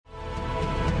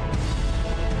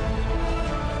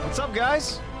What's up,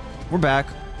 guys? We're back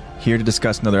here to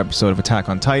discuss another episode of Attack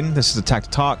on Titan. This is Attack to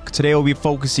Talk. Today we'll be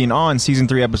focusing on Season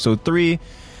 3, Episode 3.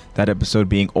 That episode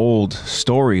being Old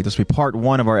Story. This will be part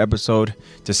 1 of our episode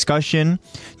discussion.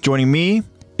 Joining me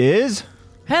is...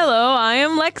 Hello, I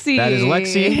am Lexi. That is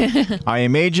Lexi. I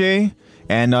am AJ.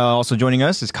 And also joining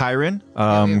us is Kyron.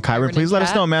 Kyron, please let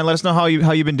us know, man. Let us know how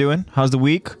you've been doing. How's the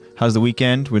week? How's the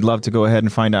weekend? We'd love to go ahead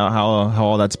and find out how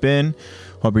all that's been.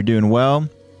 Hope you're doing well.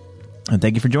 And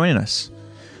thank you for joining us.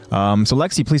 So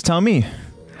Lexi, please tell me,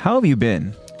 how have you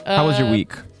been? How was your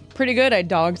week? Pretty good. I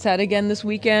dog sat again this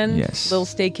weekend. Yes. Little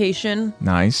staycation.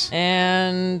 Nice.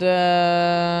 And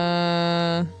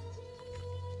the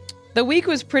week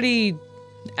was pretty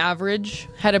average.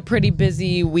 Had a pretty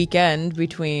busy weekend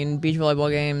between beach volleyball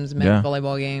games, men's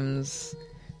volleyball games,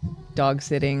 dog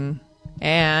sitting,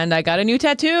 and I got a new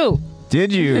tattoo.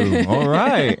 Did you? All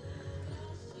right.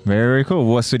 Very cool.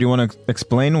 Well, so do you want to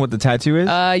explain what the tattoo is?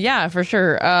 Yeah, for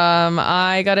sure.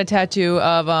 I got a tattoo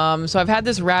of, so I've had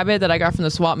this rabbit that I got from the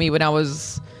swap meet when I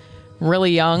was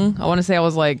really young. I want to say I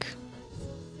was like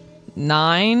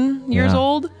 9 years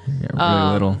old. Yeah,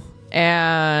 really little.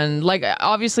 And like,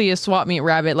 obviously a swap meet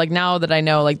rabbit, like now that I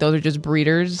know, like those are just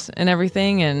breeders and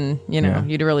everything. And you know,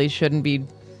 you really shouldn't be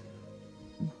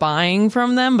buying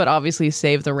from them, but obviously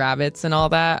save the rabbits and all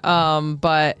that.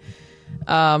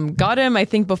 Got him, I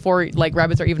think, before like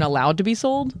rabbits are even allowed to be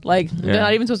sold. Like they're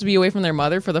not even supposed to be away from their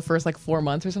mother for the first like 4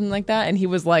 months or something like that. And he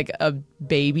was like a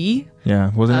baby.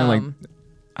 Yeah, wasn't it like,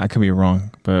 I could be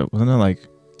wrong, but wasn't it like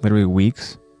literally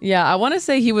weeks? Yeah, I want to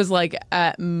say he was like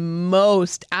at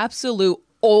most absolute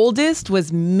oldest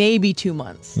was maybe 2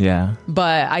 months. Yeah.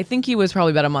 But I think he was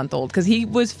probably about a month old because he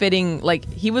was fitting like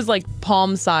he was like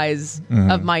palm size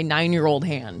of my 9-year-old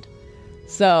hand.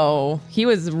 So he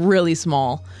was really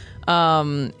small.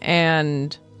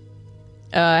 And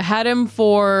had him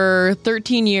for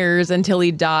 13 years until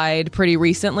he died pretty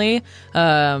recently.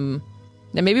 And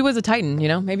maybe it was a Titan, you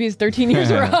know, maybe his 13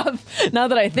 years were up. Now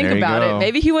that I think about it,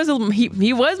 maybe he was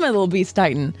he was my little beast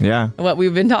Titan. Yeah. What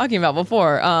we've been talking about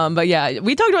before. But yeah,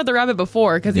 we talked about the rabbit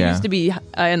before because he used to be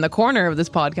in the corner of this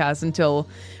podcast until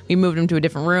we moved him to a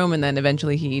different room. And then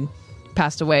eventually he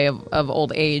passed away of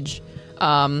old age.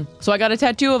 So I got a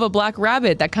tattoo of a black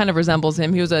rabbit that kind of resembles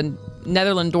him. He was a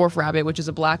Netherland dwarf rabbit, which is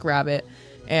a black rabbit.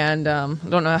 And I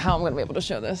don't know how I'm going to be able to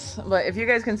show this. But if you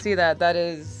guys can see that, that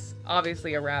is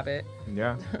obviously a rabbit.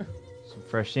 Yeah. Some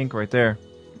fresh ink right there.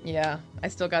 Yeah. I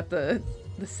still got the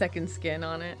second skin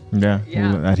on it. Yeah.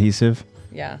 Adhesive.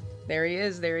 Yeah. There he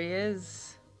is. There he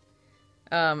is.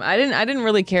 I didn't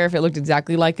really care if it looked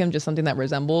exactly like him, just something that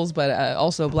resembles. But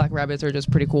also black rabbits are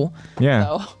just pretty cool. Yeah.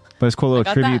 So, but it's cool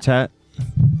little tribute tat.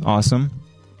 Awesome.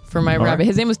 For my rabbit.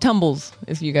 His name was Tumbles,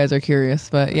 if you guys are curious.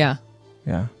 But yeah.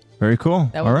 Yeah. Very cool.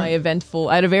 That was my eventful.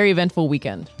 I had a very eventful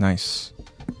weekend. Nice.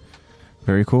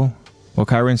 Very cool. Well,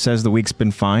 Kyron says the week's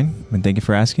been fine, and thank you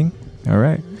for asking. All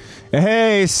right.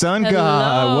 Hey, Sun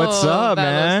God. What's up,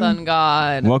 man? Sun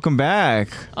God. Welcome back.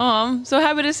 Oh, I'm so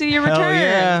happy to see your Hell return.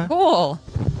 yeah. Cool.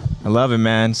 I love it,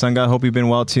 man. Sun God, hope you've been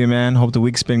well too, man. Hope the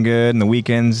week's been good and the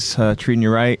weekend's treating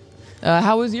you right.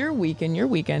 How was your weekend,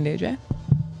 AJ?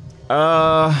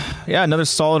 Yeah, another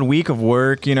solid week of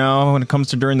work, you know. When it comes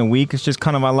to during the week, it's just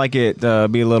kind of, I like it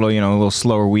be a little, a little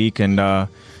slower week. And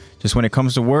just when it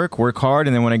comes to work hard.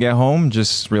 And then when I get home,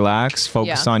 just relax,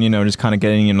 focus on, just kind of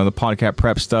getting, the podcast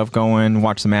prep stuff going,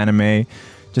 watch some anime,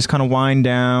 just kind of wind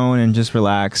down and just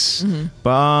relax. Mm-hmm.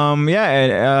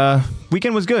 But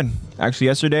weekend was good. Actually,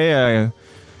 yesterday I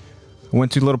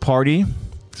went to a little party.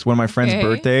 It's one of my friend's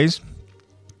birthdays.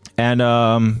 And,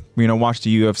 watched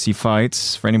the UFC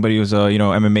fights. For anybody who's a,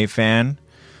 MMA fan,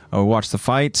 watched the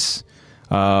fights.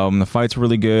 The fights were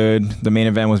really good. The main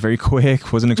event was very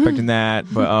quick. Wasn't expecting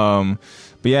that. But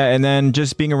yeah, and then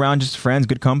just being around just friends,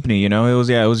 good company, it was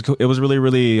really,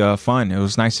 really fun. It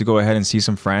was nice to go ahead and see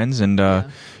some friends and,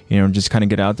 just kind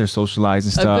of get out there, socialize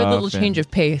and stuff. A good little change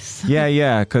of pace.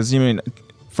 Yeah. Because,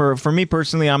 for me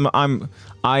personally,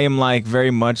 I am like very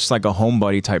much like a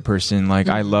homebody type person. Like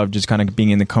I love just kind of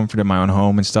being in the comfort of my own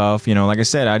home and stuff. Like I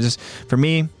said, for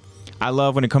me, I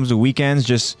love when it comes to weekends,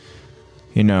 just,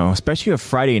 especially a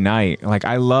Friday night. Like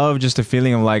I love just the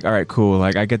feeling of like, all right, cool.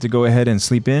 Like I get to go ahead and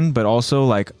sleep in, but also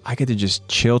like I get to just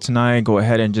chill tonight, go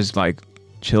ahead and just like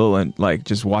chill and like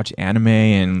just watch anime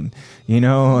and,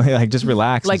 like just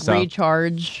relax. Like and stuff.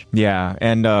 Recharge. Yeah.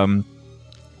 And,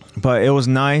 but it was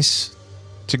nice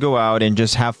to go out and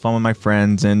just have fun with my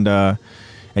friends and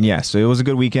yeah, so it was a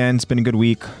good weekend. It's been a good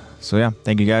week. So yeah,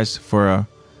 thank you guys for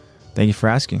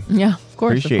asking. Yeah, of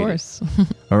course. Appreciate of course.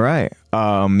 All right.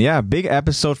 Yeah, big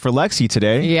episode for Lexi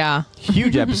today. Yeah.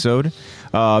 Huge episode.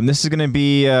 This is going to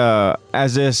be,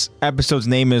 as this episode's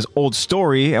name is Old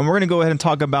Story, and we're going to go ahead and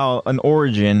talk about an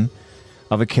origin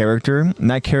of a character, and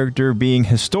that character being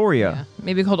Historia. Yeah.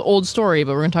 Maybe called Old Story,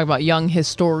 but we're going to talk about young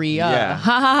Historia. Yeah.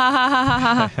 Ha ha ha ha ha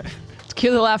ha ha.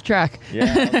 Cue the laugh track.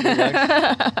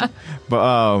 Yeah.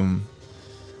 But,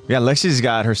 yeah, Lexi's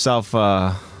got herself,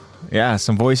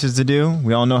 some voices to do.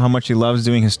 We all know how much she loves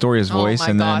doing Historia's voice.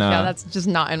 Oh my gosh, yeah, that's just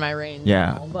not in my range.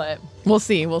 Yeah. Now, but we'll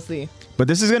see. But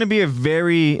this is going to be a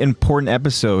very important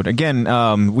episode. Again,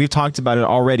 we've talked about it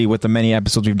already with the many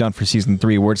episodes we've done for season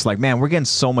 3, where it's like, man, we're getting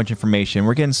so much information.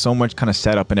 We're getting so much kind of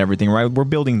setup and everything, right? We're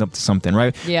building up to something,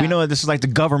 right? Yeah. We know that this is like the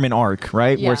government arc,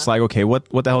 right? Yeah. Where it's like, okay, what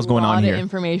the hell's going on here? A lot of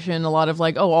information, a lot of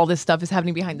like, all this stuff is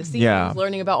happening behind the scenes. Yeah.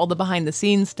 Learning about all the behind the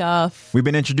scenes stuff. We've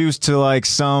been introduced to like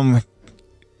some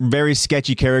very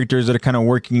sketchy characters that are kind of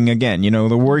working again. They're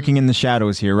working in the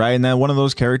shadows here, right? And then one of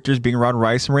those characters being Rod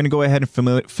Reiss. And we're going to go ahead and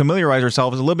familiarize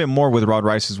ourselves a little bit more with Rod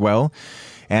Reiss as well.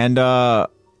 And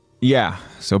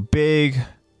so big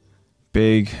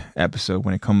episode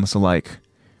when it comes to like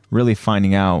really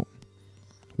finding out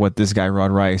what this guy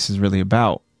Rod Reiss is really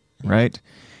about, right?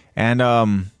 And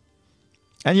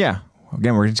yeah.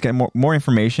 Again, we're just getting more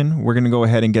information. We're going to go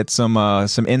ahead and get some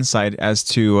insight as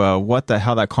to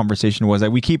how that conversation was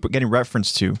that we keep getting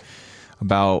reference to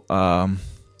about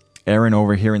Aaron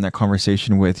overhearing that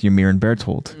conversation with Ymir and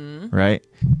Bertold, right?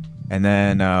 And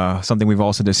then something we've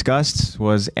also discussed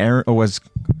was Irvin's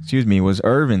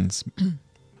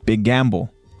big gamble.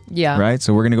 Yeah. Right?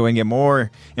 So we're going to go and get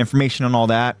more information on all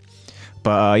that.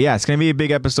 But it's going to be a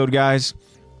big episode, guys.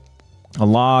 A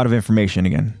lot of information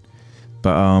again.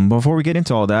 But before we get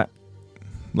into all that,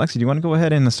 Lexi, do you want to go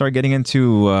ahead and start getting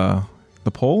into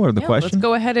the poll or the question? Let's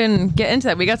go ahead and get into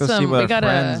that. We got a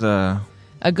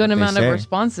good amount of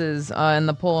responses in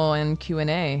the poll and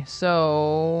Q&A.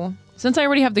 So since I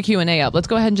already have the Q&A up, let's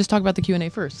go ahead and just talk about the Q&A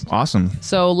first. Awesome.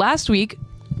 So last week,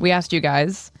 we asked you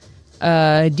guys,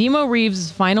 Demo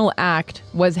Reeves' final act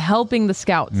was helping the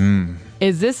scouts.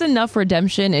 Is this enough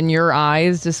redemption in your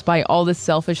eyes, despite all the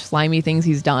selfish, slimy things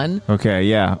he's done? Okay,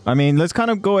 yeah. I mean, let's kind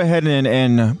of go ahead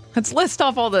and let's list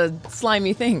off all the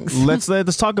slimy things. let's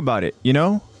talk about it.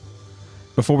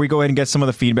 Before we go ahead and get some of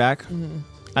the feedback.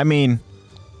 I mean,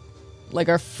 like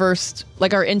our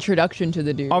introduction to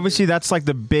the dude. Obviously, that's like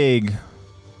the big.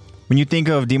 When you think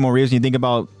of Demo Reeves, you think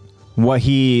about what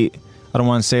I don't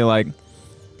want to say like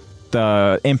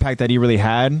the impact that he really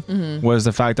had was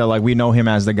the fact that like we know him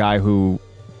as the guy who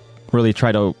really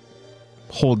tried to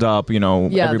hold up,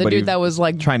 everybody, the dude that was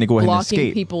like trying to go ahead and escape.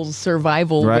 Blocking people's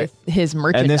survival with his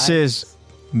merchandise. And this is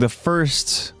the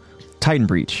first Titan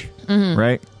breach,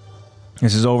 right?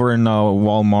 This is over in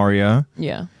Wall Maria.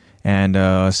 Yeah.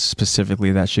 And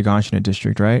specifically that Shiganshina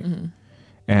district, right?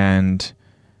 And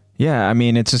yeah, I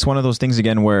mean, it's just one of those things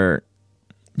again where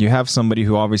you have somebody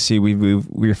who obviously we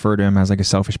refer to him as like a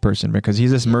selfish person because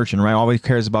he's this merchant, right? All he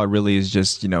cares about really is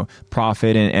just,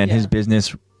 profit and his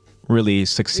business really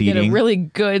succeeding. We get a really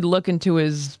good look into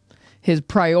his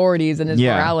priorities and his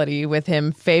morality with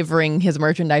him favoring his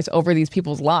merchandise over these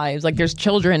people's lives. Like there's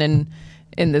children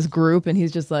in this group and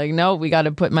he's just like, no, we got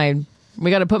to put my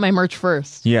merch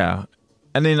first. Yeah.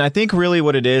 And then I think really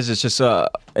what it is just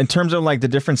in terms of like the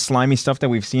different slimy stuff that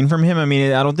we've seen from him. I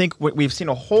mean, I don't think we've seen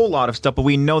a whole lot of stuff, but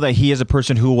we know that he is a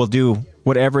person who will do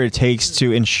whatever it takes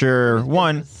to ensure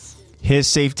his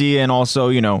safety and also,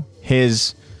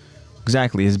 his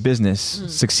business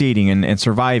succeeding and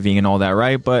surviving and all that,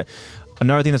 right? But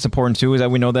another thing that's important too is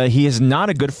that we know that he is not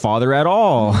a good father at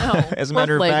all. No. As a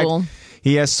matter of fact,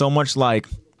 he has so much like,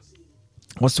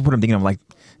 what's the word I'm thinking of? Like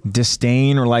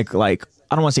disdain or like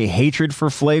I don't want to say hatred for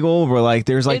Flagle, but like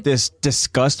there's like this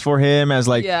disgust for him as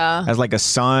like a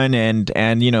son, and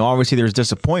obviously there's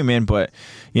disappointment, but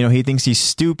he thinks he's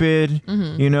stupid,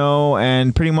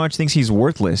 and pretty much thinks he's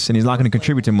worthless and he's not going to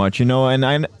contribute to much,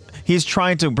 and he's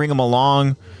trying to bring him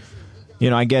along.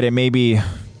 I get it, maybe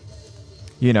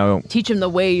teach him the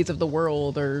ways of the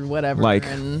world or whatever. Like,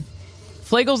 and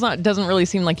Flagle's doesn't really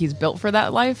seem like he's built for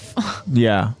that life.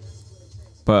 Yeah,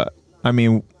 but I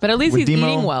mean, but at least he's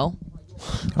eating well.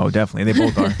 Oh, definitely. They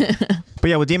both are. But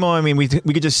yeah, with Demo, I mean, we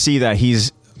could just see that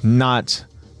he's not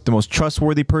the most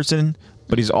trustworthy person,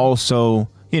 but he's also,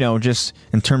 just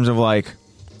in terms of like,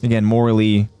 again,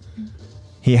 morally,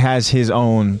 he has his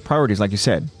own priorities, like you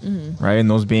said, right? And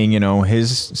those being,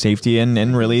 his safety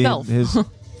and really his,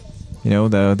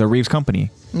 the Reeves company.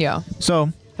 Yeah.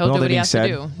 So he'll do what he has to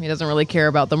do. He doesn't really care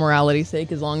about the morality's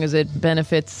sake as long as it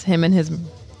benefits him and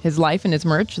his life and his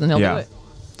merch, then he'll do it.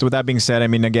 So with that being said, I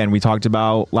mean, again, we talked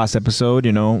about last episode,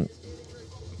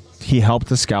 he helped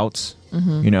the scouts,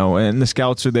 you know, and the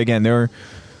scouts are, again, they're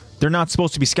not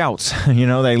supposed to be scouts. You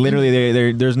know, they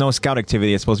literally, there's no scout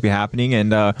activity that's supposed to be happening.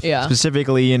 And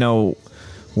specifically, you know,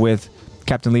 with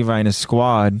Captain Levi and his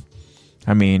squad,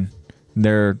 I mean,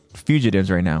 they're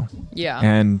fugitives right now. Yeah.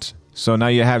 And so now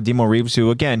you have Demo Reeves,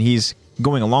 who, again, he's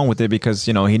going along with it because,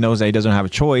 you know, he knows that he doesn't have a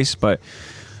choice, but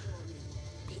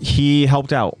he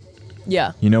helped out.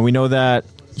 Yeah. You know, we know that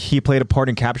he played a part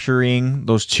in capturing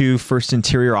those 2 first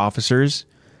interior officers,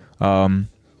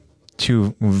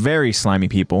 2 very slimy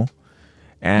people,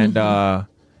 and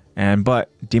but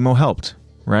Demo helped,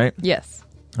 right? Yes.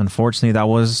 Unfortunately, that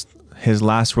was his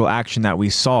last real action that we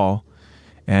saw,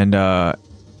 and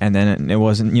then it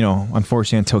wasn't, you know,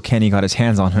 unfortunately, until Kenny got his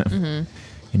hands on him.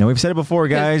 You know, we've said it before,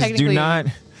 guys. Do not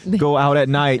go out at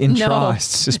night in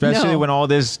trusts, especially when all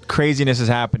this craziness is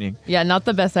happening. Yeah, not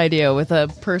the best idea with a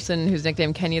person who's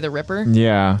nicknamed Kenny the Ripper.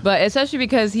 Yeah. But especially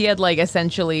because he had, like,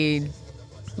 essentially,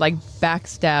 like,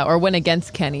 backstab or went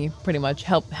against Kenny, pretty much,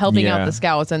 helping out the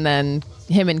scouts, and then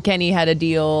him and Kenny had a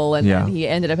deal, and then he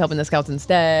ended up helping the scouts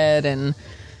instead, and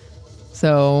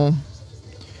so...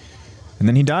 And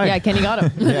then he died. Yeah, Kenny got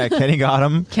him. Kenny got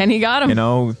him. Kenny got him. You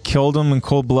know, killed him in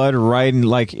cold blood, right in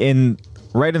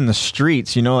the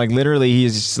streets. You know, like literally,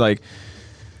 he's just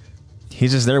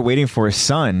there waiting for his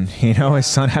son. You know, his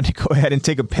son had to go ahead and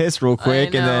take a piss real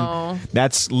quick, and then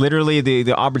that's literally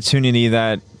the opportunity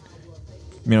that,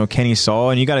 you know, Kenny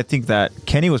saw. And you got to think that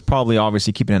Kenny was probably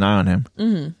obviously keeping an eye on him,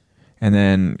 and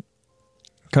then.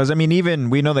 Because, I mean, even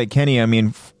we know that Kenny, I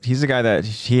mean, he's the guy that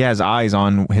he has eyes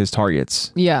on his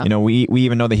targets. Yeah. You know, we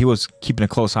even know that he was keeping a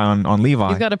close eye on Levi.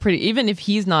 He's got a pretty, even if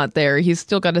he's not there, he's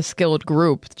still got a skilled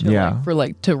group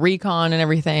to to recon and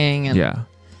everything. And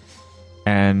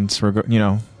And, you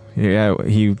know,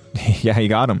 he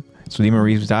got him. So Demo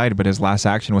Reeves died, but his last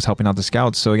action was helping out the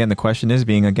scouts. So, again, the question is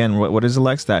what is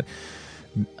Alex that?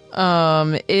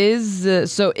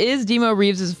 Is Demo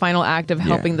Reeves' final act of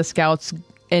helping the scouts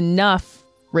enough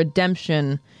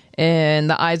redemption in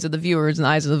the eyes of the viewers and the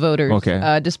eyes of the voters,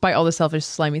 despite all the selfish,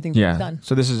 slimy things he's done?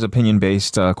 So this is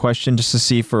opinion-based question, just to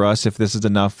see for us if this is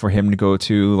enough for him to go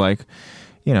to, like,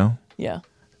 you know,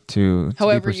 to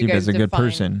be perceived as a good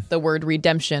person. The word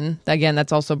redemption, again,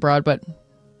 that's also broad, but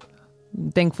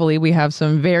thankfully we have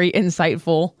some very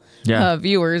insightful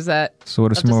viewers that so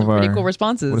what are some of our pretty cool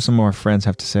responses. What do some of our friends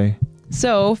have to say?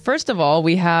 So first of all,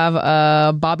 we have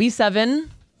Bobby7.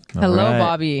 Hello,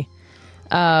 Bobby.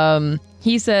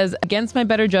 He says, against my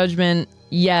better judgment,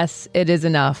 yes, it is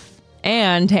enough.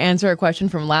 And to answer a question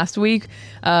from last week,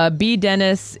 B.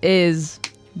 Dennis is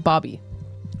Bobby.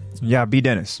 Yeah, B.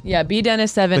 Dennis. Yeah, B.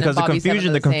 Dennis 7. Because and Bobby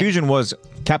the confusion was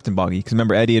Captain Boggy. Because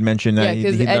remember, Eddie had mentioned that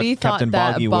Eddie thought Captain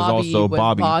that Boggy was also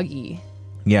Boggy.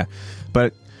 Yeah,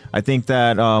 but I think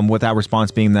that with that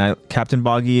response being that Captain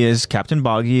Boggy is Captain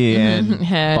Boggy and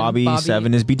Bobby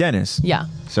 7 is B. Dennis. Yeah.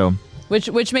 So.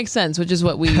 Which makes sense, which is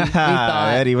what we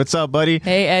thought. Eddie, what's up, buddy?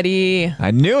 Hey, Eddie.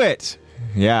 I knew it.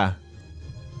 Yeah.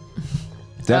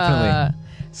 Definitely.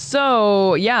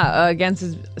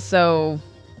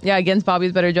 Against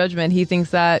Bobby's better judgment, he thinks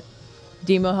that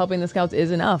Demo helping the scouts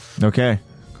is enough. Okay.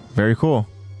 Very cool.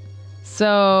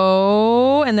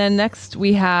 So, and then next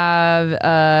we have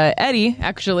Eddie,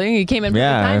 actually. He came in with the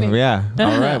timing. Yeah.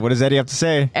 All right. What does Eddie have to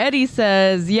say? Eddie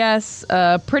says, yes,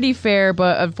 pretty fair,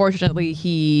 but unfortunately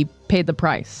he paid the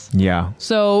price. Yeah.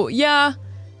 So, yeah,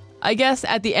 I guess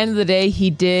at the end of the day, he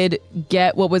did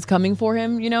get what was coming for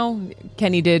him, you know?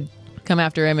 Kenny did come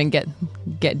after him and get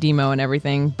Demo and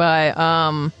everything. But,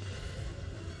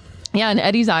 in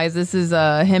Eddie's eyes, this is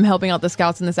him helping out the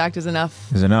scouts in this act is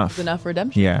enough. Is enough. Is enough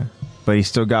redemption. Yeah. But he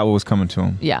still got what was coming to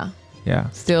him. Yeah. Yeah.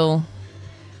 Still,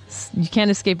 you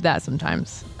can't escape that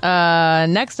sometimes.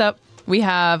 Next up, we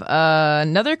have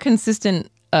another consistent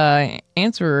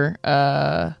answerer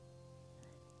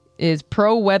is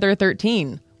Pro Weather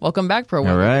 13. Welcome back, Pro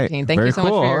Weather 13. Thank you so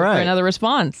much for another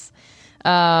response.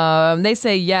 They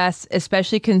say yes,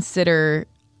 especially considering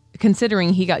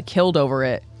he got killed over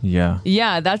it. Yeah.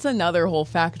 Yeah, that's another whole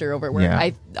factor over it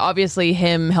where obviously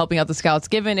him helping out the scouts,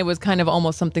 given it was kind of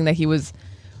almost something that he was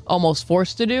almost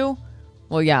forced to do.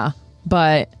 Well, yeah,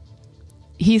 but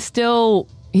he still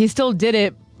did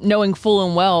it knowing full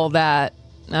and well that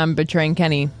I'm betraying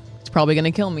Kenny. It's probably going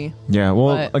to kill me. Yeah,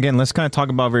 well, again, let's kind of talk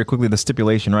about very quickly the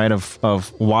stipulation, right,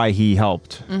 of why he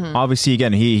helped. Mm-hmm. Obviously,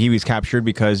 again, he was captured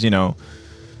because, you know,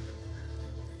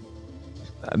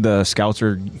 the scouts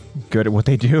are good at what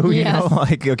they do, you know?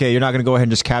 Like, okay, you're not going to go ahead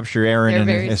and just capture Aaron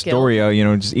and Astoria, you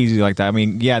know, just easy like that. I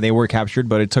mean, yeah, they were captured,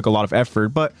 but it took a lot of effort.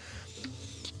 But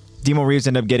Demo Reeves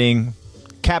ended up getting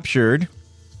captured,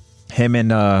 him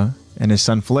and his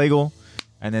son Flagle,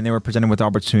 And then they were presented with the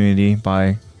opportunity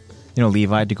by,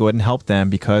 Levi to go ahead and help them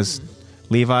because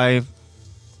Levi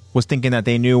was thinking that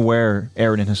they knew where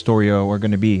Eren and Historia were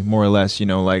going to be, more or less,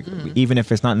 even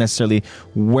if it's not necessarily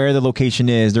where the location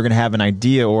is, they're going to have an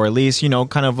idea or at least,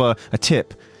 kind of a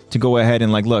tip to go ahead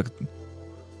and look,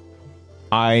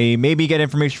 I maybe get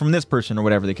information from this person or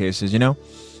whatever the case is,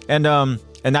 And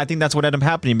I think that's what ended up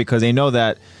happening because they know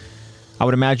that I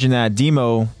would imagine that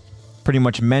Demo pretty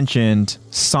much mentioned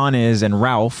Sanes and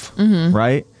Ralph,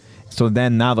 right? So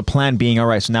then now the plan being, all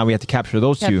right, so now we have to capture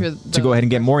those two to go ahead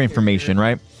and get more information,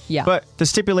 right? Yeah. But the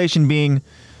stipulation being,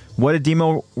 what did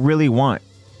Demo really want?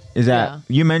 Is that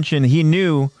you mentioned he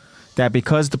knew that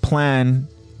because the plan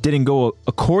didn't go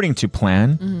according to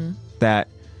plan, that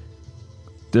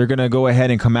they're gonna go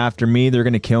ahead and come after me. They're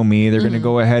gonna kill me. They're gonna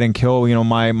go ahead and kill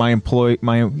my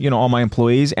all my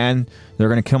employees, and they're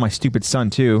gonna kill my stupid son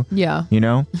too. Yeah.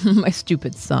 My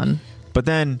stupid son. But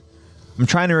then I'm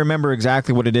trying to remember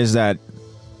exactly what it is that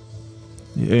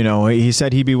he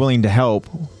said he'd be willing to help,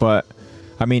 but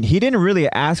I mean he didn't really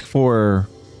ask for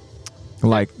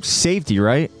safety,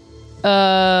 right?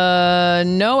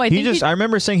 No, I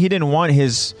remember saying he didn't want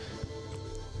his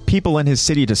people in his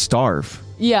city to starve.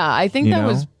 Yeah, I think that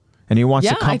was... And he wants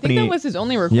the company... I think that was his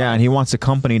only request. Yeah, and he wants the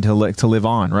company to live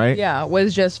on, right? Yeah, it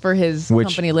was just for his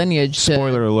company lineage.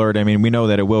 Spoiler alert, I mean, we know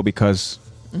that it will because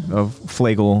of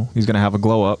Flagle. He's going to have a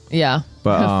glow up. Yeah,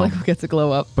 but Flagle gets a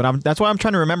glow up. But that's why I'm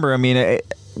trying to remember. I mean,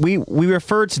 we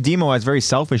refer to Demo as very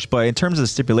selfish, but in terms of the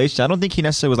stipulation, I don't think he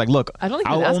necessarily was like, look,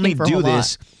 I'll only do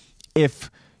this if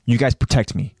you guys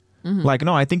protect me.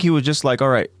 No, I think he was just like, all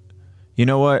right, you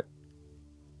know what?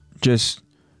 Just...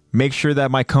 make sure that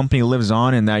my company lives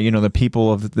on and that the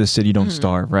people of the city don't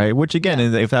starve, right? Which again,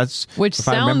 if I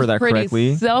remember that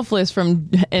correctly, selfless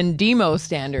in Demo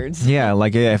standards. Yeah,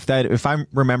 if I'm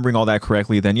remembering all that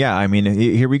correctly, then yeah, I mean,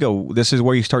 here we go. This is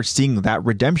where you start seeing that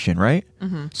redemption, right?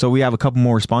 So we have a couple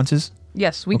more responses.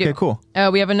 Yes, we do. Okay, cool.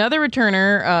 We have another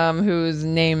returner whose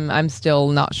name I'm still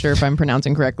not sure if I'm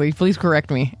pronouncing correctly. Please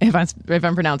correct me if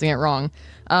I'm pronouncing it wrong.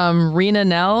 Rena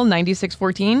Nell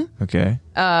 9614. Okay.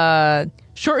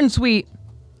 Short and sweet.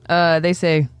 They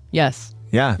say yes.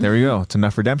 Yeah, there we go. It's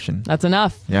enough redemption. That's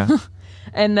enough. Yeah.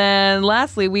 And then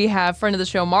lastly, we have friend of the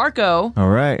show, Marco. All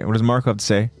right. What does Marco have to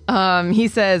say? He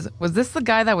says, was this the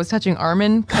guy that was touching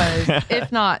Armin? Because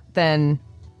if not, then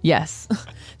yes.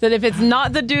 That if it's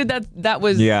not the dude that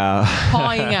was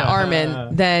pawing at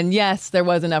Armin, then yes, there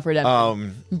was enough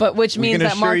redemption. But which means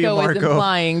that Marco is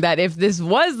implying that if this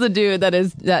was the dude that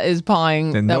is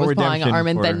pawing was pawing at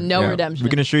Armin, then no redemption.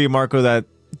 We can assure you, Marco, that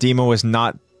Demo was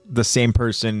not the same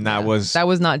person that was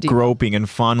not Demo. Groping and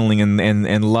fondling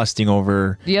and lusting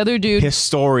over the other dude.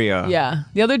 Historia. Yeah,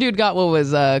 the other dude got what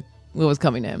was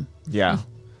coming to him. Yeah,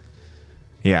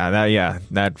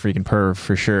 that freaking perv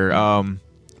for sure.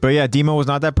 But yeah, Demo was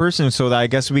not that person, so I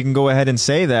guess we can go ahead and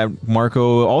say that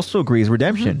Marco also agrees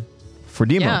redemption for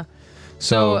Demo. Yeah.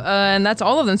 So and that's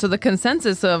all of them. So the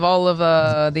consensus of all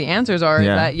of the answers are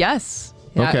that yes,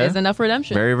 is enough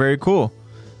redemption. Very, very cool.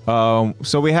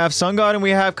 So we have Sun God and we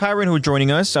have Kyron who are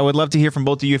joining us. I would love to hear from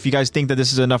both of you if you guys think that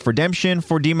this is enough redemption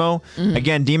for Demo.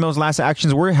 Again, Demo's last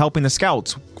actions were helping the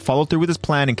scouts follow through with his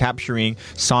plan and capturing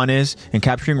Sanes and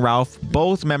capturing Ralph,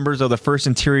 both members of the First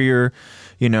Interior,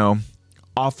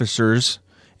 officers,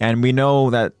 and we know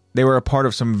that they were a part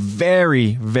of some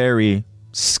very, very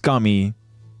scummy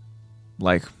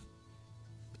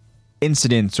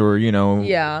incidents or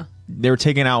they were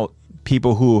taking out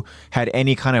people who had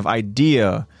any kind of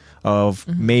idea of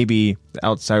maybe the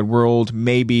outside world,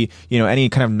 maybe any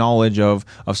kind of knowledge of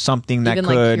something that even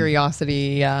could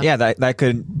curiosity that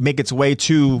could make its way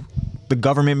to the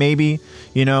government, maybe,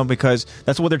 because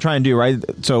that's what they're trying to do, right?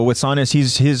 So with Sanes,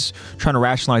 he's trying to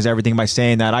rationalize everything by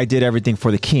saying that I did everything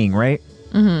for the king, right?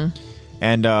 And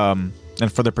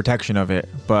for the protection of it,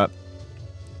 but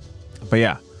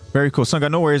yeah, very cool. Sun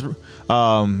God, no worries.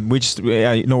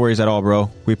 No worries at all,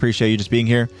 bro. We appreciate you just being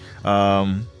here.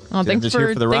 Thanks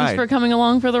for coming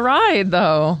along for the ride,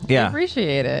 though. Yeah, I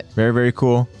appreciate it. Very, very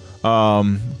cool.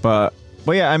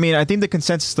 But yeah, I mean, I think the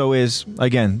consensus, though, is,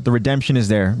 again, the redemption is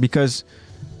there. Because,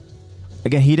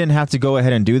 again, he didn't have to go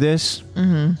ahead and do this.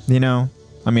 I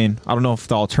mean, I don't know if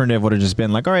the alternative would have just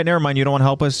been like, all right, never mind, you don't want to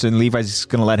help us, and Levi's just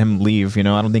going to let him leave. I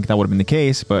don't think that would have been the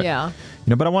case. But,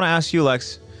 but I want to ask you,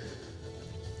 Lex,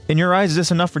 in your eyes, is this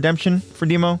enough redemption for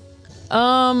Demo?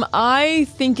 I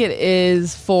think it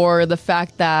is, for the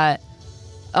fact that,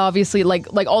 obviously,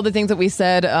 like all the things that we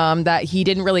said, that he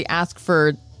didn't really ask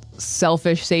for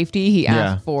selfish safety. He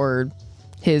asked for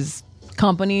his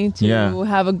company to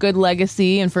have a good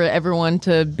legacy and for everyone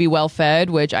to be well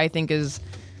fed, which I think is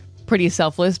pretty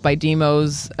selfless by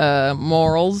Demo's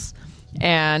morals,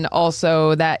 and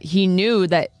also that he knew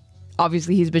that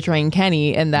obviously he's betraying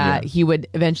Kenny, and that he would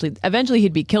eventually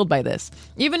he'd be killed by this.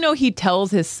 Even though he tells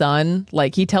his son,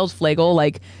 like he tells Flegel,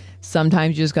 like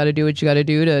sometimes you just got to do what you got to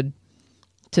do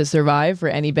to survive for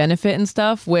any benefit and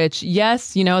stuff. Which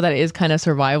yes, you know that is kind of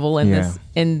survival in this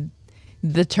in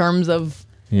the terms of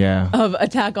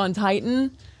Attack on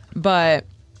Titan, but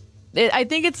I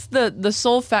think it's the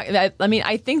sole fact that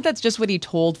I think that's just what he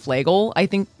told Flegel. I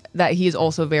think that he's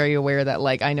also very aware that,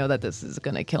 like, I know that this is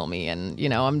gonna kill me, and you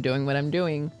know I'm doing what I'm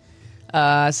doing.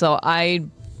 So I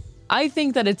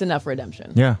think that it's enough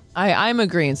redemption. Yeah, I'm in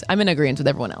agreement with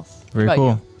everyone else. Very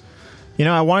cool. You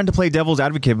know, I wanted to play devil's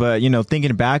advocate, but you know,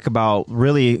 thinking back about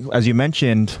really, as you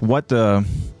mentioned, what the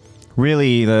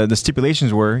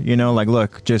stipulations were. You know, like,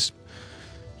 look, just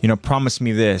promise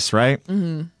me this, right?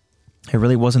 Mm-hmm. It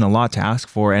really wasn't a lot to ask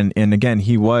for, and again,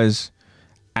 he was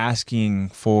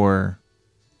asking for.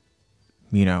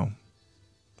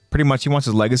 Pretty much he wants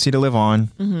his legacy to live on.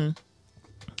 Mm-hmm.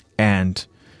 And,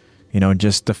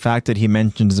 just the fact that he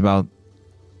mentions about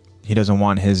he doesn't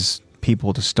want his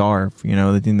people to starve,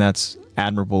 I think that's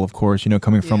admirable, of course,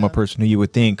 coming from a person who you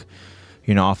would think,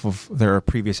 off of their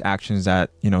previous actions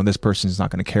that, this person is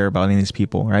not going to care about any of these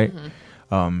people, right?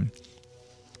 Mm-hmm.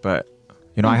 But,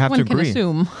 I have to agree.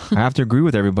 I have to agree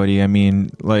with everybody. I mean,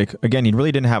 like, again, he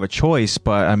really didn't have a choice,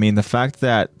 but I mean, the fact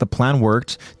that the plan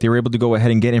worked, they were able to go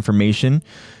ahead and get information,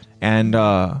 and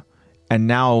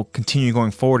now continue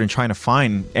going forward and trying to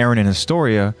find Eren and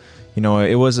Historia,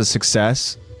 it was a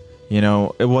success.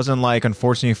 It wasn't like,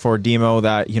 unfortunately for Demo,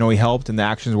 that, he helped and the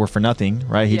actions were for nothing,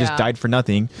 right? He just died for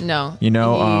nothing. No. He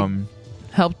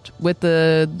helped with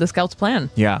the Scouts'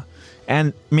 plan. Yeah.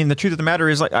 And I mean, the truth of the matter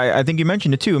is, like, I think you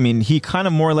mentioned it too. I mean, he kind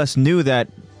of more or less knew that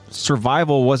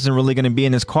survival wasn't really going to be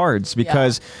in his cards,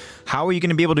 because how are you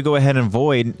going to be able to go ahead and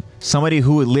avoid somebody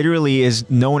who literally is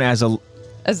known as a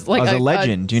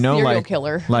legend, serial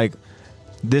killer. Like,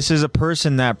 this is a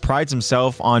person that prides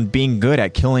himself on being good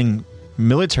at killing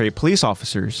military police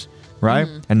officers, right?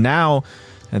 Mm-hmm. And now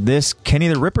this Kenny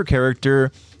the Ripper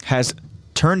character has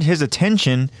turned his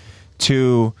attention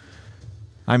to,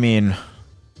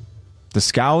 the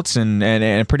Scouts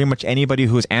and pretty much anybody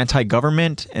who is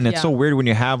anti-government. And it's so weird when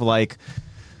you have, like,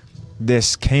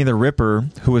 this Kenny the Ripper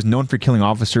who is known for killing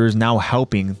officers now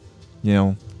helping,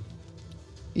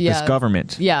 this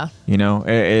government. Yeah.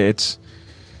 It's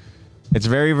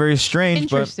very, very strange.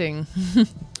 Interesting. But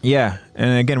yeah.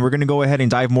 And again, we're going to go ahead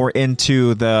and dive more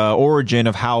into the origin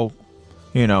of how,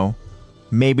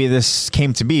 maybe this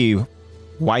came to be,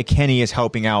 why Kenny is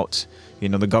helping out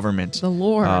the government. The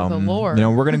lore.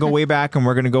 We're going to go way back, and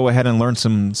we're going to go ahead and learn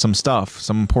some stuff,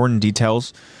 some important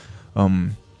details.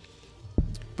 But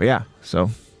yeah,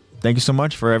 so thank you so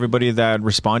much for everybody that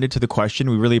responded to the question.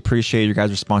 We really appreciate your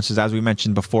guys' responses. As we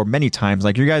mentioned before many times,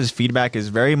 like, your guys' feedback is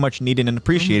very much needed and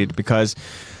appreciated, because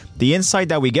the insight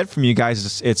that we get from you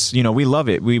guys, it's we love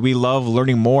it. We love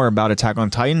learning more about Attack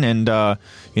on Titan, and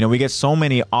we get so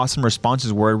many awesome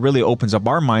responses where it really opens up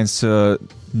our minds to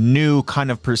new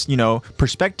kind of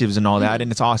perspectives and all that,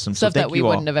 and it's awesome. Stuff that we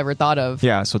wouldn't have ever thought of.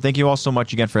 Yeah, so thank you all so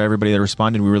much again for everybody that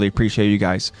responded. We really appreciate you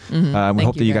guys. Mm-hmm. We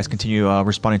hope that you guys continue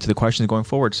responding to the questions going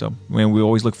forward. So we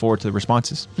always look forward to the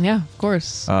responses. Yeah, of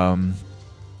course.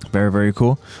 Very, very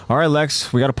cool. All right,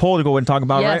 Lex, we got a poll to go and talk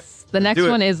about, right? The next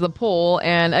one is the poll.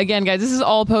 And again, guys, this is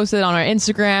all posted on our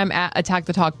Instagram at Attack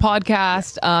the Talk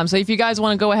Podcast. So if you guys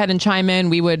want to go ahead and chime in,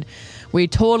 we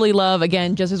totally love,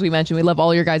 again, just as we mentioned, we love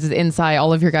all your guys' insight,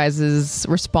 all of your guys'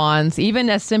 response, even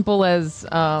as simple as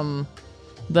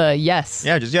the yes,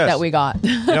 just yes that we got.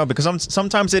 Because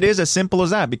sometimes it is as simple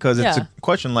as that, because it's a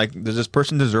question like, does this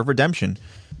person deserve redemption?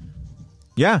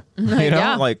 Yeah.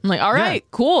 Like, all right,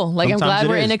 cool. Like, sometimes I'm glad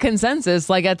we're in a consensus.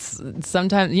 Like, it's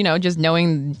sometimes, just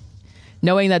knowing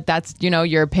that that's,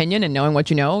 your opinion, and knowing what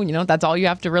that's all you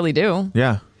have to really do.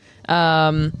 Yeah.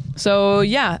 So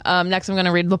yeah, next I'm going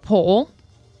to read the poll.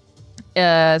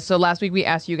 So last week we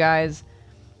asked you guys,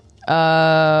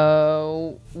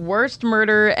 worst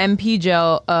murder MP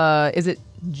Gel, is it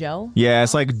Gel? Yeah,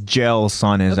 it's like Gel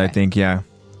Son is, okay. I think, yeah.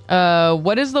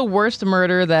 What is the worst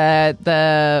murder that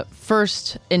the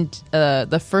first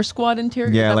squad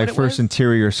interior? Yeah, like first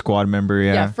interior squad member.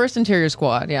 Yeah. Yeah, first interior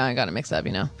squad. Yeah, I got it mixed up.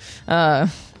 A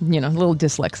little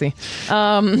dyslexia.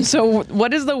 So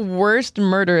what is the worst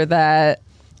murder that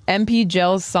MP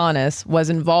Gel Sonis was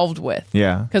involved with?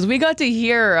 Yeah, because we got to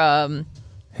hear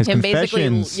His him basically,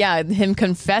 confessions. him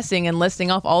confessing and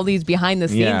listing off all these behind the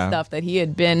scenes stuff that he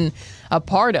had been a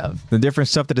part of. The different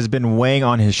stuff that has been weighing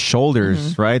on his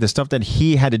shoulders, right? The stuff that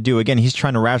he had to do. Again, he's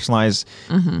trying to rationalize,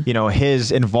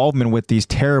 his involvement with these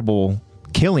terrible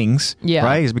killings,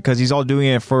 right? It's because he's all doing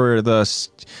it for the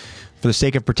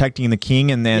sake of protecting the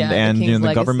king and then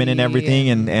the government and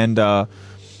everything,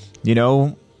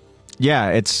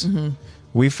 it's.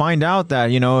 We find out that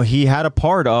he had a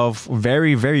part of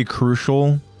very, very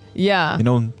crucial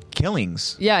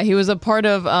killings. Yeah, he was a part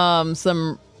of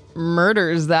some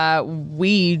murders that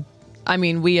we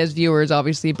as viewers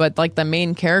obviously, but like the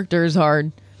main characters are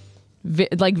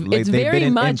it's very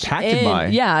much impacted by.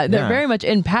 They're very much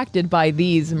impacted by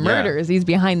these murders, these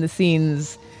behind the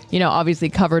scenes, obviously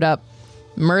covered up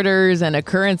murders and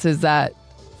occurrences that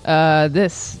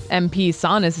this MP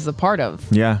Stannis is a part of.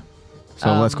 Yeah.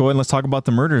 So let's go ahead and let's talk about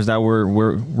the murders that we're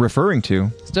referring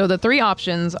to. So the three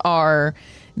options are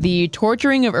the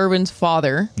torturing of Erwin's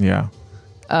father. Yeah.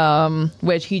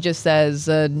 Which he just says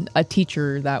a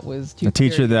teacher that was too a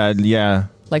teacher curious, that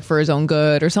like for his own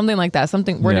good or something like that.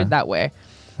 Something worded that way.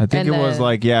 I think was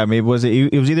like maybe it was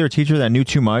either a teacher that knew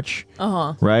too much.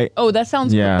 Right. Oh, that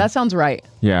sounds right.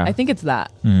 Yeah. I think it's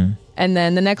that. Mm-hmm. And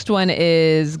then the next one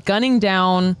is gunning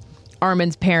down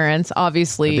Armin's parents.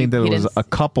 Obviously, I think there was a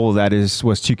couple that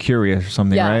was too curious or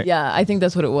something, right? Yeah, I think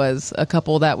that's what it was. A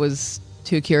couple that was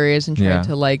too curious and tried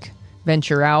to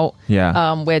venture out.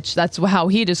 Yeah. Which that's how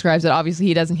he describes it.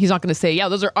 Obviously, he's not going to say,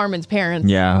 those are Armin's parents.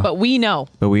 Yeah. But we know.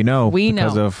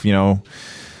 Because of,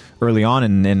 early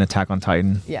on in Attack on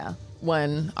Titan. Yeah.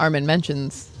 When Armin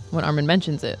mentions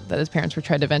it, that his parents were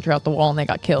trying to venture out the wall and they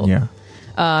got killed. Yeah.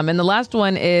 And the last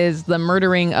one is the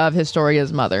murdering of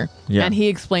Historia's mother. Yeah. And he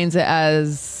explains it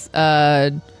as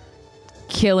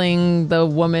killing the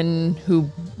woman who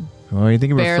you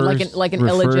think like an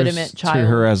illegitimate child. To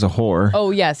her as a whore. Oh,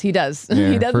 yes, he does.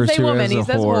 Yeah, he doesn't say woman, he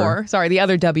says whore. Sorry, the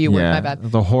other W word, my bad.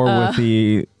 The whore with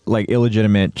the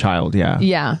illegitimate child,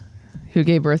 Yeah. Who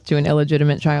gave birth to an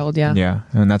illegitimate child, Yeah,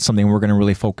 and that's something we're going to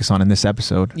really focus on in this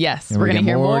episode. Yes, we're going to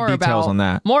hear more details on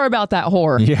that. More about that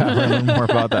whore. Yeah, we're going to learn more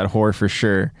about that whore for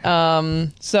sure.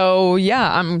 So,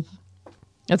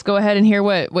 let's go ahead and hear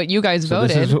what you guys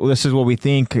voted. This is what we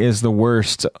think is the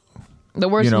worst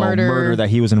murder that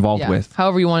he was involved with.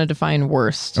 However you want to define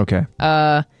worst. Okay.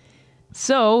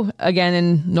 So, again,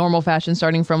 in normal fashion,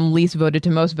 starting from least voted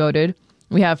to most voted,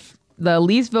 we have the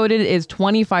least voted is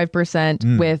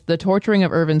 25% with the torturing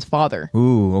of Erwin's father.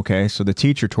 Ooh, okay. So the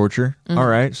teacher torture. Mm-hmm. All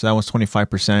right. So that was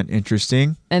 25%.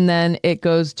 Interesting. And then it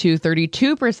goes to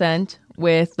 32%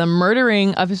 with the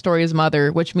murdering of Historia's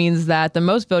mother, which means that the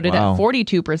most voted at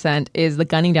 42% is the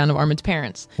gunning down of Armin's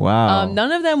parents. Wow.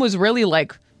 None of them was really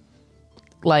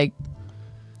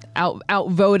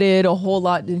outvoted a whole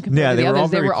lot compared to the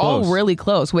others. They were all really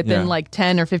close, within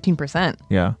 10 or 15%.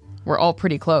 Yeah. We're all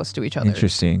pretty close to each other.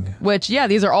 Interesting. Which,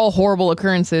 these are all horrible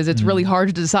occurrences. It's really hard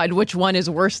to decide which one is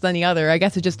worse than the other. I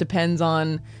guess it just depends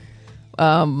on.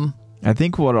 I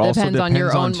think what also depends on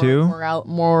your own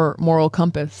moral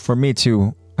compass. For me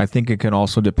too, I think it can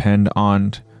also depend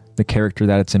on the character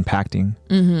that it's impacting.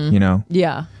 Mm-hmm.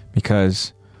 Yeah.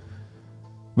 Because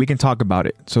we can talk about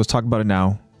it. So let's talk about it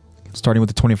now. Starting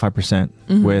with the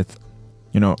 25% with,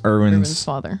 Erwin's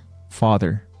father.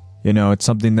 It's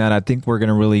something that I think we're going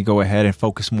to really go ahead and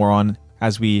focus more on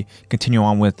as we continue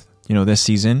on with, this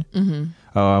season.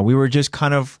 Mm-hmm. We were just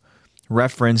kind of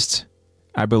referenced,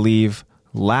 I believe,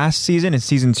 last season in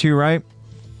season 2, right?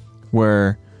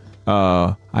 Where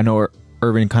I know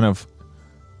Erwin kind of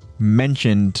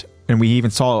mentioned, and we even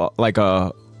saw like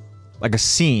a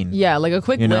scene. Yeah, like a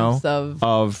quick glimpse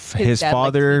of his dad,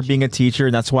 father being a teacher.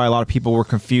 And that's why a lot of people were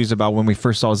confused about when we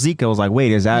first saw Zeke. It was like,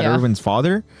 wait, is that Erwin's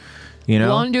father?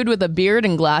 Blonde dude with a beard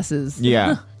and glasses.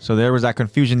 Yeah. So there was that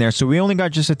confusion there. So we only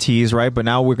got just a tease, right? But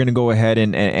now we're going to go ahead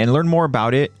and learn more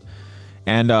about it.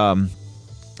 And,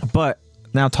 but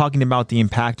now talking about the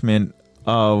impactment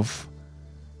of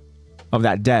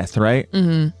that death, right?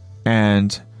 Mm-hmm.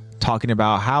 And talking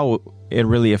about how it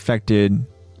really affected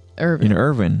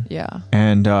Erwin. Yeah.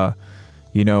 And, I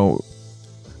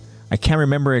can't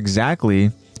remember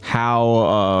exactly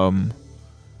how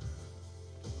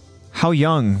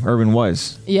young Erwin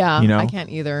was. Yeah, I can't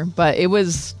either. But it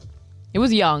was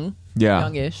young. Yeah.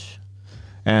 Youngish.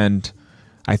 And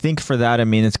I think for that,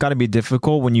 it's got to be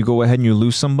difficult when you go ahead and you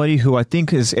lose somebody who I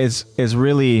think is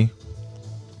really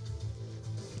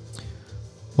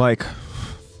like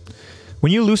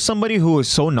when you lose somebody who is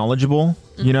so knowledgeable,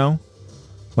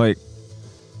 like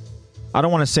I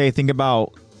don't want to say think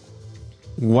about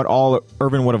what all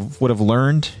Erwin would have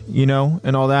learned,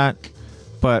 and all that,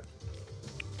 but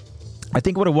I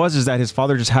think what it was is that his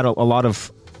father just had a lot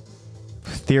of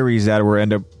theories that were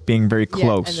end up being very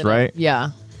close, right?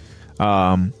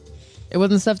 It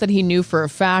wasn't stuff that he knew for a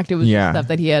fact. It was just stuff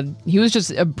that he was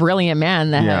just a brilliant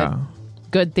man that had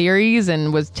good theories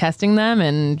and was testing them,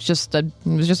 and he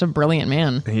was just a brilliant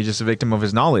man. He's just a victim of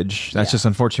his knowledge. That's just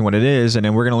unfortunately what it is. And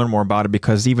then we're going to learn more about it,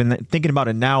 because even thinking about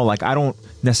it now, like, I don't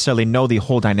necessarily know the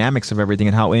whole dynamics of everything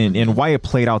and how and why it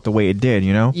played out the way it did,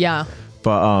 you know? Yeah.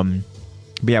 But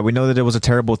yeah, we know that it was a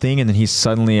terrible thing, and then he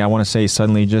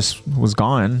suddenly just was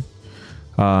gone.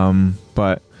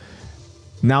 But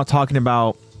now talking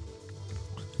about,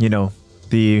 you know,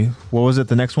 what was it?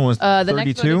 The next one was 32? The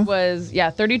next one was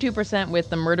 32% with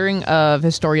the murdering of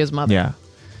Historia's mother. Yeah.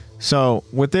 So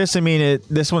with this, I mean,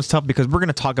 this one's tough because we're going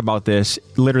to talk about this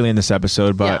literally in this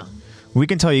episode, but we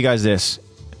can tell you guys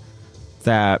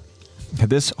that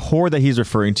this whore that he's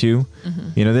referring to,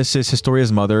 you know, this is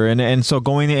Historia's mother. And so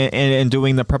going and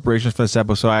doing the preparations for this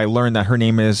episode, I learned that her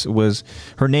name is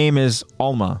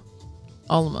Alma.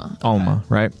 Alma,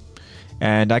 right?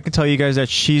 And I can tell you guys that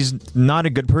she's not a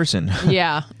good person.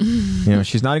 Yeah. You know,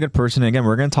 she's not a good person. And again,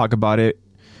 we're going to talk about it,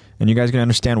 and you guys are going to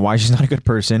understand why she's not a good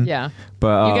person. Yeah.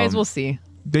 But you guys will see.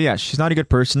 But yeah, she's not a good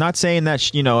person. Not saying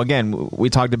that, you know, again,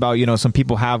 we talked about, you know, some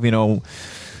people have, you know,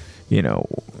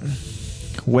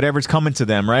 whatever's coming to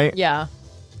them, right? Yeah.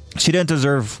 She didn't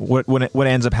deserve what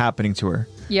ends up happening to her.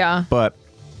 Yeah. But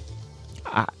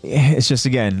it's just,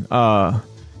 again,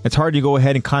 it's hard to go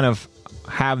ahead and kind of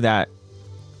have that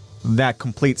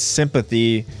complete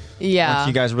sympathy. Yeah. Once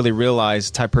you guys really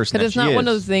realize the type of person that she is. Because it's not one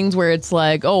of those things where it's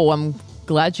like, oh, I'm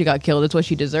glad she got killed. It's what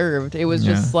she deserved. It was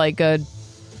just like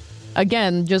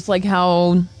just like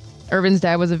how Irvin's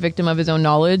dad was a victim of his own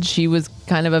knowledge. She was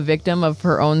kind of a victim of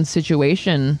her own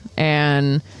situation.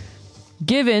 And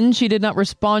given she did not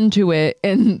respond to it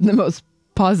in the most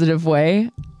positive way,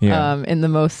 in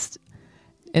the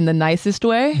nicest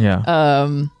way,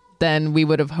 than we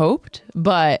would have hoped.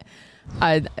 But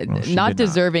not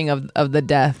deserving of the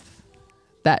death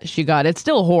that she got. It's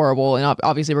still horrible, and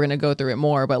obviously we're going to go through it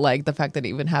more, but like the fact that it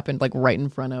even happened like right in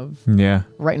front of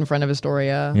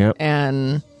Historia. Yep.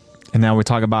 And now we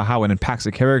talk about how it impacts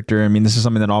the character. I mean, this is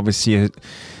something that obviously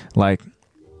like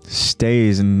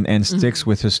stays and sticks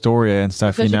with Historia and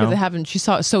stuff. Especially you know, because it happened. She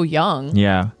saw it so young.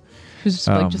 Yeah, she was just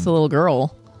like just a little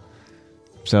girl.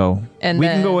 So we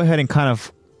can go ahead and kind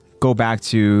of go back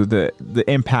to the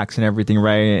impacts and everything,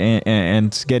 right?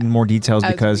 And get in more details,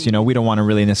 because you know, we don't want to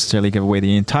really necessarily give away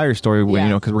the entire story, you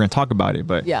know, because we're going to talk about it.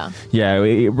 But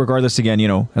regardless, again, you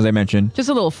know, as I mentioned, just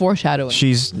a little foreshadowing.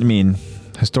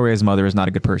 Historia's mother is not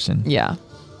a good person. Yeah.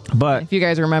 But if you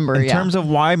guys remember, in terms of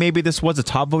why maybe this was a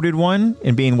top voted one,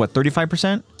 and being what,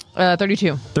 35%?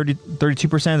 32%.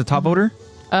 32% the top voter?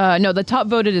 No, the top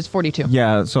voted is 42.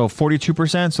 Yeah, so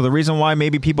 42%. So the reason why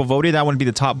maybe people voted that wouldn't be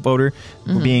the top voter,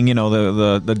 being, you know,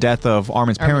 the death of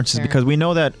Armin's parents, is because we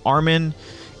know that Armin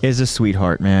is a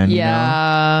sweetheart, man.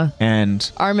 Yeah. You know?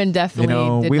 And Armin definitely, you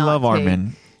know, we love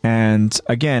Armin. And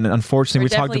again, unfortunately, we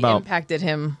talked about impacted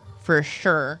him for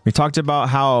sure. We talked about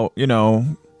how, you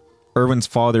know, Irvin's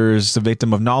father is a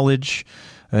victim of knowledge.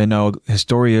 You know,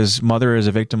 Historia's mother is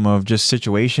a victim of just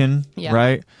situation,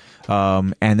 right?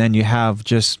 And then you have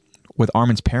just with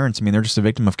Armin's parents, I mean, they're just a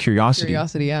victim of curiosity.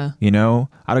 Curiosity, yeah. You know,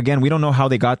 and again, we don't know how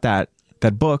they got that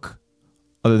book,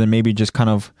 other than maybe just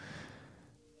kind of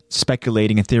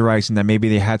speculating and theorizing that maybe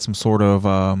they had some sort of,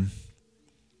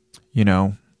 you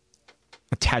know,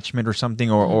 attachment or something,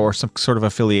 or some sort of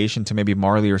affiliation to maybe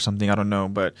Marley or something. I don't know,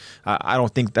 but I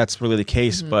don't think that's really the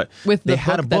case. But with they the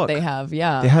had book a book that they have,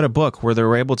 yeah, they had a book where they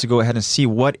were able to go ahead and see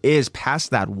what is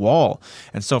past that wall.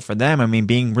 And so for them, I mean,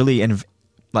 being really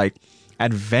like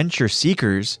adventure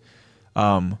seekers,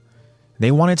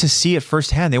 they wanted to see it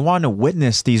firsthand. They wanted to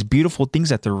witness these beautiful things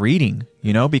that they're reading,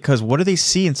 you know, because what do they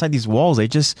see inside these walls? They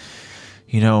just,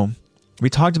 you know, we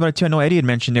talked about it too. I know Eddie had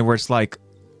mentioned it, where it's like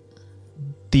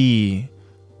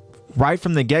right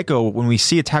from the get-go, when we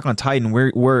see Attack on Titan,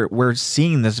 we're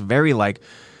seeing this very like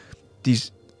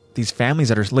these families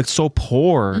that are like so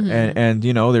poor, and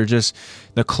you know, they're just,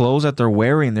 the clothes that they're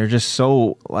wearing, they're just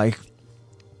so like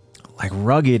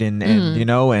rugged and you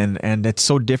know, and it's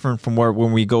so different from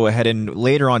when we go ahead and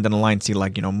later on down the line see,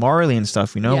 like, you know, Marley and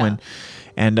stuff, you know,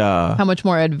 and how much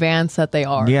more advanced that they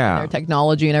are, their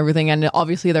technology and everything, and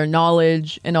obviously their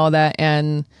knowledge and all that.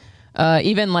 And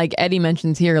even like Eddie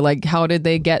mentions here, like how did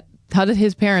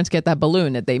his parents get that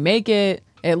balloon? Did they make it?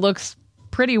 It looks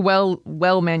pretty well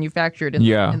manufactured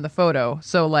in the photo.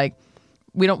 So like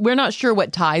we're not sure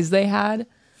what ties they had.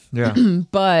 Yeah.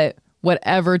 But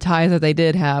whatever ties that they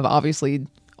did have obviously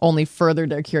only furthered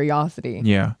their curiosity.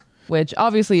 Yeah. which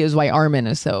obviously is why Armin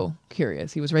is so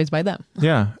curious. He was raised by them.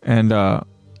 Yeah, and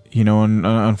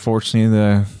unfortunately,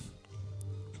 the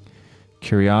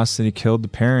curiosity killed the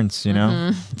parents. It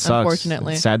sucks.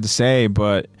 Unfortunately, it's sad to say,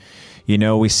 but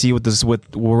we see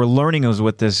what we're learning is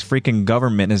with this freaking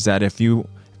government is that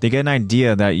they get an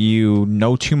idea that you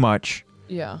know too much.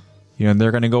 Yeah.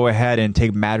 They're going to go ahead and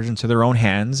take matters into their own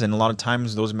hands, and a lot of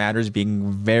times those matters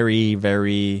being very,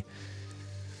 very.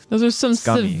 Those are some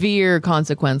scummy. severe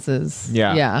consequences.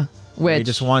 Yeah. Yeah. Which they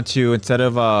just want to, instead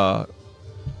of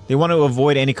they want to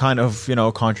avoid any kind of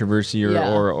controversy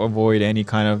or avoid any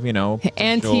kind of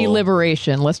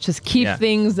anti-liberation. Let's just keep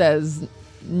things as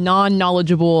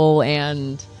non-knowledgeable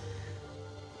and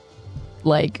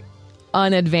like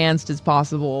unadvanced as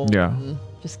possible. Yeah. And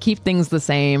just keep things the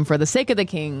same for the sake of the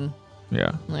king.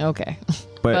 Yeah. Okay.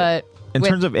 But in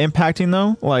terms of impacting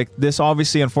though, like this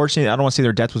obviously, unfortunately, I don't want to say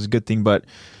their death was a good thing, but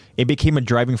it became a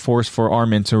driving force for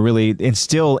Armin to really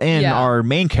instill in our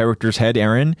main character's head,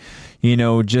 Eren,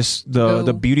 just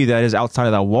the beauty that is outside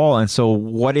of that wall. And so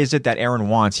what is it that Eren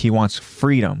wants? He wants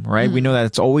freedom, right? We know that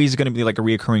it's always going to be like a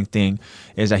reoccurring thing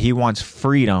is that he wants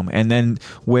freedom. And then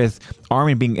with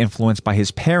Armin being influenced by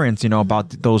his parents, about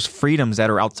those freedoms that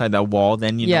are outside that wall,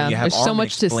 then you have there's Armin so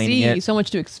much to see, so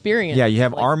much to experience. Yeah, you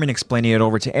have Armin explaining it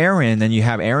over to Eren, then you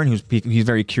have Eren he's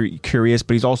very curious,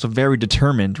 but he's also very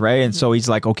determined, right? And so he's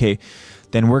like, okay,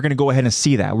 then we're going to go ahead and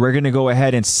see that. We're going to go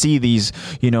ahead and see these,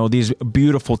 these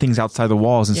beautiful things outside the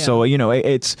walls. And so,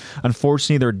 it's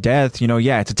unfortunately their death,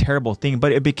 it's a terrible thing,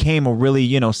 but it became a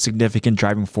really, significant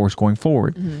driving force going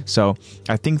forward. So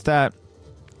I think that,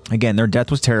 again, their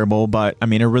death was terrible, but I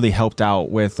mean, it really helped out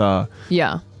with kind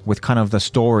of the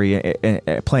story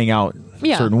playing out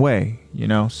a certain way,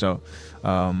 so.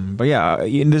 But yeah,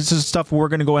 this is stuff we're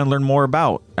going to go and learn more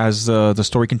about as the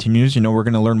story continues. We're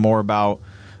going to learn more about,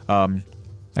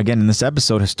 again, in this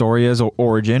episode, Historia's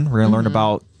origin. We're going to learn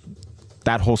about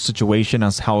that whole situation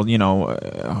as how,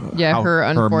 how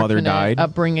her mother died,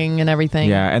 upbringing and everything.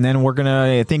 Yeah. And then we're going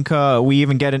to, I think, we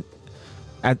even get it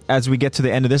as we get to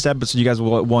the end of this episode, you guys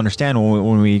will understand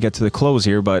when we get to the close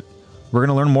here, but we're going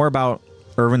to learn more about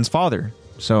Erwin's father.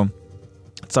 So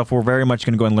stuff we're very much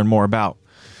going to go and learn more about.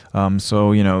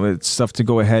 So, it's stuff to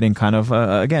go ahead and kind of,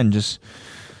 again, just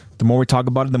the more we talk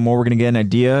about it, the more we're going to get an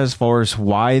idea as far as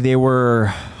why they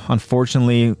were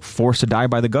unfortunately forced to die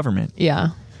by the government. Yeah.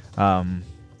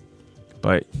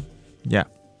 But yeah,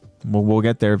 we'll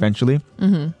get there eventually.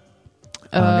 Anything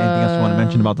else you want to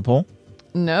mention about the poll?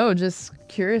 No, just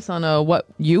curious on what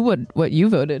you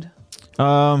voted.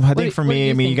 I think for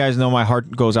me, you guys know my heart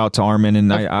goes out to Armin,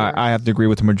 and I have to agree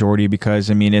with the majority because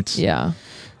it's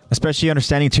especially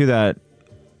understanding too that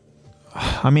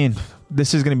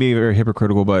this is going to be very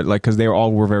hypocritical, but like because they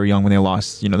were very young when they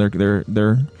lost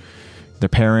their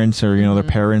parents or their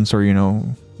parents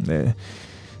or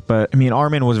but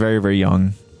Armin was very, very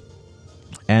young,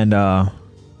 and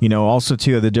also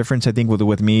too the difference I think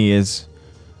with me is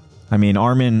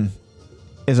Armin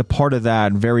is a part of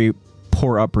that very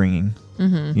poor upbringing.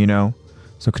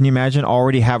 So can you imagine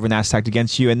already having that stacked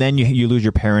against you, and then you lose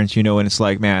your parents, and it's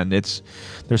like, man, there's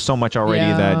so much already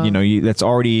that that's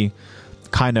already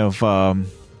kind of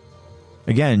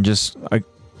again just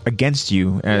against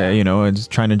you, and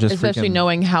trying to just especially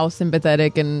knowing how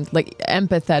sympathetic and like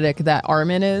empathetic that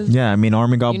Armin is. Yeah,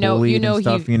 Armin got bullied and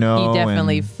stuff. He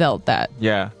definitely felt that.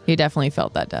 Yeah, he definitely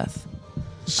felt that death.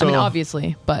 So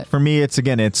obviously, but for me,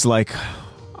 it's like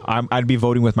I'd be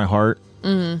voting with my heart.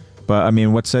 But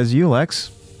what says you,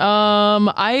 Lex?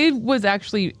 I was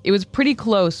it was pretty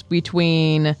close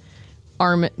between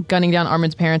gunning down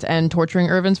Armin's parents and torturing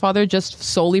Erwin's father, just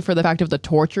solely for the fact of the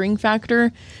torturing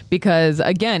factor, because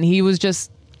again, he was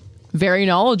just very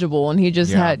knowledgeable and he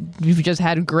just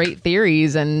had great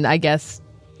theories, and I guess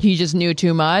he just knew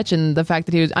too much. And the fact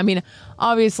that he was,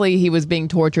 obviously he was being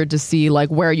tortured to see like,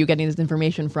 where are you getting this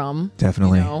information from?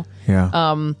 Definitely.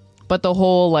 Yeah. But the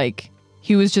whole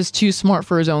he was just too smart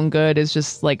for his own good is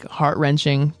just like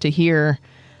heart-wrenching to hear.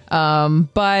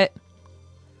 But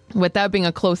with that being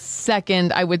a close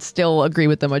second, I would still agree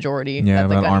with the majority. Yeah,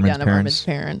 about Armin's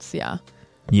parents. Yeah.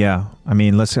 Yeah.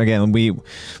 let's again, we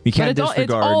can't disregard.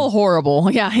 It's all horrible.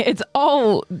 Yeah, it's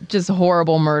all just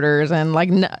horrible murders, and like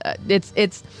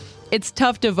it's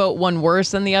tough to vote one worse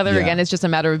than the other. Yeah. Again, it's just a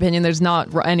matter of opinion. There's not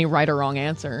any right or wrong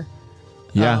answer.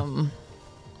 Yeah.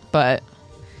 But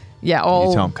yeah,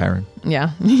 you tell him, Kyron.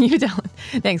 Yeah, you tell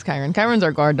him. Thanks, Kyron. Kyron's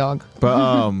our guard dog.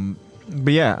 But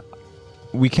but yeah,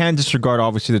 we can't disregard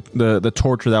obviously the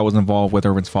torture that was involved with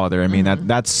Erwin's father.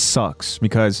 That sucks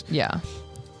because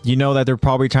that they're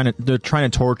probably trying to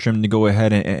torture him to go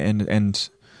ahead and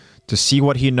to see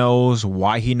what he knows,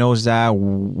 why he knows that,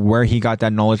 where he got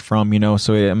that knowledge from, you know.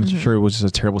 So I'm sure it was just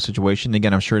a terrible situation.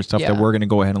 Again, I'm sure it's stuff that we're going to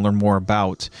go ahead and learn more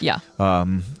about. Yeah.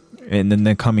 In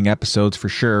the coming episodes for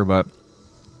sure. But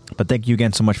thank you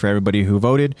again so much for everybody who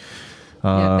voted.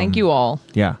 Thank you all.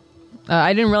 Yeah.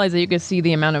 I didn't realize that you could see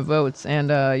the amount of votes, and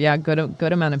good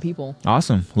amount of people.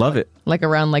 Awesome. Love it. Like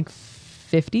around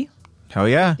 50. Hell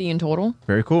yeah. 50 in total.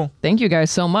 Very cool. Thank you guys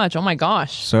so much. Oh my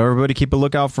gosh. So everybody keep a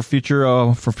lookout for future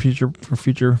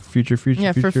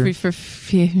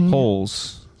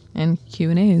polls and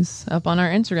Q&As up on our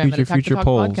Instagram at Attack the Talk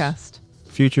polls. Podcast.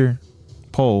 Future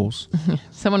polls.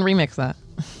 Someone remix that.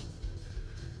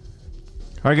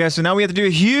 All right, guys. So now we have to do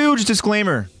a huge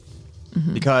disclaimer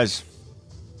because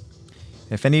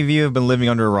if any of you have been living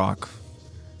under a rock,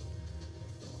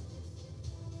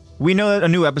 we know that a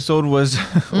new episode was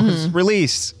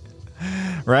released,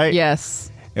 right?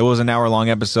 Yes. It was an hour-long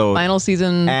episode. Final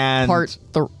season and part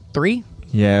 3?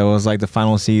 Yeah, it was like the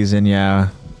final season. Yeah,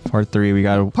 part 3. We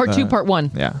got part 2, part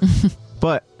 1. Yeah.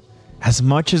 But as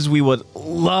much as we would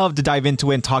love to dive into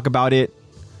it and talk about it,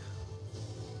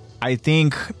 I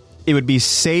think it would be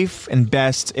safe and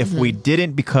best if we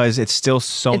didn't, because it's still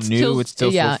so new. It's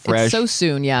still so fresh. It's so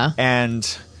soon, yeah.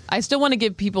 And I still want to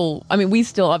give people, I mean, we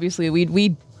still, obviously,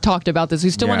 we talked about this.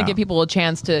 We still want to give people a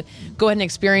chance to go ahead and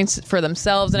experience for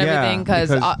themselves and everything,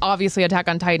 because obviously Attack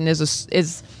on Titan is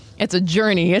it's a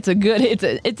journey. It's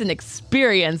an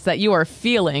experience that you are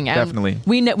feeling. And definitely.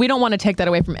 We don't want to take that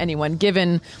away from anyone.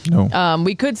 Given,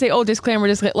 we could say,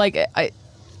 disclaimer. Like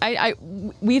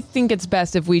we think it's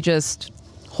best if we just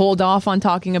hold off on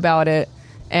talking about it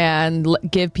and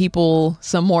give people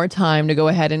some more time to go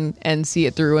ahead and see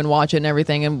it through and watch it and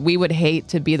everything. And we would hate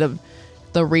to be the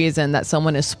reason that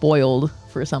someone is spoiled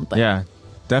for something. Yeah,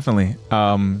 definitely.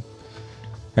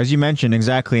 As you mentioned,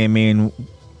 exactly. I mean,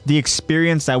 the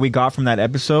experience that we got from that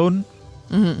episode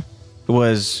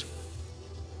was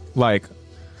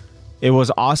it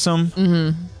was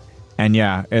awesome. And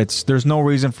yeah, there's no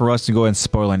reason for us to go and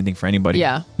spoil anything for anybody.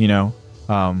 Yeah. You know?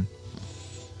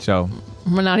 So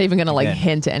we're not even gonna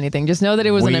hint to anything. Just know that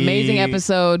it was an amazing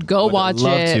episode. Go watch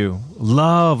it.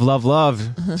 Love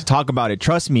to talk about it.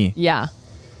 Trust me. Yeah.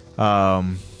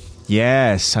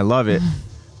 Yes, I love it.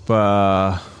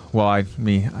 But I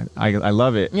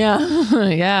love it. Yeah.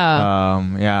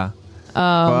 Yeah.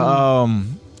 Yeah.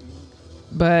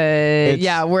 But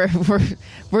yeah, we're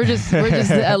just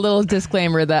a little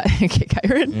disclaimer that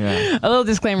a little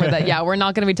disclaimer that we're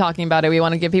not going to be talking about it. We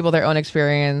want to give people their own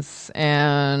experience,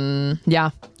 and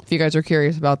if you guys are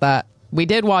curious about that, we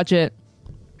did watch it.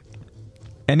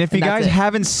 And if you guys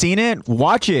haven't seen it,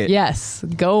 watch it. Yes,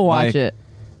 go watch it.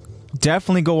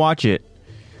 Definitely go watch it.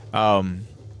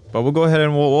 But we'll go ahead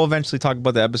and we'll eventually talk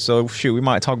about the episode. Shoot, we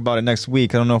might talk about it next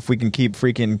week. I don't know if we can keep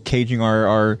freaking caging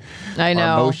our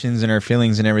emotions and our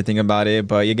feelings and everything about it.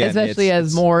 But again, especially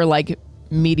as more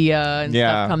media and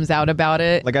stuff comes out about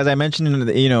it. Like as I mentioned,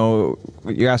 you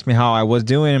asked me how I was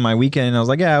doing in my weekend, and I was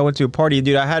like, I went to a party,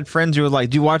 dude. I had friends who were like,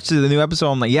 "Do you watch the new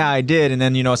episode?" I'm like, "Yeah, I did." And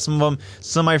then some of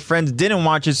my friends didn't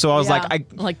watch it, so I was I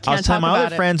was telling my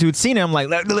other friends who'd seen it, I'm like,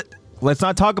 let's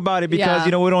not talk about it because we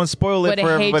don't spoil it for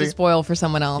everybody. Would hate to spoil for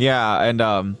someone else. Yeah,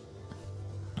 and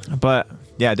but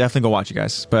yeah, definitely go watch it,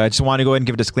 guys. But I just want to go ahead and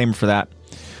give a disclaimer for that.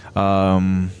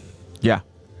 Yeah.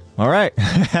 All right.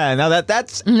 Now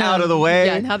that's out of the way.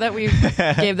 Yeah. Now that we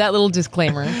gave that little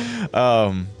disclaimer.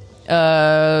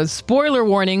 Spoiler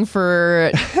warning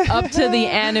for up to the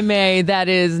anime that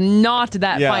is not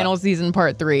that final season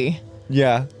part 3.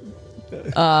 Yeah.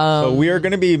 So we are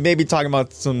going to be maybe talking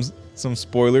about some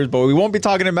spoilers, but we won't be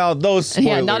talking about those spoilers.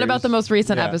 Yeah, not about the most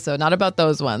recent episode, not about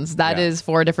those ones. That is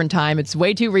for a different time. It's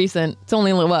way too recent. It's only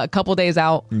a couple days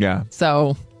out. Yeah.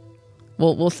 So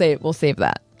we'll save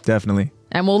that. Definitely.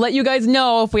 And we'll let you guys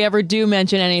know if we ever do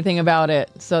mention anything about it,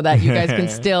 so that you guys can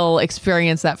still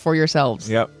experience that for yourselves.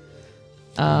 Yep.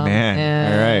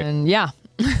 Man. All right. And yeah,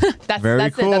 that's cool.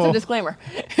 it. That's a disclaimer.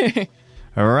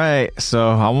 All right, so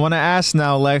I want to ask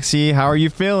now, Lexi, how are you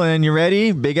feeling? You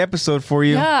ready? Big episode for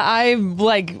you. Yeah, I've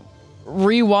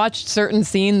rewatched certain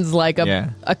scenes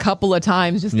a couple of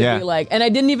times just to be and I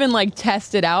didn't even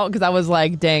test it out because I was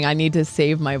like, dang, I need to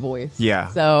save my voice. Yeah.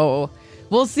 So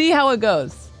we'll see how it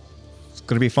goes. It's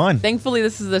going to be fun. Thankfully,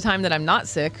 this is the time that I'm not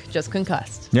sick, just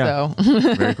concussed. Yeah. So.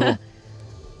 Very cool.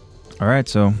 All right,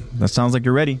 so that sounds like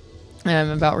you're ready.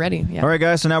 I'm about ready. Yeah. All right,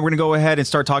 guys. So now we're going to go ahead and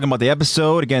start talking about the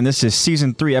episode. Again, this is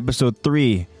season 3, episode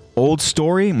 3, Old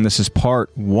Story, and this is part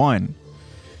 1.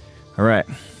 All right.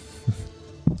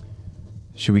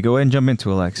 Should we go ahead and jump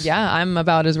into it, Lex? Yeah, I'm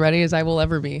about as ready as I will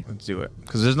ever be. Let's do it.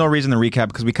 Because there's no reason to recap,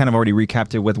 because we kind of already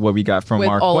recapped it with what we got from With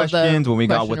our all of the questions, when we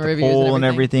got with the question reviews poll and and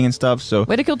everything and stuff. So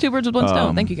Way to kill two birds with one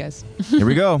stone. Thank you, guys. here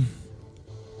we go.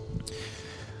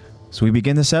 So we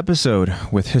begin this episode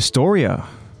with Historia,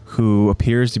 who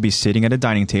appears to be sitting at a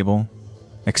dining table,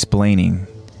 explaining.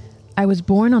 I was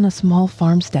born on a small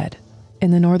farmstead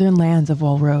in the northern lands of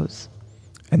Walrose.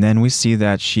 And then we see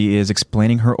that she is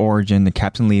explaining her origin to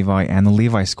Captain Levi and the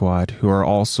Levi squad, who are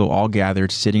also all gathered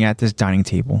sitting at this dining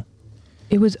table.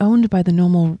 It was owned by the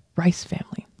noble Rice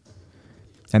family.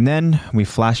 And then we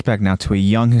flash back now to a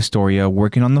young Historia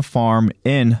working on the farm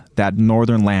in that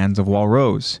northern lands of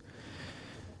Walrose.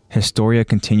 Historia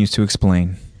continues to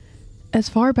explain. As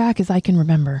far back as I can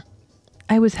remember,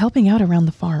 I was helping out around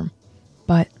the farm,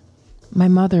 but my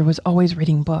mother was always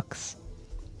reading books.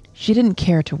 She didn't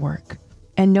care to work,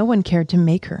 and no one cared to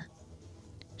make her.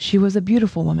 She was a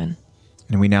beautiful woman.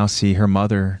 And we now see her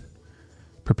mother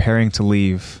preparing to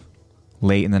leave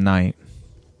late in the night.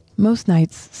 Most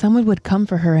nights, someone would come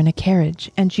for her in a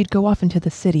carriage, and she'd go off into the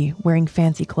city wearing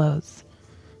fancy clothes.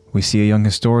 We see a young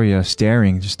Historia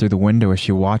staring just through the window as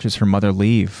she watches her mother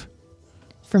leave.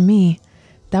 For me,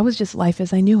 that was just life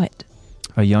as I knew it.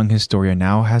 A young Historia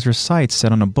now has her sights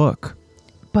set on a book.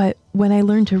 But when I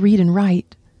learned to read and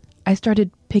write, I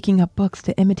started picking up books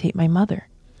to imitate my mother.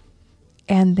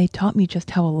 And they taught me just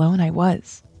how alone I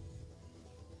was.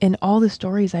 In all the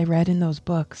stories I read in those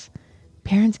books,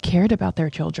 parents cared about their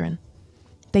children.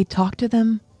 They talked to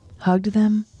them, hugged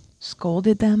them,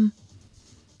 scolded them.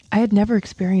 I had never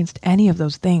experienced any of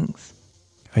those things.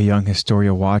 A young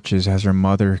Historia watches as her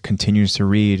mother continues to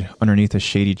read underneath a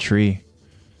shady tree.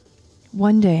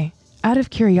 One day, out of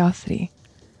curiosity,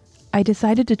 I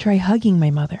decided to try hugging my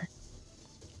mother.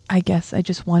 I guess I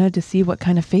just wanted to see what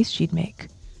kind of face she'd make.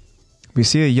 We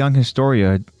see a young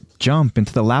Historia jump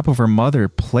into the lap of her mother,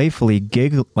 playfully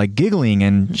giggling,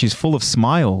 and she's full of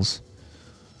smiles.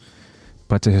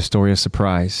 But to Historia's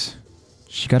surprise,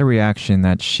 she got a reaction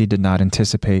that she did not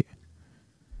anticipate.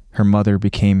 Her mother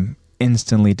became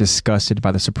instantly disgusted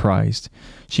by the surprise.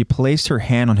 She placed her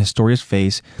hand on Historia's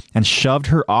face and shoved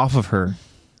her off of her.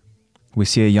 We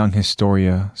see a young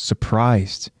Historia,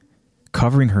 surprised,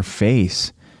 covering her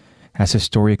face, as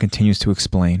Historia continues to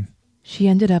explain. She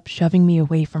ended up shoving me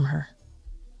away from her.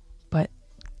 But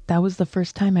that was the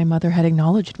first time my mother had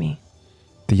acknowledged me.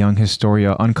 The young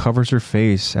Historia uncovers her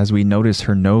face as we notice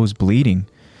her nose bleeding,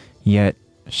 yet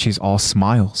she's all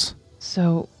smiles.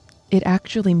 So it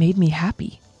actually made me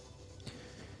happy.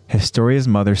 Historia's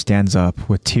mother stands up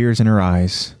with tears in her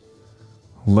eyes,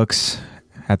 looks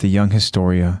at the young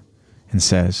Historia, and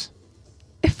says,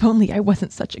 If only I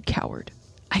wasn't such a coward,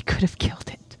 I could have killed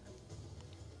it.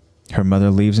 Her mother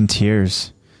leaves in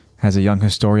tears as the young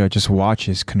Historia just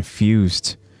watches,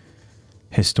 confused.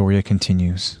 Historia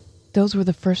continues. Those were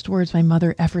the first words my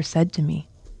mother ever said to me.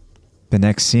 The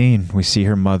next scene, we see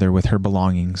her mother with her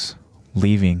belongings,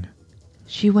 leaving.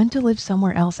 She went to live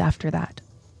somewhere else after that.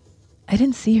 I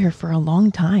didn't see her for a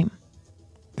long time.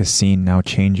 The scene now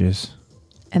changes.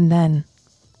 And then,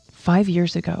 5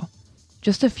 years ago,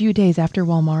 just a few days after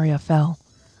Walmaria fell,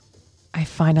 I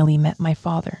finally met my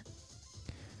father.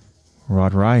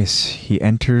 Rod Rice, he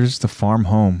enters the farm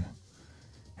home,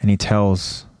 and he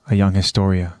tells a young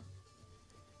Historia,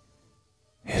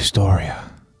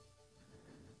 Historia,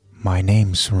 my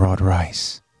name's Rod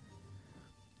Rice.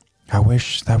 I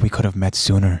wish that we could have met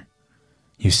sooner.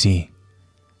 You see,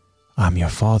 I'm your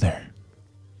father.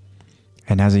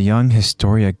 And as a young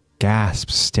Historia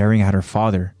gasps, staring at her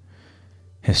father,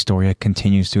 Historia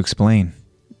continues to explain.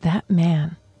 That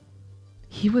man,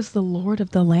 he was the lord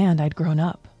of the land I'd grown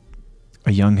up.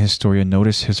 A young Historia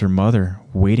notices her mother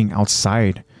waiting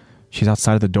outside. She's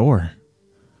outside of the door.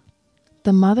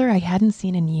 The mother I hadn't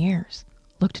seen in years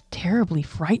looked terribly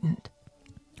frightened.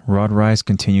 Rod Rice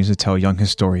continues to tell young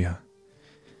Historia,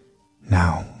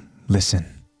 Now, listen.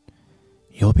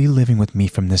 You'll be living with me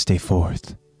from this day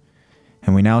forth.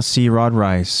 And we now see Rod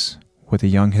Rice, with a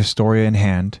young Historia in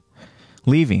hand,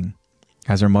 leaving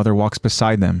as her mother walks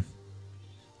beside them.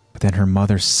 But then her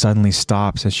mother suddenly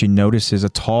stops as she notices a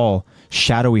tall,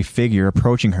 shadowy figure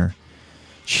approaching her.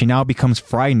 She now becomes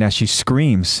frightened as she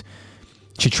screams.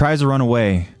 She tries to run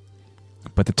away,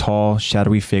 but the tall,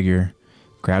 shadowy figure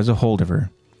grabs a hold of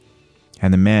her,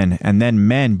 and then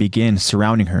men begin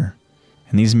surrounding her.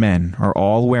 And these men are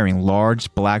all wearing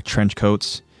large black trench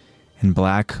coats and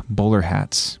black bowler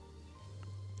hats.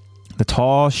 The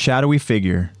tall, shadowy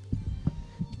figure,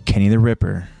 Kenny the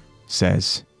Ripper,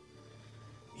 says,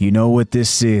 You know what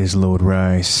this is, Lord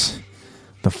Rice.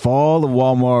 The fall of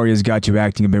Walmaria's got you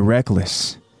acting a bit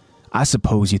reckless. I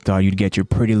suppose you thought you'd get your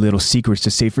pretty little secrets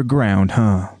to safer ground,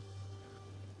 huh?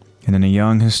 And then a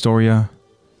young Historia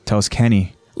tells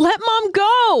Kenny, Let Mom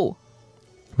go!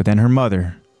 but then her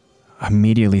mother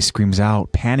immediately screams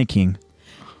out, panicking.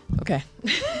 Okay.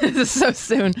 This is so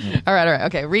soon. All right.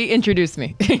 Okay, reintroduce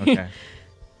me. Okay.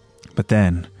 But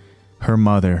then her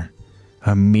mother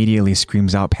immediately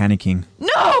screams out, panicking.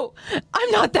 No!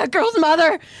 I'm not that girl's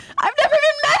mother! I've never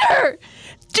even met her!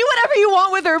 Do whatever you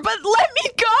want with her, but let me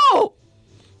go!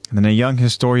 And then a young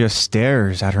Historia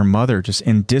stares at her mother just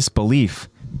in disbelief.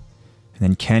 And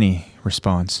then Kenny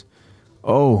responds,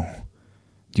 Oh,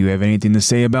 do you have anything to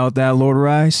say about that, Lord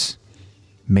Rice?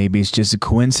 Maybe it's just a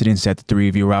coincidence that the three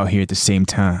of you are out here at the same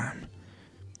time.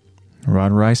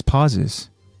 Rod Rice pauses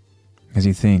as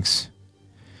he thinks.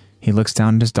 He looks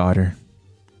down at his daughter,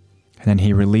 and then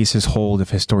he releases hold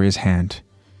of Historia's hand.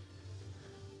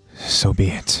 So be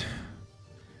it.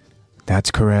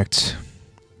 That's correct.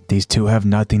 These two have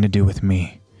nothing to do with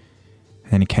me.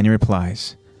 And then Kenny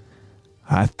replies,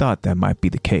 I thought that might be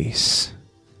the case.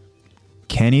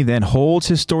 Kenny then holds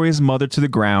Historia's mother to the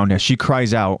ground as she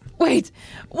cries out, Wait,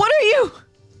 what are you?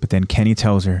 But then Kenny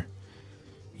tells her,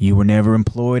 You were never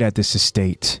employed at this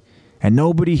estate, and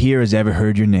nobody here has ever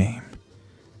heard your name.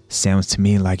 Sounds to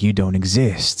me like you don't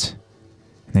exist.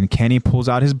 And then Kenny pulls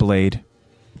out his blade,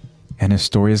 and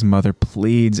Historia's mother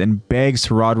pleads and begs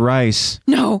to Rod Rice.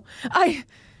 No,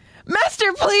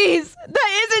 Master, please!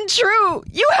 That isn't true!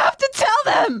 You have to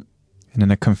tell them! And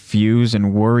then a confused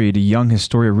and worried young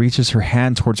Historia reaches her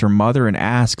hand towards her mother and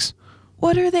asks,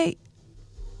 What are they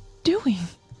doing?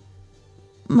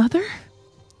 Mother?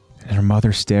 And her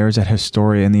mother stares at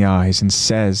Historia in the eyes and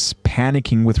says,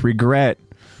 panicking with regret,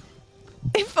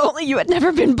 If only you had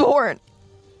never been born.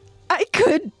 I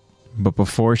could. But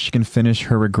before she can finish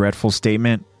her regretful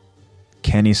statement,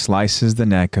 Kenny slices the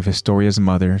neck of Historia's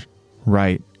mother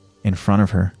right in front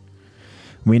of her.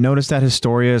 We notice that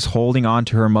Historia is holding on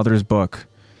to her mother's book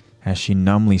as she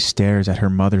numbly stares at her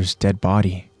mother's dead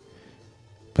body.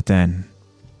 But then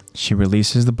she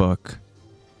releases the book,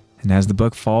 and as the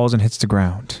book falls and hits the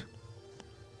ground,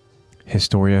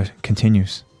 Historia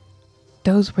continues.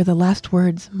 Those were the last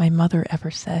words my mother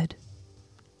ever said.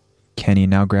 Kenny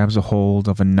now grabs a hold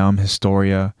of a numb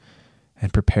Historia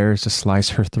and prepares to slice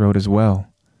her throat as well.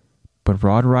 But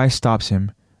Rod Rice stops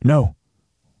him. No!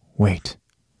 Wait.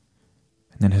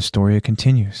 And then Historia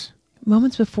continues.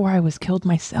 Moments before I was killed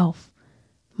myself,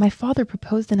 my father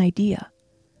proposed an idea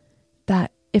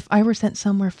that if I were sent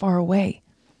somewhere far away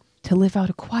to live out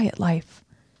a quiet life,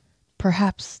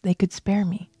 perhaps they could spare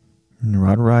me. And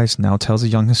Rod Rice now tells the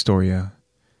young Historia,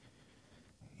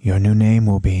 Your new name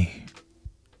will be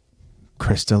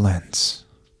Krista Lentz.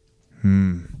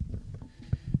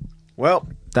 Well,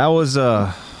 that was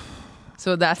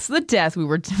So that's the death we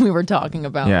were talking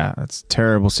about. yeah, that's a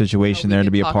terrible situation there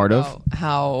to be a part of.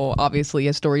 How obviously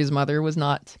Historia's mother was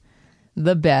not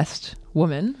the best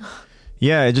woman.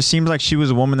 Yeah, it just seems like she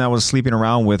was a woman that was sleeping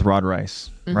around with Rod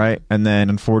Rice, right? And then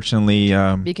unfortunately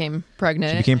Became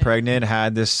pregnant. she became pregnant,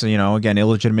 had this, again,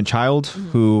 illegitimate child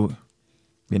who,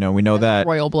 we know that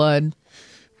Royal blood.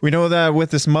 we know that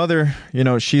with this mother,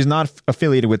 she's not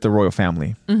affiliated with the royal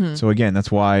family. So again,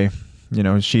 that's why,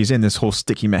 she's in this whole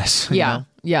sticky mess. Yeah.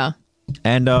 Yeah.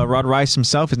 And Rod Rice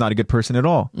himself is not a good person at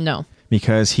all. No.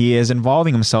 Because he is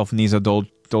involving himself in these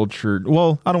adultery.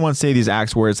 Well, I don't want to say these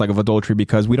acts where it's like of adultery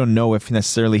because we don't know if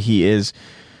necessarily he is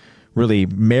really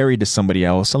married to somebody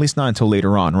else, at least not until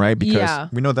later on, right? Because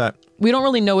we know that we don't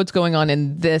really know what's going on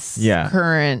in this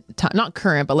current time, not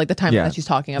current, but like the time that she's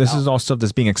talking about. This is all stuff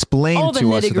that's being explained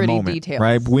to us at the moment, details.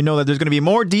 right? We know that there's going to be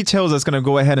more details that's going to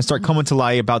go ahead and start coming to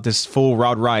light about this full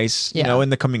Rod Rice, in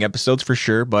the coming episodes for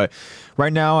sure. But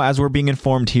right now, as we're being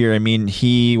informed here, I mean,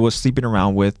 he was sleeping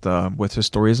around with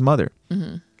Historia's mother,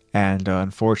 and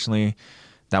unfortunately,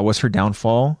 that was her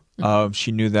downfall.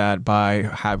 She knew that by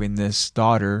having this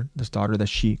daughter that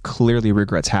she clearly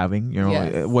regrets having.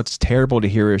 What's terrible to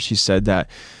hear is she said that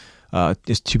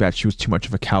it's too bad she was too much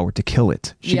of a coward to kill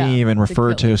it. She didn't even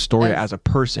refer to Historia as a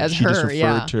person. She just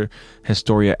referred to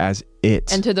Historia as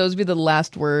it. And to those be the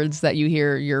last words that you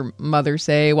hear your mother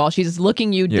say while she's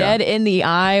looking you dead in the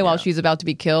eye while she's about to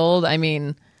be killed. I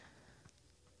mean,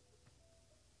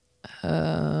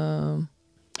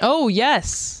 oh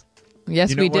yes.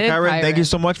 Yes, we did. Kyron, thank you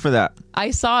so much for that.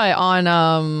 I saw it on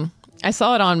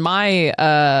my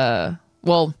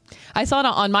I saw it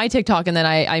on my TikTok, and then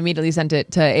I immediately sent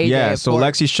it to AJ. Yeah, so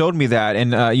Lexi showed me that,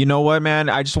 and you know what, man?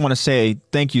 I just want to say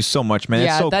thank you so much, man.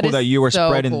 It's so cool that you were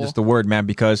spreading just the word, man,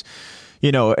 because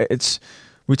we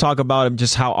talk about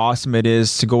just how awesome it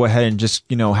is to go ahead and just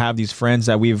have these friends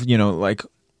that we've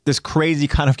this crazy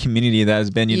kind of community that has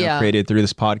been, created through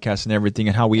this podcast and everything,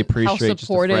 and how we appreciate how supportive just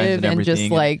the friends and everything.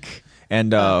 Just like,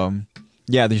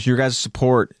 your guys'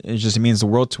 support, it means the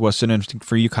world to us. And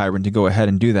for you, Kyron, to go ahead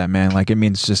and do that, man, like it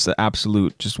means just the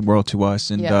absolute world to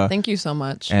us. And thank you so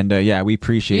much. And we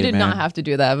appreciate it, man. You did not have to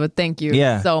do that, but thank you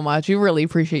so much. We really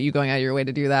appreciate you going out of your way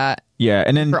to do that. Yeah,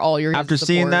 and then for all your after support.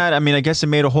 seeing that, I mean, I guess it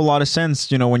made a whole lot of sense,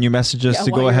 when you messaged us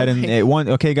to go ahead and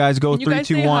okay, guys, go 3,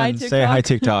 2, 1, say hi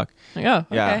TikTok. Yeah.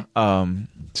 Okay.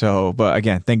 So, but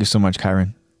again, thank you so much,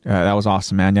 Kyron. That was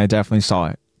awesome, man. Yeah, I definitely saw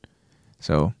it.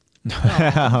 So,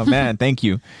 man, thank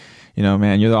you.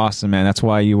 Man, you're awesome, man. That's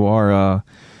why you are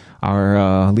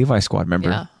our Levi Squad member.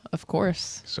 Yeah, of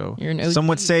course. So you're an OG. Some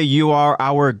would say you are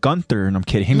our Gunther, and I'm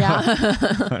kidding.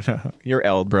 Yeah. You're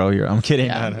Eld, bro. I'm kidding.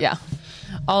 Yeah.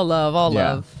 All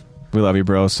love. We love you,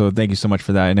 bro. So thank you so much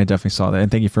for that, and I definitely saw that,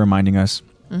 and thank you for reminding us.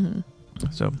 Mm-hmm.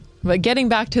 So, but getting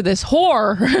back to this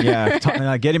whore.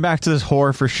 Getting back to this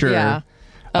whore for sure. Yeah.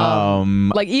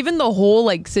 Like even the whole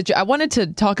I wanted to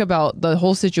talk about the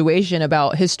whole situation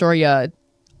about Historia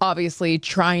obviously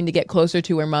trying to get closer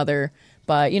to her mother,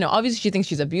 but obviously she thinks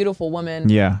she's a beautiful woman.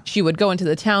 Yeah, she would go into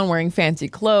the town wearing fancy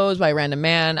clothes by a random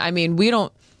man. I mean, we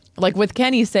don't with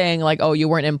Kenny saying oh, you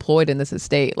weren't employed in this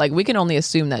estate, we can only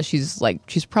assume that she's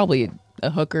probably a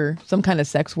hooker, some kind of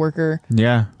sex worker.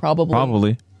 Yeah,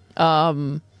 probably.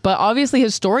 But obviously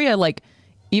Historia,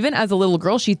 even as a little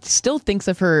girl, she still thinks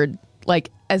of her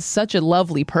as such a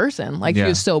lovely person. She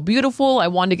was so beautiful. I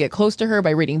wanted to get close to her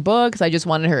by reading books. I just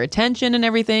wanted her attention and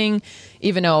everything,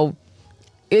 even though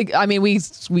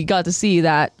we got to see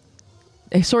that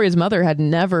Historia's mother had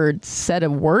never said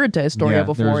a word to Historia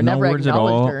before, never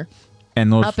acknowledged her.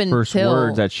 And those first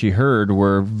words that she heard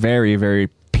were very, very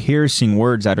piercing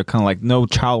words that are kind of no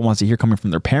child wants to hear coming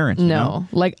from their parents. No,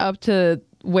 up to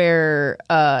where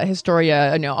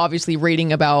Historia, obviously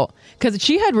reading about, because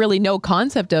she had really no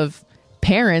concept of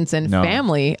parents and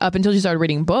family up until she started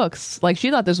reading books.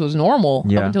 She thought this was normal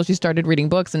up until she started reading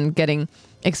books and getting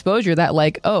exposure that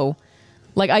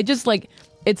I just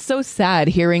it's so sad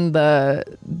hearing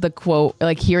the quote,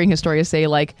 hearing Historia say it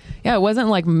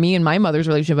wasn't me and my mother's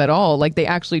relationship at all. They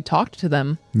actually talked to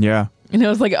them. Yeah. And it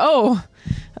was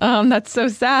that's so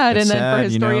sad. It's and then sad, for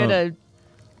Historia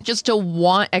to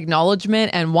want acknowledgement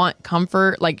and want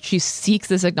comfort, she seeks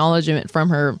this acknowledgement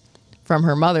from her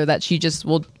mother that she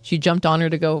jumped on her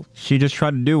to go. She just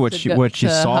tried to do what she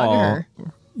saw,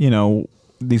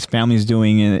 these families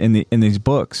doing in these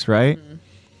books, right?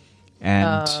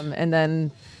 Mm-hmm. And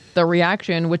then the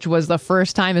reaction, which was the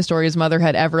first time Historia's mother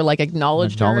had ever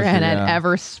acknowledged her and had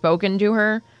ever spoken to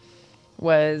her,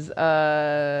 was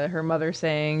her mother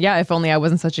saying, "Yeah, if only I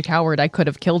wasn't such a coward, I could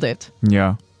have killed it."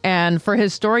 Yeah. And for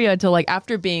Historia to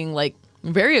after being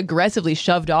very aggressively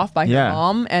shoved off by her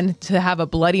mom, and to have a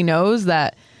bloody nose,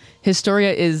 that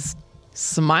Historia is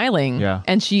smiling. Yeah.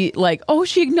 And she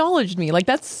she acknowledged me.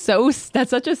 That's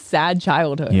such a sad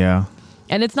childhood. Yeah.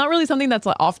 And it's not really something that's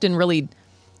often really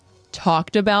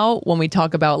talked about when we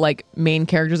talk about main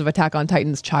characters of Attack on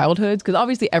Titan's childhoods, because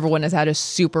obviously everyone has had a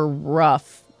super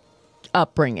rough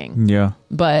upbringing. Yeah.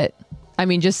 But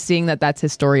just seeing that that's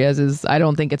Historia's I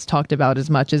don't think it's talked about as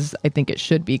much as I think it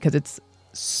should be, because it's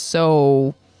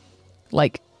so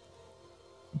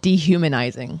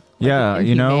dehumanizing.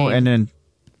 And then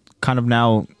kind of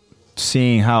now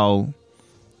seeing how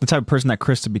the type of person that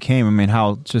Krista became,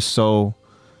 how just so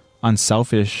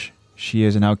unselfish she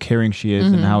is, and how caring she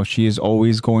is, and how she is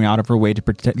always going out of her way to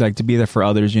protect, to be there for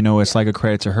others. It's a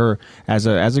credit to her as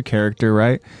a character,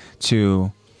 right?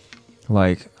 To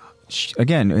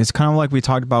again, it's kind of we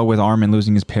talked about with Armin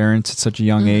losing his parents at such a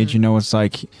young age. It's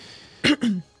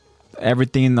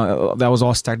everything that was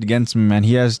all stacked against him, and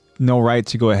he has no right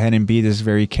to go ahead and be this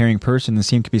very caring person. The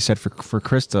same could be said for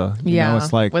Krista.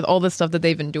 It's with all the stuff that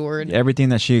they've endured, everything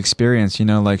that she experienced.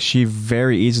 She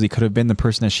very easily could have been the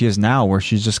person that she is now, where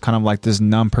she's just kind of this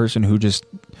numb person who just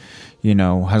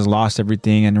has lost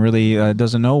everything and really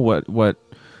doesn't know what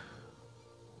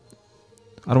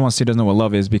I don't want to say doesn't know what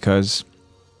love is, because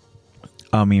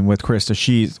with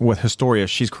Krista, with Historia,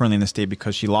 she's currently in the state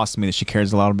because she lost something that she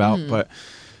cares a lot about, but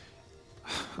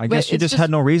I guess she just had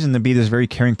no reason to be this very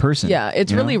caring person. Yeah,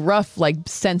 it's really rough,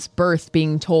 since birth,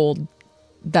 being told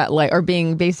that, or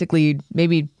being basically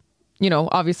maybe,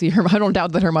 obviously I don't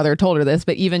doubt that her mother told her this,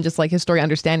 but even just Historia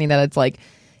understanding that it's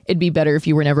it'd be better if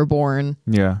you were never born.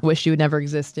 Yeah. Wish you had never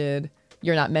existed.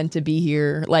 You're not meant to be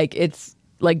here. It's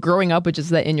growing up with just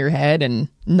that in your head and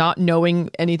not knowing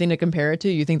anything to compare it to.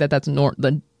 You think that that's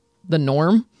the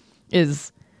norm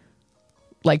is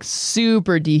like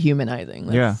super dehumanizing.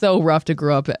 Like, Yeah. so rough to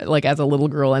grow up like as a little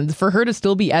girl, and for her to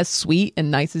still be as sweet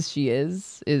and nice as she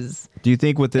is. Do you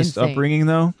think with this insane. upbringing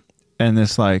though, and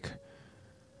this like,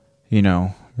 you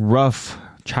know, rough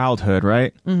childhood,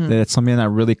 right? Mm-hmm. That it's something that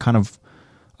really kind of,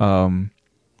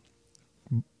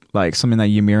 like something that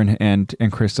Ymir and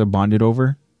Krista bonded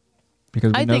over,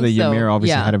 because we I know think that so, Ymir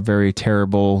obviously yeah. had a very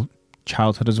terrible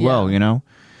childhood as well, Yeah. you know.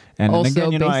 And Also,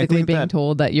 again, you know, I basically think being that,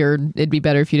 told that it'd be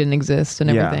better if you didn't exist and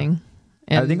Yeah. everything.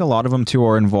 And I think a lot of them too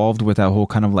are involved with that whole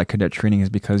kind of like cadet training is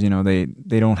because, you know, they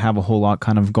don't have a whole lot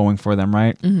kind of going for them,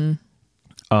 right? Mm-hmm.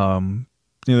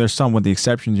 You know, there's some with the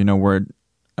exceptions, you know, where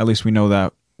at least we know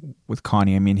that with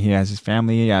Connie, I mean, he has his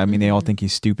family. Yeah, I mean, they all think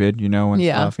he's stupid, you know, and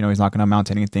Yeah. stuff. You know, he's not going to amount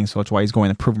to anything, so that's why he's going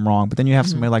to prove him wrong. But then you have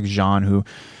somebody like Jean, who,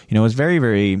 you know, is very,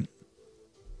 very,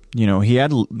 you know, he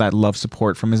had that love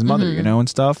support from his mother, you know, and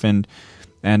stuff, and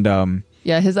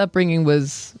yeah, his upbringing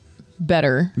was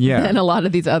better Yeah. than a lot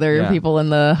of these other Yeah. people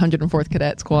in the 104th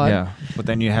Cadet Squad. yeah. But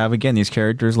then you have again these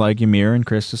characters like Ymir and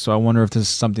Krista. So I wonder if this is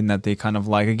something that they kind of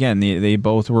like. Again, they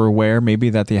both were aware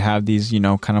maybe that they have these, you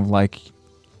know, kind of like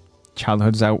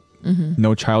childhoods that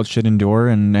no child should endure,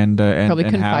 and Probably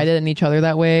and confided in each other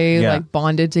that way, Yeah. like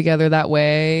bonded together that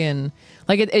way, and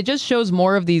like it just shows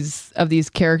more of these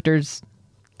characters.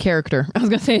 Character. I was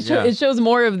gonna say Yeah. it shows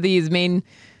more of these main.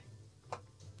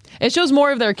 It shows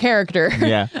more of their character.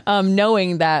 Yeah.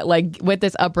 Knowing that, like, with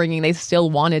this upbringing, they still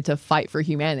wanted to fight for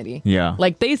humanity. Yeah.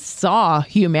 Like, they saw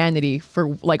humanity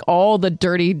for, like, all the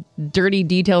dirty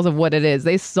details of what it is.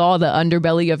 They saw the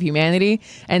underbelly of humanity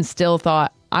and still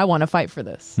thought, I want to fight for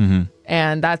this. Mm-hmm.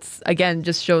 And that's, again,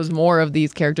 just shows more of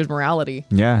these characters' morality.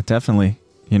 Yeah, definitely.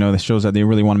 You know, this shows that they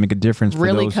really want to make a difference for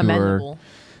Really those commendable.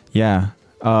 who are.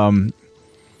 Yeah.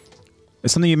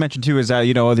 Something you mentioned too is that,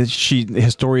 you know,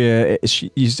 Historia,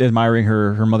 she's admiring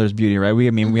her mother's beauty, right?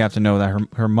 We have to know that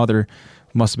her mother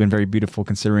must have been very beautiful,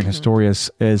 considering Historia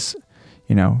is,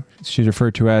 you know, she's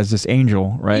referred to as this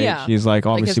angel, right? Yeah. She's like,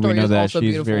 obviously we know Historia's that also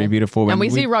she's very beautiful. And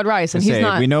we see Rod Rice, and he's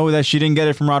not. We know that she didn't get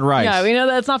it from Rod Rice. Yeah, we know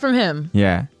that it's not from him.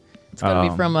 Yeah. It's got to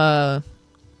be from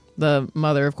the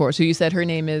mother, of course, who you said her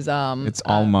name is. It's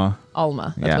Alma.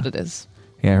 Alma. That's Yeah. what it is.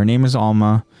 Yeah, her name is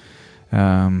Alma.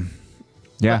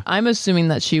 Yeah. I'm assuming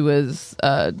that she was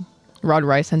Rod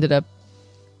Rice ended up,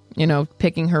 you know,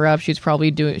 picking her up. She's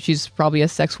probably a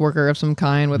sex worker of some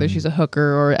kind, whether she's a hooker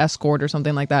or escort or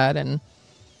something like that, and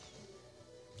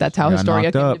that's how Got Historia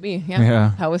knocked came up. to be.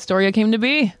 Yeah. How Historia came to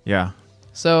be. Yeah.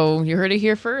 So you heard it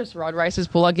here first. Rod Rice's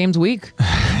Pullout Games Week.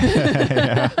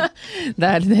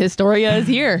 That Historia is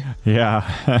here.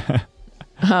 Yeah.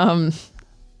 I'm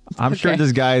sure Okay.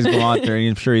 this guy is going out there, and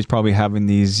I'm sure he's probably having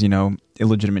these, you know,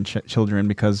 illegitimate children,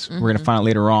 because we're going to find out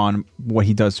later on what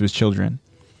he does to his children.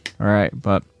 All right.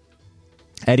 But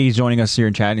Eddie's joining us here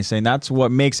in chat, and he's saying that's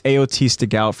what makes AOT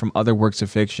stick out from other works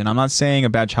of fiction. I'm not saying A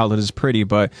Bad Childhood is pretty,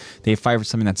 but they fight for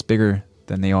something that's bigger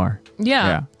than they are.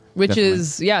 Yeah. Which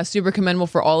definitely. is, super commendable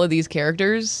for all of these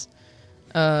characters.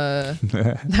 That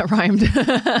rhymed.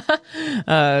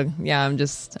 I'm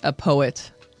just a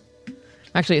poet.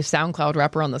 Actually, a SoundCloud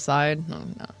rapper on the side. Oh,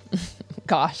 no.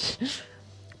 Gosh.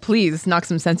 Please knock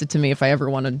some sense into me if I ever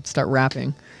want to start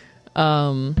rapping.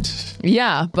 Just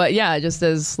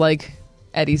as like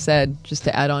Eddie said, just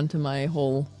to add on to my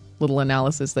whole little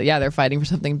analysis that, they're fighting for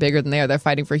something bigger than they are. They're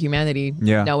fighting for humanity,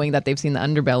 knowing that they've seen the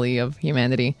underbelly of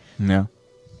humanity. Yeah.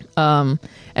 And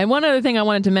one other thing I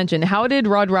wanted to mention, how did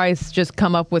Rod Rice just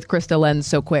come up with Krista Lenz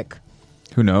so quick?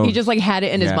 Who knows? He just like had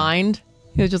it in his mind.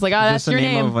 He was just like, that's Just the your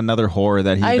name name. of another whore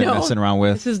that he's been messing around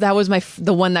with. That was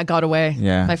the one that got away.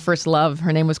 Yeah. My first love.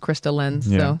 Her name was Krista Lenz.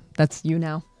 Yeah. So that's you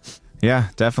now. Yeah,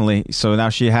 definitely. So now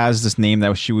she has this name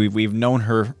that we've known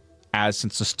her as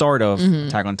since the start of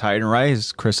Attack on Titan, right?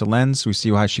 Is Krista Lenz. We see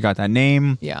how she got that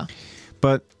name. Yeah.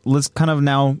 But let's kind of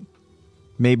now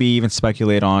maybe even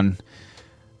speculate on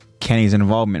Kenny's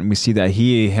involvement. We see that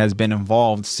he has been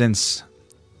involved since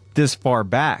this far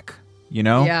back, you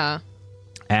know? Yeah.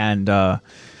 And it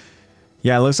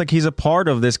looks like he's a part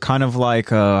of this kind of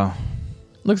like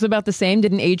Looks about the same.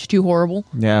 Didn't age too horrible.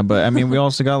 yeah, but I mean, we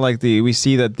also got like we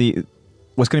see that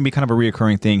what's going to be kind of a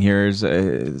reoccurring thing here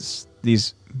is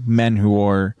these men who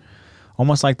are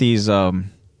almost like these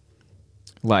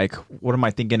like, what am I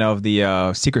thinking of,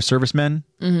 the Secret Service men,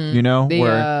 you know,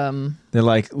 where they're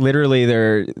like literally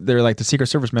they're like the Secret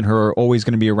Service men who are always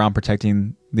going to be around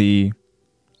protecting the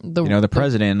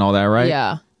president and all that, right?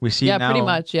 Yeah. We see Yeah, now pretty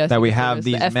much, yes. that we Secret have Service,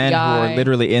 these the men who are FBI.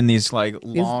 literally in these like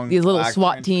long these little black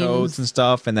SWAT trench teams. coats and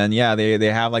stuff, and then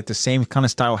they have like the same kind of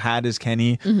style hat as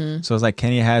Kenny. So it's like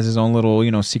Kenny has his own little,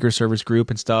 you know, Secret Service group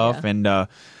and stuff, Yeah.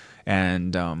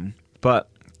 but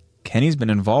Kenny's been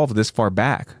involved this far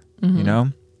back. you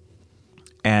know?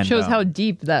 And shows how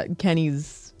deep that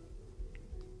Kenny's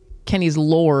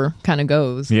lore kind of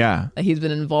goes. Yeah. That he's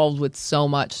been involved with so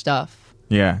much stuff.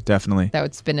 Yeah, definitely. That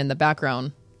would spin in the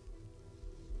background.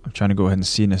 I'm trying to go ahead and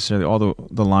see necessarily all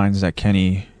the lines that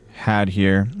Kenny had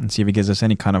here and see if he gives us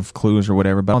any kind of clues or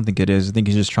whatever, but I don't think it is. I think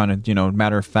he's just trying to,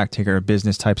 matter of fact, take care of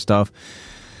business type stuff.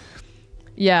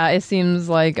 Yeah, it seems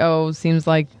like now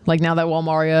that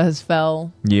Walmaria has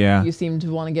fell, you seem to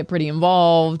want to get pretty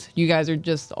involved. You guys are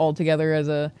just all together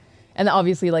and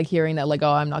obviously like hearing that like,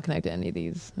 oh, I'm not connected to any of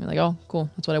these. And you're like, oh,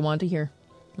 cool. That's what I wanted to hear.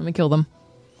 Let me kill them.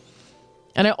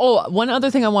 And one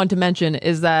other thing I wanted to mention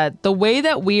is that the way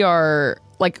that we are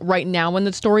like right now in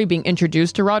the story being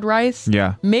introduced to Rod Reiss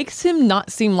makes him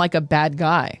not seem like a bad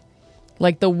guy.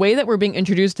 Like the way that we're being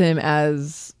introduced to him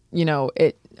as,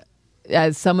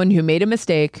 as someone who made a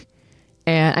mistake.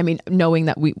 And I mean, knowing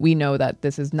that we know that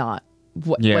this is not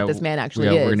what this man actually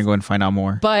is. We're going to go and find out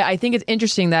more. But I think it's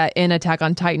interesting that in Attack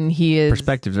on Titan, he is...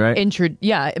 Perspectives, right?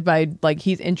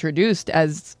 He's introduced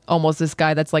as almost this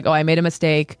guy that's like, oh, I made a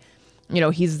mistake.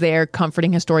 He's there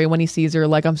comforting Historia when he sees her.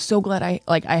 Like, I'm so glad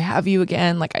I have you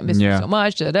again. Like, I miss you so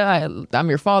much. I'm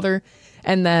your father.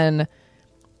 And then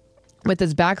with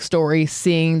his backstory,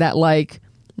 seeing that like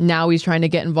now he's trying to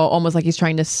get involved, almost like he's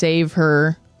trying to save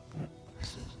her.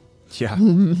 Yeah.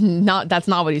 That's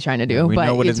not what he's trying to do. We but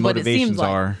know what it's his motivations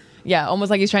like. Yeah, almost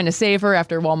like he's trying to save her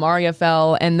after Walmaria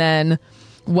fell. And then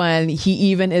when he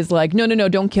even is like, no,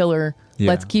 don't kill her.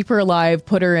 Yeah. Let's keep her alive.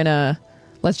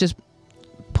 Let's just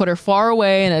put her far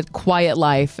away in a quiet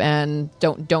life and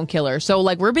don't kill her. So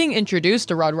like we're being introduced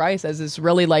to Rod Reiss as this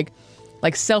really like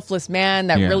selfless man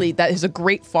that is a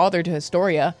great father to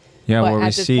Historia. Yeah, but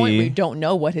at this point we don't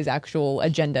know what his actual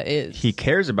agenda is. He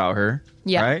cares about her.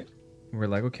 Yeah. Right? We're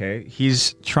like, okay,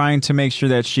 he's trying to make sure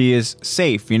that she is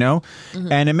safe, Mm-hmm.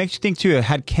 And it makes you think too,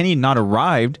 had Kenny not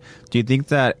arrived, do you think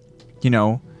that,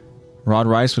 Rod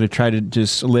Reiss would have tried to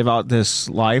just live out this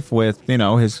life with,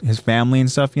 his family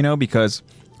and stuff, because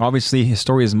obviously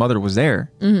Historia's mother was there,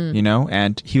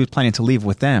 and he was planning to leave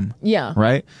with them. Yeah.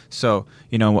 Right? So,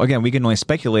 again, we can only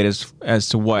speculate as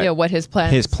to what his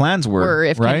plans were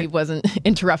if right? Kenny wasn't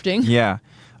interrupting. Yeah.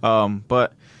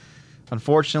 But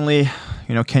unfortunately,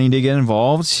 Kenny did get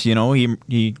involved.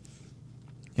 He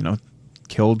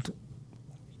killed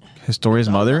Historia's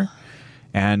mother.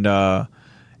 And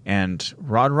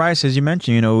Rod Reiss, as you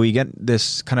mentioned, we get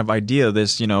this kind of idea,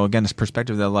 this, again, this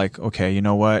perspective that like, okay, you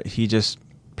know what? He just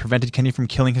prevented Kenny from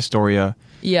killing Historia.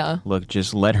 Yeah. Look,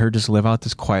 just let her just live out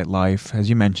this quiet life, as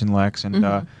you mentioned, Lex. And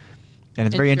and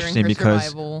it's very interesting because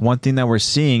survival. One thing that we're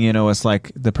seeing, is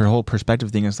like the whole perspective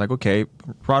thing is like, okay,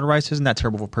 Rod Reiss isn't that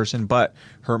terrible of a person, but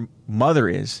her mother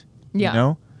is. Yeah.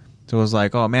 So it was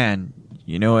like, oh man,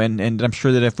 and I'm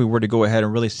sure that if we were to go ahead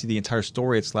and really see the entire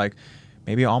story, it's like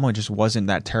maybe Alma just wasn't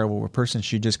that terrible of a person.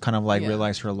 She just kind of like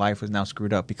realized her life was now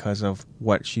screwed up because of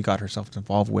what she got herself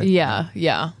involved with. Yeah,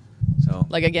 yeah. So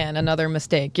like again, another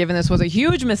mistake. Given this was a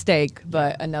huge mistake,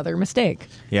 but another mistake.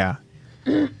 Yeah.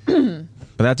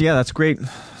 But that's great.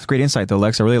 It's great insight though,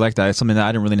 Lex. I really like that. It's something that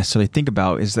I didn't really necessarily think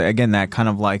about. Is that again that kind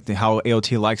of like how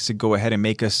AOT likes to go ahead and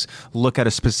make us look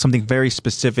at something very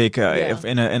specific if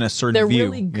in a certain They're view. They're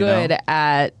really good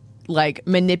at like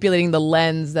manipulating the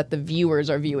lens that the viewers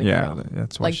are viewing. Yeah, from.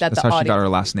 that's why that's how she got her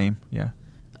last name. Yeah.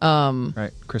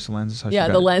 Right, Crystal Lens is how she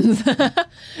got the lens.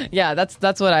 Yeah,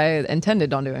 that's what I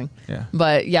intended on doing. Yeah,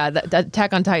 but yeah, that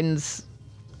Attack on Titan's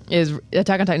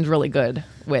really good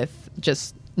with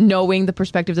just knowing the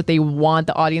perspective that they want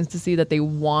the audience to see, that they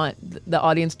want the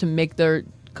audience to make their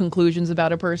conclusions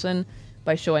about a person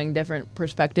by showing different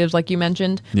perspectives, like you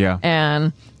mentioned. Yeah,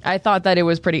 and I thought that it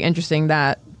was pretty interesting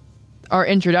that our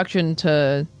introduction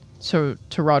to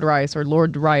Rod Reiss or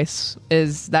Lord Reiss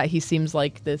is that he seems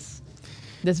like this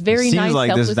very seems nice,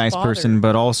 like this nice father. person,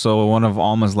 but also one of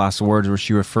Alma's last words where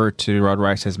she referred to Rod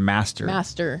Reiss as master.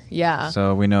 Master, yeah.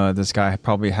 So we know this guy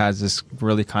probably has this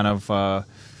really kind of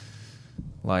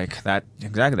like that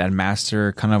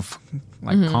master kind of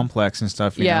like complex and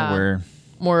stuff. You know, where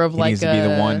more of he like needs to be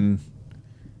the one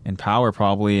in power,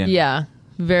 probably. And,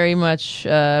 very much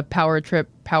power trip.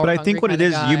 But I think what it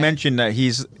is, you mentioned that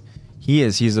he's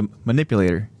a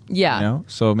manipulator. Yeah.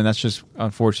 So I mean that's just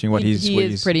unfortunately what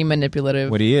he's pretty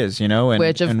manipulative. What he is, and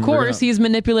which of course he's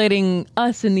manipulating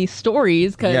us in these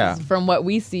stories because from what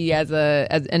we see as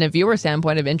in a viewer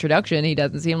standpoint of introduction, he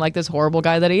doesn't seem like this horrible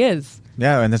guy that he is.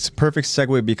 Yeah, and that's a perfect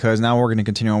segue because now we're going to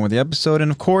continue on with the episode,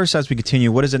 and of course as we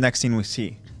continue, what is the next scene we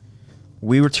see?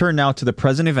 We return now to the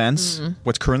present events,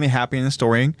 what's currently happening in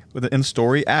the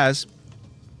story as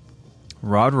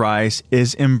Rod Reiss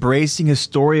is embracing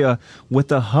Historia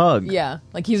with a hug. Yeah,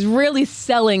 like he's really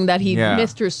selling that he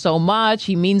missed her so much.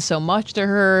 He means so much to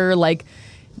her. Like,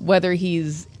 whether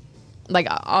he's like,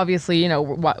 obviously, you know,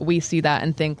 we see that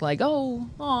and think like, oh,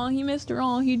 he missed her.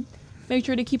 Oh, he'd make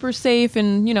sure to keep her safe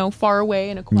and, you know, far away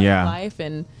in a quiet life.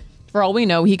 And for all we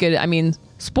know, he could, I mean,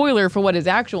 spoiler for what his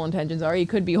actual intentions are, he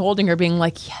could be holding her being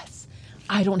like, yes,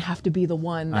 I don't have to be the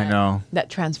one that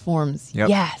transforms. Yep.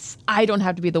 Yes, I don't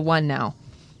have to be the one now.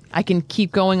 I can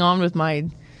keep going on with my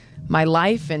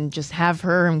life and just have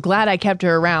her. I'm glad I kept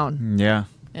her around. Yeah,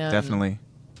 definitely.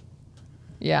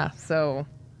 Yeah, so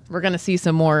we're going to see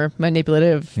some more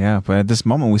manipulative. Yeah, but at this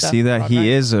moment we see that he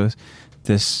is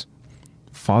this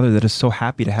father that is so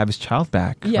happy to have his child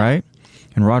back, right?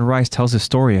 And Rod Reiss tells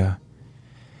Historia,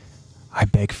 I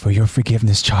beg for your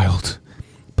forgiveness, child.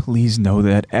 Please know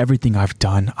that everything I've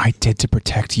done, I did to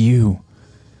protect you.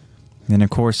 And of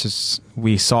course, as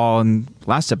we saw in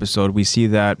last episode, we see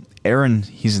that Aaron,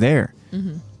 he's there. Mm-hmm.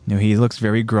 You know, he looks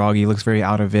very groggy, he looks very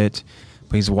out of it,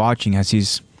 but he's watching as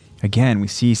he's, again, we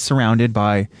see surrounded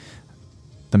by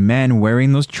the men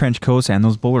wearing those trench coats and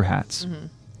those bowler hats. Mm-hmm.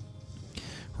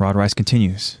 Rod Reiss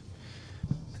continues,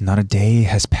 not a day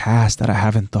has passed that I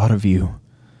haven't thought of you.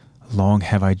 Long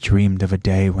have I dreamed of a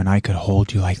day when I could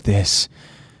hold you like this.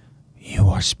 You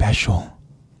are special.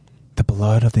 The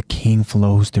blood of the king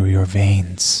flows through your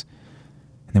veins.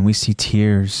 And then we see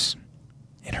tears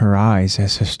in her eyes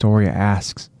as Historia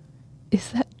asks,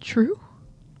 is that true?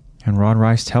 And Rod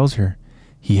Reiss tells her,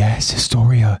 yes,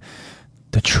 Historia.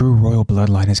 The true royal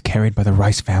bloodline is carried by the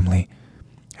Reiss family,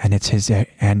 and it's his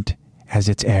and as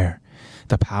its heir.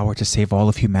 The power to save all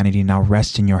of humanity now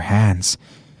rests in your hands.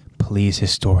 Please,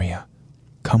 Historia,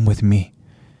 come with me,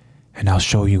 and I'll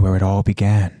show you where it all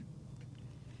began.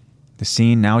 The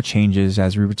scene now changes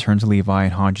as we return to Levi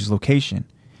and Hanji's location.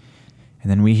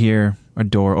 And then we hear a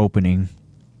door opening.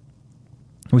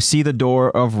 We see the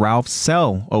door of Ralph's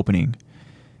cell opening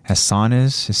as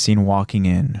Sanez is seen walking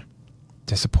in,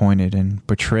 disappointed and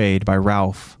betrayed by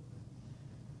Ralph.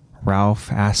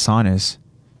 Ralph asks Sanez,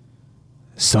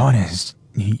 Sanez,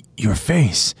 your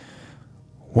face.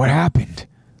 What happened?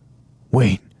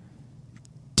 Wait,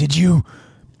 did you...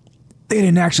 They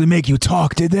didn't actually make you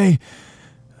talk, did they?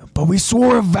 But we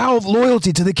swore a vow of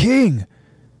loyalty to the king.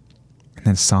 And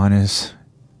then Sanez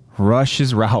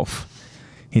rushes Ralph.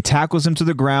 He tackles him to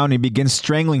the ground and begins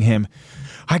strangling him.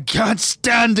 I can't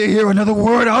stand to hear another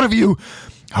word out of you.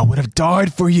 I would have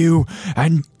died for you,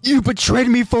 and you betrayed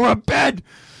me for a bed.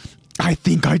 To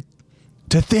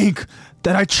think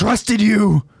that I trusted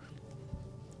you.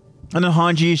 And then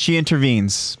Hanji, she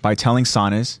intervenes by telling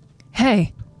Sanez,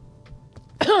 hey.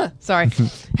 Sorry.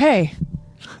 Hey.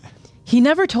 He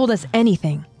never told us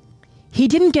anything. He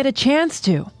didn't get a chance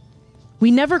to. We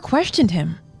never questioned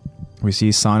him. We see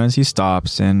Sanez, he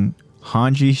stops, and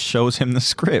Hanji shows him the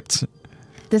script.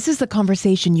 This is the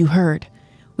conversation you heard.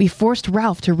 We forced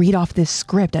Ralph to read off this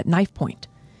script at knife point.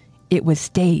 It was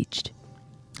staged.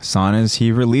 Sanez,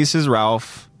 he releases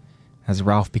Ralph as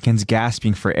Ralph begins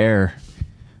gasping for air.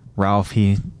 Ralph,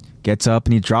 he gets up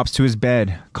and he drops to his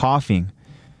bed, coughing.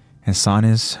 And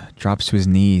Sanez drops to his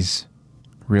knees,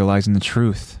 realizing the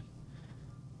truth.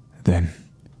 Then,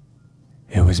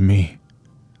 it was me.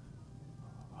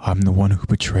 I'm the one who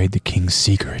betrayed the king's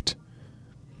secret.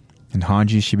 And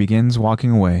Hanji, she begins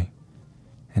walking away.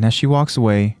 And as she walks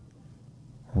away,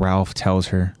 Ralph tells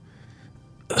her,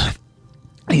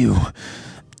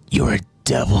 You're a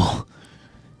devil.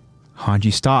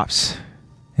 Hanji stops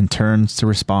and turns to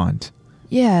respond.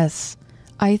 Yes,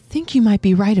 I think you might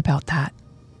be right about that.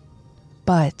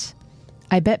 But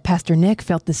I bet Pastor Nick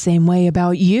felt the same way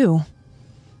about you.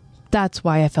 That's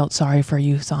why I felt sorry for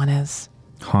you, Sanez.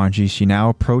 Hanji, she now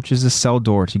approaches the cell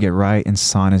door to get right in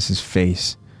Sanez's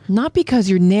face. Not because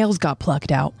your nails got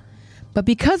plucked out, but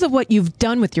because of what you've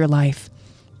done with your life.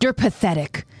 You're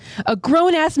pathetic. A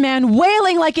grown-ass man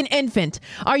wailing like an infant.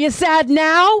 Are you sad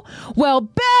now? Well,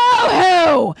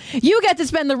 boo-hoo! You get to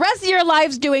spend the rest of your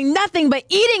lives doing nothing but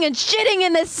eating and shitting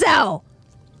in this cell.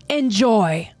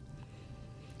 Enjoy.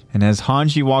 And as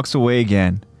Hanji walks away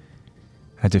again,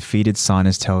 a defeated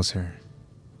Sanez tells her,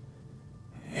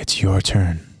 It's your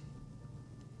turn.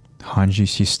 Hanji,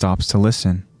 she stops to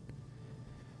listen.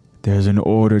 There's an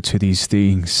order to these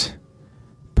things.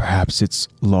 Perhaps it's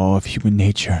law of human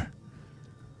nature.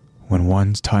 When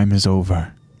one's time is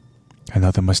over,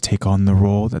 another must take on the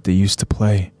role that they used to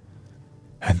play,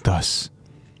 and thus,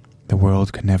 the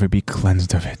world can never be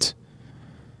cleansed of it.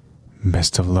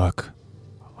 Best of luck,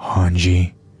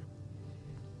 Hanji.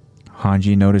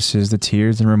 Hanji notices the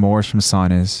tears and remorse from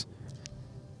Sanez,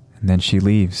 and then she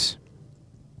leaves.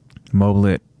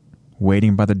 Mobelit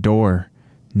waiting by the door,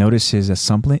 notices that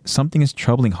something is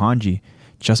troubling Hanji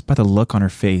just by the look on her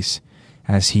face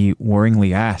as he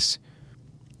worryingly asks,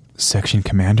 "Section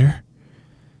Commander?"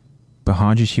 But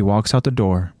Hanji, she walks out the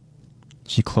door.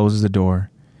 She closes the door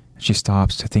and she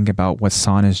stops to think about what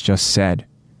San has just said.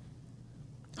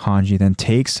 Hanji then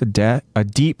takes a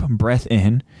deep breath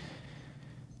in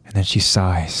and then she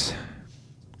sighs.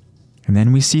 And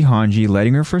then we see Hanji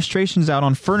letting her frustrations out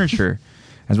on furniture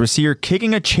as we see her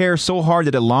kicking a chair so hard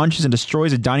that it launches and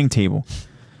destroys a dining table.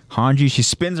 Hanji, she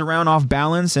spins around off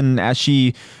balance, and as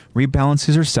she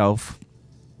rebalances herself,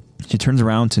 she turns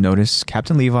around to notice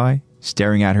Captain Levi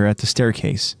staring at her at the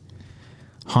staircase.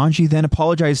 Hanji then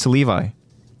apologizes to Levi.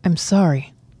 "I'm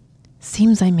sorry.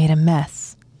 Seems I made a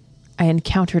mess. I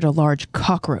encountered a large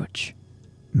cockroach."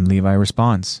 And Levi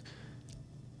responds,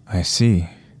 "I see.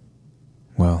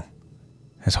 Well,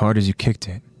 as hard as you kicked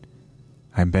it,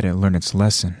 I bet it learned its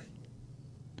lesson.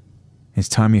 It's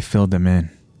time you filled them in."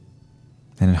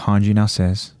 And then Hanji now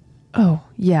says, "Oh,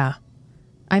 yeah.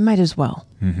 I might as well."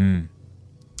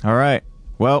 All right.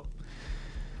 Well,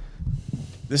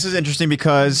 this is interesting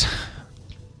because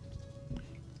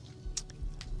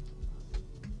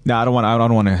no, I don't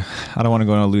want to go and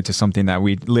allude to something that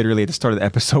we literally at the start of the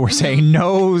episode were saying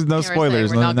no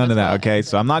spoilers, none of that. Okay,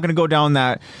 so I'm not going to go down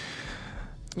that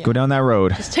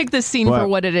road. Just take this scene for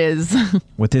what it is.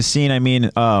 With this scene, I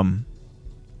mean,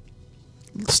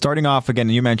 starting off again,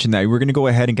 you mentioned that we're going to go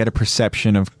ahead and get a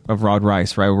perception of Rod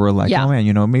Reiss, right? We're like, oh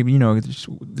man, maybe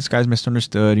this guy's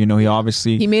misunderstood. He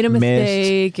obviously he made a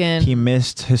mistake and he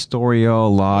missed Historia a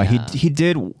lot. Yeah. He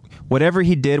did whatever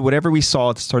we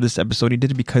saw at the start of this episode. He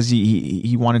did it because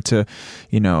he wanted to,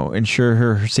 ensure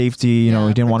her safety.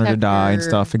 He didn't want her to die and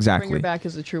stuff. Exactly. Bring her back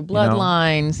as the true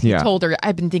bloodlines. He told her,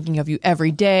 "I've been thinking of you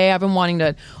every day. I've been wanting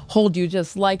to hold you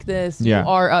just like this." You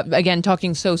are again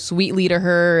talking so sweetly to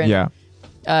her.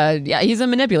 And, he's a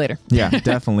manipulator. Yeah,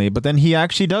 definitely. But then he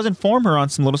actually does inform her on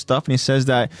some little stuff, and he says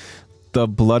that the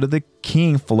blood of the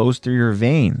king flows through your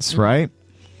veins, right?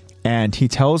 And he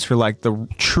tells her like the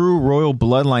true royal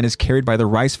bloodline is carried by the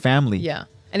Reiss family. Yeah.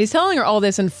 And he's telling her all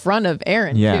this in front of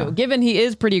Eren too. Given he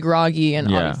is pretty groggy and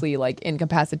obviously like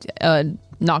incapacitated,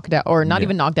 knocked out, or not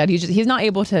even knocked out. He's not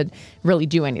able to really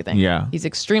do anything. Yeah. He's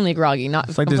extremely groggy.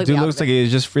 It's like this dude looks like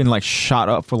he's just been like shot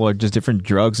up for like just different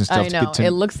drugs and stuff. I know.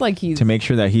 It looks like he's to make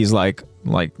sure that he's like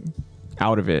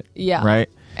out of it. Yeah. Right.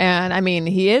 And I mean,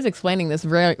 he is explaining this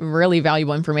really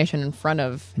valuable information in front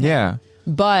of him. Yeah.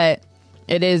 But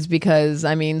it is because,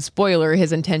 I mean, spoiler,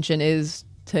 his intention is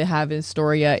to have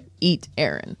Historia eat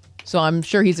Eren. So I'm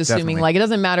sure he's assuming like it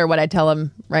doesn't matter what I tell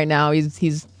him right now.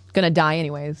 He's gonna die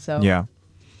anyways. So yeah.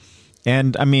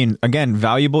 And I mean, again,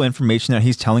 valuable information that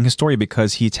he's telling Historia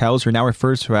because he tells her, now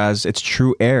refers to her as its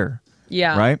true heir.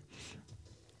 Yeah. Right?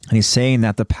 And he's saying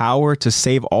that the power to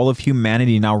save all of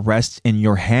humanity now rests in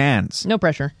your hands. No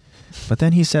pressure. But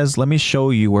then he says, "Let me show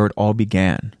you where it all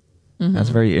began." That's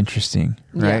very interesting,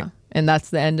 right? Yeah. And that's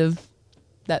the end of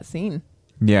that scene.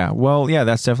 Yeah. Well, yeah,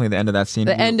 that's definitely the end of that scene.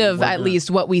 The end of at least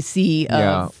what we see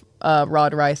of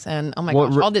Rod Reiss, and oh my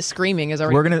gosh, all this screaming is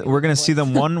already. We're gonna see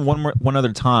them one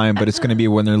other time, but it's gonna be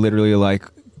when they're literally like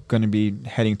gonna be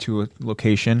heading to a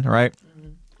location, right?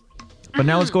 But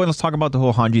now let's go and let's talk about the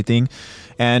whole Hanji thing,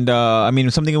 and I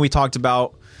mean something that we talked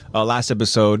about last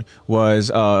episode was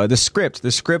the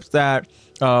script that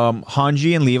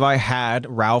Hanji and Levi had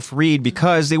Ralph read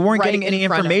because they weren't getting any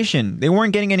information. They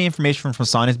weren't getting any information from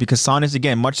Sonis because Sonis,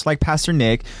 again, much like Pastor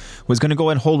Nick, was going to go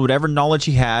and hold whatever knowledge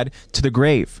he had to the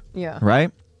grave. Yeah.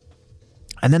 Right?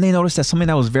 And then they noticed that something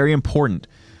that was very important,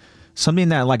 something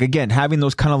that, like, again, having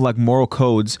those kind of like moral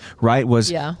codes, right,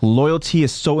 was loyalty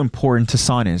is so important to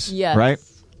Sonis. Yes. Right?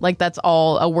 Like that's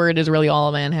all, a word is really all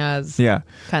a man has. Yeah.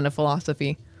 Kind of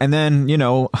philosophy. And then,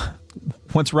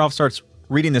 once Ralph starts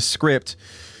reading the script,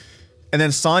 and then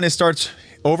Sonis starts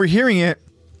overhearing it,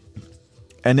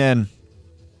 and then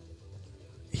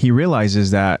he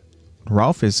realizes that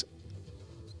Ralph is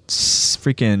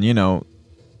freaking,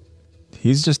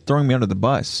 he's just throwing me under the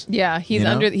bus. Yeah, he's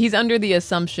under the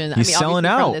assumption. He's selling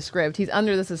out from the script. He's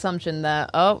under this assumption that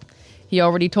he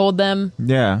already told them.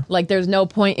 Yeah, like there's no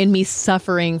point in me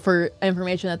suffering for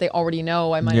information that they already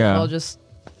know. I might as well just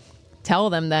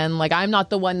tell them then. Like I'm not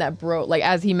the one that broke, like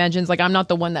as he mentions, like I'm not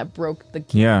the one that broke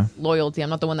the loyalty. I'm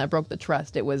not the one that broke the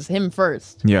trust. It was him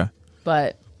first. Yeah.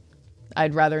 But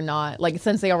I'd rather not, like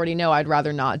since they already know, I'd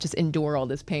rather not just endure all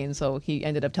this pain. So he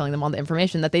ended up telling them all the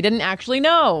information that they didn't actually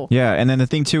know. Yeah, and then the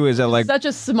thing too is that like such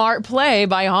a smart play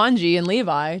by Hanji and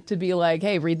Levi to be like,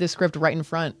 hey, read this script right in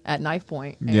front at knife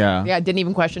point. And didn't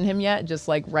even question him yet, just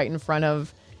like right in front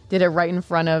of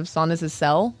Sonis'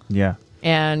 cell. Yeah.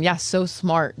 And yeah, so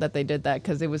smart that they did that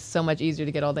because it was so much easier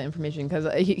to get all the information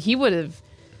because he would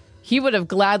have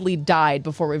gladly died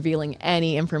before revealing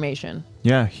any information.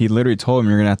 Yeah, he literally told him,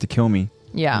 "You're gonna have to kill me."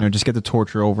 Yeah. You know, just get the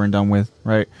torture over and done with,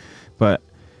 right? But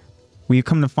we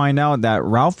come to find out that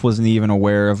Ralph wasn't even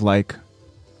aware of like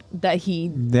that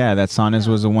Sannes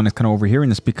was the one that's kind of overhearing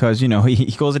this because, you know, he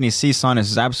goes and he sees Sannes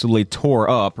is absolutely tore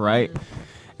up, right?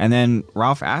 And then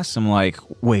Ralph asks him like,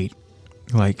 wait,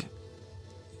 like,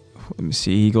 let me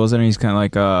see. He goes in and he's kind of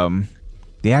like,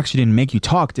 they actually didn't make you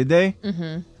talk, did they?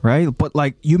 Mm-hmm. Right? But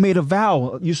like, you made a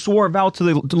vow. You swore a vow to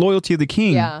the loyalty of the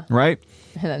king, right?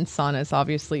 And then Sannes,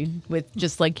 obviously, with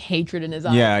just like hatred in his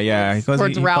eyes. Yeah.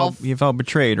 Towards Ralph. He felt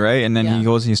betrayed, right? And then he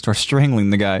goes and he starts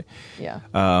strangling the guy. Yeah.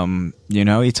 You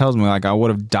know, he tells me, like, I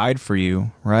would have died for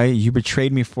you, right? You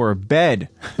betrayed me for a bed.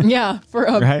 Yeah, for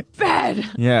a right? bed.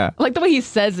 Yeah. Like the way he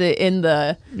says it in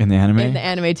the anime? In the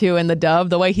anime, too, in the dub.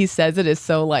 The way he says it is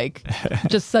so, like,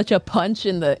 just such a punch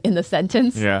in the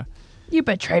sentence. Yeah. You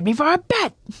betrayed me for a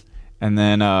bed. And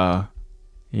then,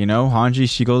 you know, Hanji,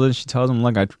 she goes and she tells him,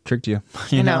 look, I tricked you.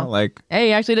 You know, like... Hey,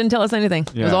 you actually didn't tell us anything.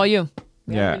 It was all you.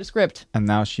 We had to read a script. And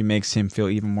now she makes him feel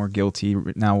even more guilty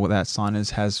now that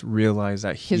Sannes has realized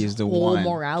that he is the one... His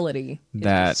whole morality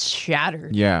that is just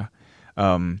shattered. Yeah.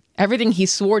 Everything he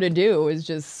swore to do is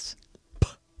just...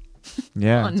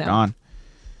 Yeah, it's gone.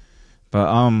 But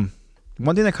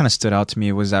one thing that kind of stood out to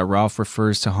me was that Ralph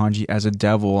refers to Hanji as a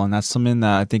devil, and that's something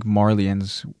that I think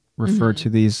Marlians refer to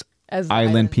these as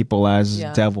island people as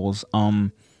devils.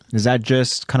 Is that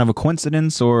just kind of a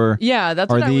coincidence, or that's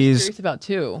what I was curious about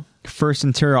too? First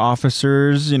Interior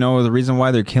officers, you know, the reason why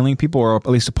they're killing people, or at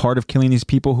least a part of killing these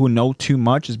people who know too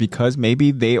much, is because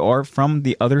maybe they are from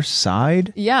the other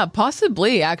side. Yeah,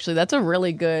 possibly. Actually, that's a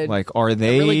really good. Like, are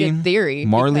they really good theory?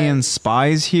 Marlian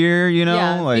spies here? You know,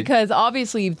 yeah, like, because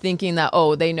obviously thinking that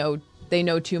they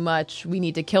know too much, we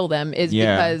need to kill them is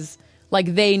because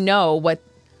like they know what.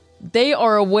 They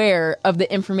are aware of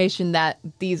the information that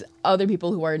these other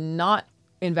people who are not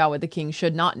in vow with the king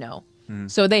should not know.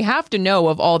 So they have to know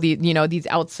of all the, you know, these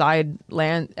outside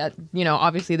land, you know,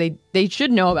 obviously they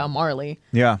should know about Marley.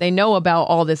 Yeah. They know about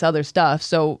all this other stuff.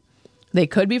 So they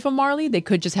could be from Marley. They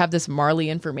could just have this Marley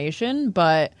information.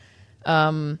 But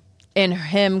in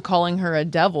him calling her a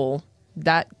devil,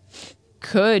 that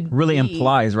could really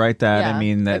implies, right? That, I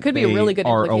mean, that could be a really good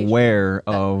are implication. aware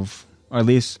of, or at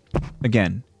least,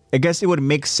 again, I guess it would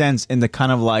make sense in the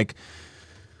kind of like,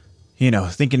 you know,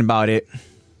 thinking about it,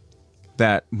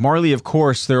 that Marley, of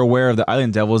course, they're aware of the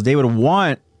island devils. They would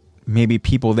want maybe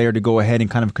people there to go ahead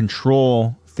and kind of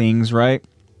control things, right?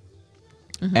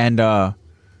 Mm-hmm. And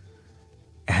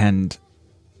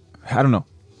I don't know.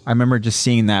 I remember just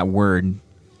seeing that word.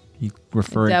 He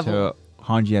referred to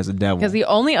Hanji as a devil. Because the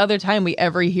only other time we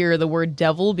ever hear the word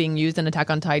devil being used in Attack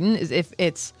on Titan is if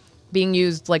it's being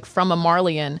used like from a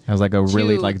Marlian as like a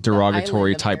really like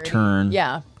derogatory type term.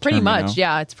 Yeah, pretty much. You know?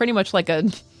 Yeah, it's pretty much like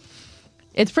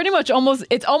it's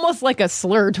almost like a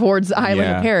slur towards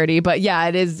Island of Parody. But yeah,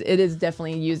 it is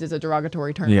definitely used as a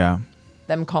derogatory term. Yeah.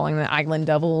 Them calling the Island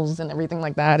Devils and everything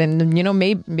like that. And, you know,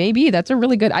 maybe that's a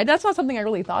really good... that's not something I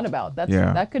really thought about.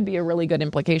 That could be a really good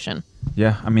implication.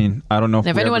 Yeah, I mean, I don't know if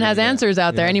anyone has answers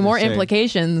out there, any more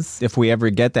implications. If we ever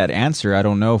get that answer, I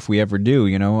don't know if we ever do,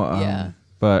 you know?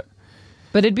 But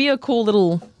it'd be a cool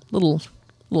little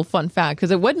fun fact,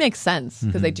 because it would make sense,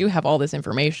 because they do have all this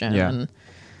information. Yeah. And,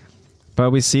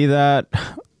 but we see that,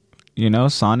 you know,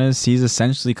 Sannes, he's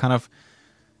essentially kind of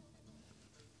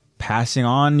passing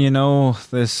on, you know,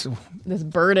 this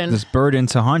burden to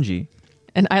Hanji.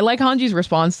 And I like Hanji's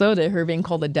response, though, to her being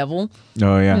called a devil.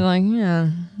 Oh, yeah. She's like, yeah,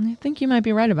 I think you might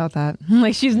be right about that.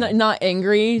 Like, she's not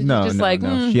angry. She's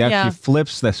just she actually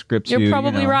flips the script to, you're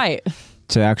probably right.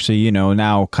 To actually, you know,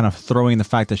 now kind of throwing the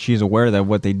fact that she's aware that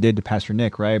what they did to Pastor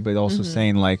Nick, right? But also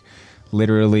saying, like,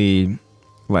 literally,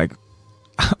 like,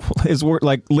 his word,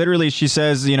 like, literally, she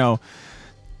says, you know,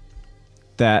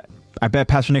 that I bet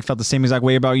Pastor Nick felt the same exact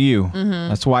way about you.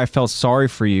 That's why I felt sorry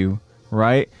for you,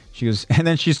 right? She goes, and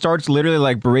then she starts literally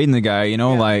like berating the guy, you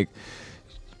know, like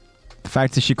the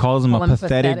fact that she calls him a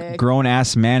pathetic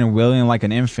grown-ass man and willing like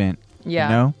an infant, you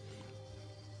know?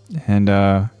 And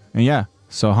yeah.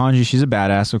 So Hanji, she's a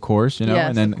badass, of course, you know. Yes,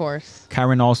 and then of course.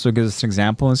 Karen also gives us an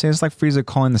example and says it's like Frieza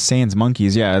calling the Saiyans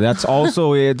monkeys. Yeah, that's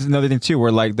also it's another thing too,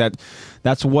 where like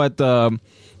that's what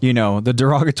you know, the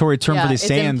derogatory term for these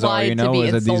Saiyans are, you know,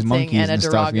 is that these monkeys and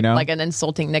stuff, you know, like an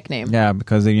insulting nickname. Yeah,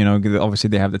 because they, you know, obviously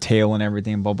they have the tail and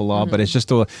everything, blah blah blah. But it's just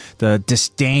the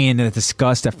disdain and the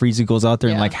disgust that Frieza goes out there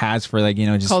and like has for, like, you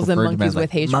know, just calls them monkeys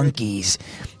with hatred. Monkeys,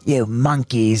 you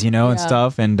monkeys, you know, and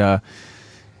stuff.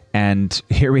 And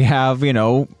here we have, you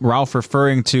know, Ralph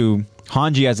referring to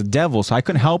Hanji as a devil, so I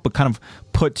couldn't help but kind of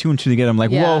put two and two together. I'm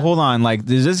like, Yeah. whoa, hold on. Like,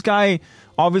 does this guy,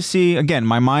 obviously, again,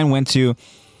 my mind went to,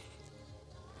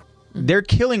 they're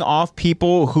killing off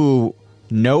people who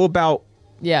know about,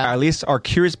 Yeah. at least are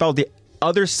curious about the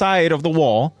other side of the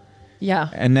wall. Yeah.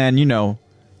 And then, you know,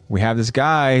 we have this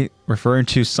guy referring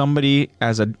to somebody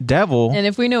as a devil. And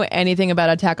if we know anything about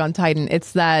Attack on Titan,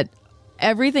 it's that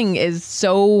everything is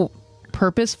so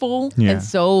purposeful Yeah. and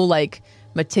so like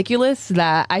meticulous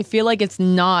that I feel like it's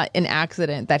not an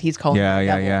accident that he's calling him a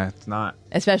devil. It's not.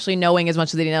 Especially knowing as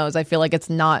much as he knows, I feel like it's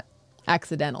not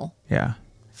accidental. Yeah.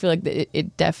 I feel like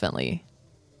it definitely,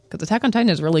 because Attack on Titan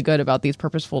is really good about these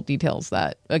purposeful details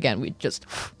that, again, we just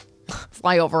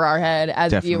fly over our head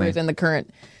as Definitely. viewers in the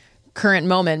current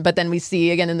moment, but then we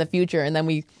see again in the future, and then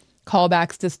we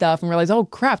callbacks to stuff and realize, oh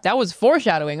crap, that was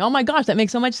foreshadowing. Oh my gosh, that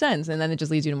makes so much sense, and then it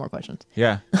just leads you to more questions.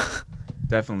 Yeah.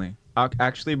 Definitely.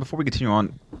 Actually, before we continue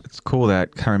on, it's cool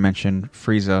that Kyra mentioned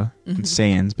Frieza and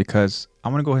Saiyans, because I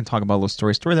want to go ahead and talk about a little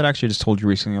story that I actually just told you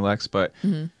recently, Lex. But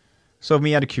so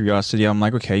me out of curiosity, I'm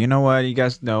like, okay, you know what? You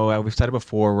guys know, we've said it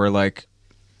before, we're like,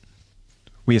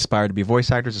 we aspire to be voice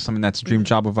actors. It's something that's a dream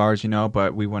job of ours, you know,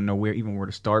 but we want to know where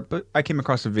to start. But I came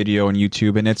across a video on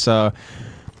YouTube, and it's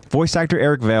voice actor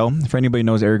Eric Vale. If anybody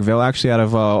knows Eric Vale, actually out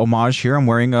of homage here, I'm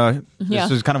wearing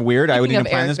this is kind of weird. I wouldn't even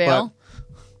plan this, but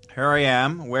here I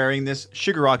am wearing this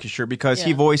Shigaraki shirt because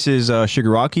he voices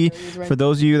Shigaraki. For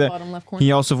those of you that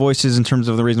he also voices, in terms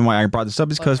of the reason why I brought this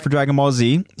up, is because for Dragon Ball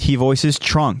Z, he voices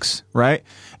Trunks, right?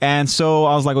 And so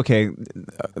I was like, okay,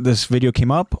 this video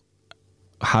came up.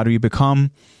 How do you become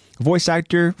a voice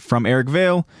actor from Eric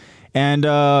Vale? And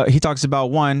he talks about,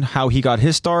 one, how he got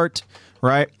his start,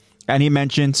 right? And he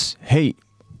mentions, hey,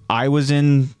 I was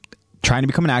trying to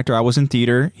become an actor. I was in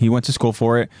theater. He went to school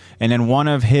for it. And then one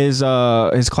of his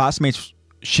classmates,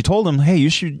 she told him, hey, you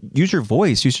should use your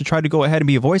voice. You should try to go ahead and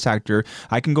be a voice actor.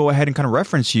 I can go ahead and kind of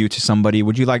reference you to somebody.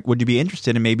 Would you be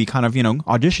interested in maybe kind of, you know,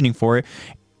 auditioning for it?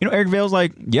 You know, Eric Vale's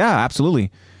like, yeah,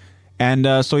 absolutely. And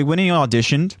so he went in and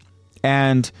auditioned.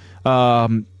 And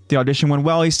the audition went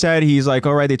well, he said. He's like,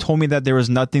 all right, they told me that there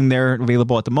was nothing there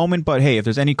available at the moment, but hey, if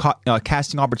there's any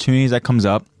casting opportunities that comes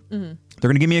up, they're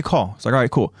going to give me a call. It's like, all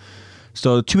right, cool.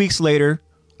 So 2 weeks later,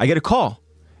 I get a call.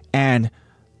 And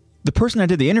the person I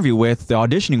did the interview with, the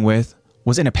auditioning with,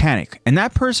 was in a panic. And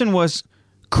that person was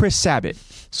Chris Sabat.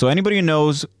 So anybody who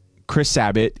knows Chris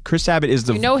Sabat is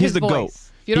the, he's the GOAT.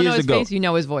 If you don't know his face, you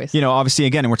know his voice. You know, obviously,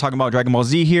 again, and we're talking about Dragon Ball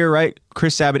Z here, right?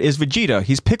 Chris Sabat is Vegeta.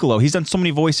 He's Piccolo. He's done so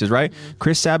many voices, right?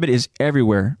 Chris Sabat is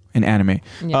everywhere in anime.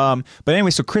 Yeah. But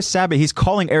anyway, so Chris Sabat, he's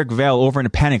calling Eric Vale over in a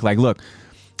panic, like, look,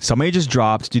 somebody just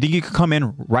dropped. Do you think you could come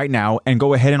in right now and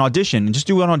go ahead and audition and just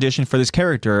do an audition for this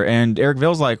character? And Eric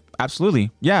Vale's like,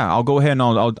 absolutely. Yeah, I'll go ahead and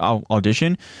I'll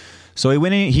audition. So he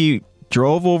went in, he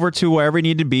drove over to wherever he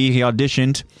needed to be. He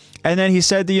auditioned. And then he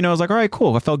said that, you know, I was like, all right,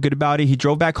 cool. I felt good about it. He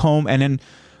drove back home. And then,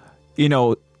 you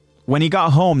know, when he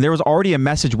got home, there was already a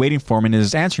message waiting for him in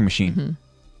his answering machine.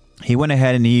 He went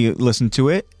ahead and he listened to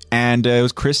it. And it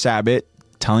was Chris Sabat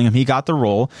telling him he got the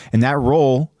role. And that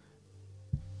role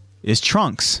is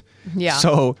Trunks. Yeah.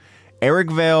 So Eric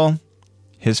Vale,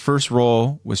 his first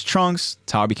role was Trunks.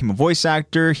 That's how I became a voice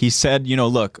actor. He said, you know,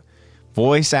 look,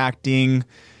 voice acting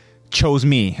chose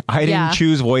me. I didn't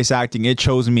choose voice acting. It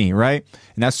chose me, right?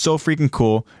 And that's so freaking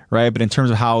cool, right? But in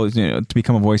terms of how, you know, to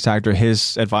become a voice actor,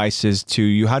 his advice is to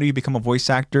you, how do you become a voice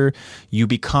actor? You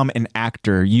become an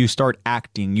actor. You start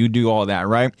acting. You do all that,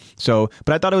 right? So,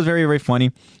 but I thought it was very, very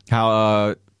funny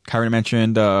how Kyron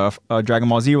mentioned Dragon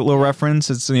Ball Z little reference.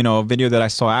 It's, you know, a video that I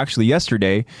saw actually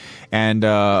yesterday and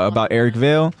about Eric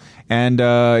Vale. And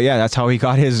that's how he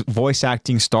got his voice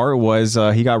acting start, was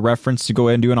he got referenced to go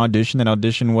ahead and do an audition. That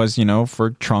audition was, you know, for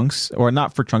Trunks, or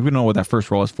not for Trunks. We don't know what that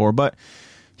first role is for, but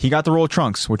he got the role of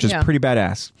Trunks, which is pretty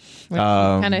badass.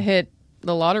 Kind of hit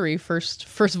the lottery first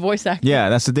voice acting. Yeah,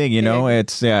 that's the thing, you know.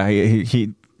 It's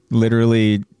he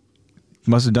literally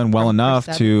must have done well enough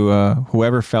to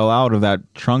whoever fell out of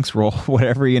that Trunks role,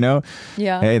 whatever, you know.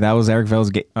 Yeah. Hey, that was Eric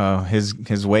Vale's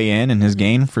his way in and his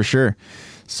gain for sure.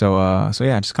 So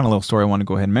yeah, just kind of a little story I want to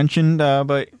go ahead and mention,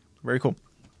 but very cool.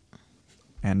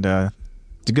 And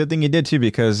it's a good thing you did too,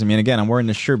 because I mean, again, I'm wearing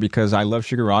this shirt because I love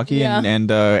Shigaraki, and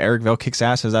Eric Vale kicks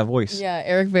ass as that voice. Yeah,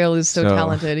 Eric Vale is so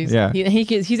talented.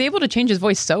 He's able to change his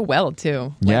voice so well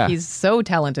too. Like, he's so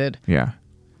talented. Yeah,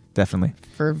 definitely.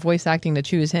 For voice acting to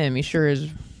choose him, he sure is.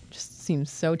 Just seems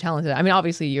so talented. I mean,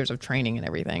 obviously years of training and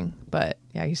everything, but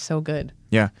yeah, he's so good.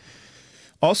 Yeah.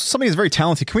 Also, somebody who's very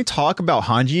talented. Can we talk about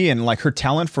Hanji and like her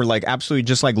talent for like absolutely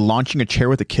just like launching a chair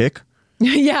with a kick?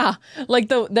 Yeah, like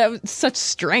that such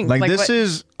strength. Like this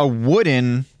is a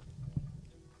wooden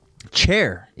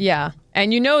chair. Yeah,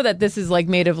 And you know that this is like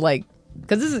made of like,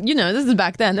 because this is, this is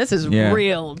back then. This is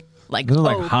real, like, this is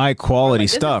like high quality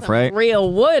stuff, right?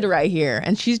 Real wood right here.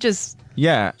 And she's just,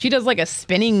 she does like a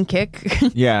spinning kick.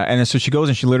 Yeah. And so she goes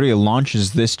and she literally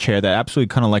launches this chair that absolutely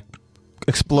kind of like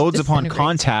explodes upon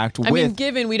contact with. I mean,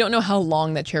 given we don't know how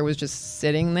long that chair was just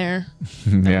sitting there.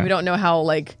 Yeah. We don't know how,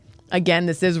 like, again,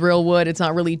 this is real wood. It's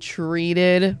not really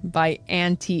treated by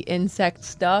anti-insect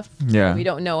stuff. Yeah. So we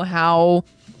don't know how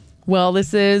well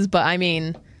this is, but I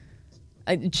mean,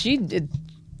 she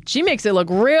makes it look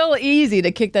real easy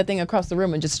to kick that thing across the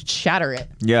room and just shatter it.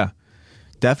 Yeah,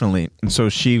 definitely. And so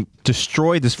she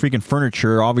destroyed this freaking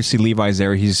furniture. Obviously, Levi's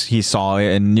there. He saw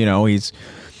it, and he's.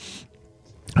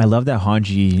 I love that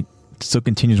Hanji still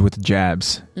continues with the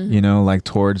jabs. Like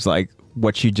towards like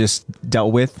what she just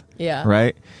dealt with. Yeah.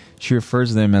 Right. She refers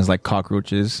to them as like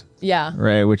cockroaches. Yeah.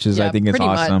 Right. Which is, I think, it's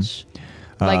awesome. Much.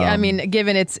 Like, I mean,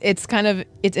 given it's kind of,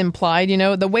 it's implied,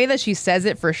 the way that she says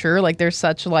it for sure, like there's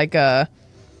such like a,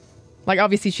 like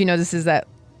obviously she notices that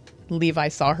Levi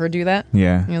saw her do that.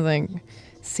 Yeah. Like,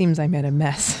 seems I made a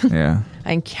mess. Yeah.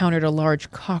 I encountered a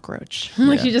large cockroach.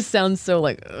 Like she just sounds so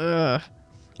like, ugh.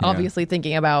 Obviously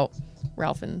thinking about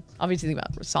Ralph and obviously thinking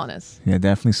about Sonis. Yeah,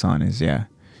 definitely Sonis, yeah.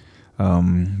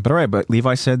 But all right, but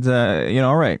Levi said,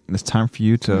 all right, it's time for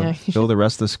you to fill the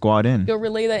rest of the squad in. Go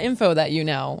relay that info that you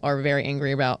now are very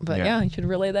angry about. But you should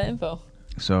relay that info.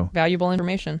 So valuable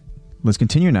information. Let's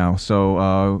continue now.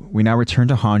 So we now return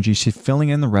to Hanji. She's filling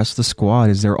in the rest of the squad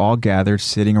as they're all gathered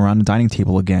sitting around the dining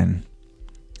table again.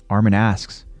 Armin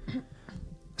asks,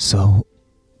 so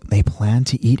they plan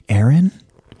to eat Eren?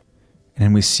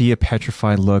 And we see a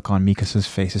petrified look on Mikasa's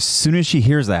face as soon as she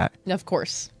hears that. Of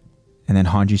course. And then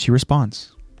Hanji, she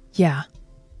responds. Yeah.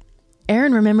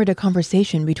 Eren remembered a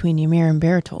conversation between Ymir and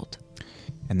Bertolt.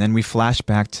 And then we flash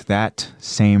back to that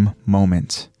same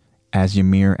moment as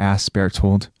Ymir asks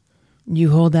Bertolt,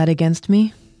 you hold that against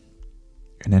me?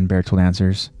 And then Bertolt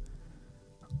answers,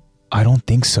 I don't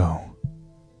think so.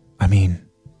 I mean,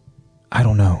 I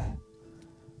don't know.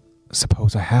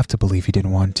 Suppose I have to believe he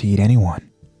didn't want to eat anyone.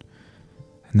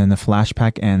 And then the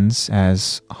flashback ends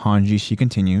as Hanji, she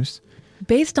continues.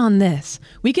 Based on this,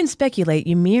 we can speculate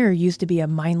Ymir used to be a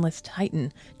mindless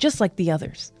titan, just like the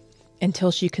others, until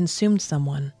she consumed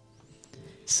someone.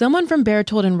 Someone from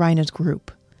Bertolt and Reiner's group.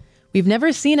 We've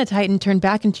never seen a titan turn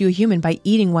back into a human by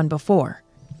eating one before.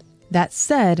 That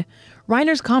said,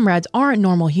 Reiner's comrades aren't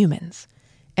normal humans,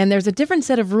 and there's a different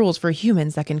set of rules for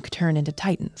humans that can turn into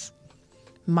titans.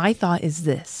 My thought is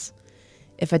this.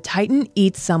 If a titan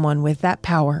eats someone with that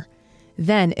power,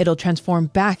 then it'll transform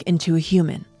back into a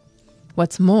human.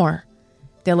 What's more,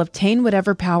 they'll obtain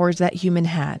whatever powers that human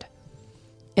had.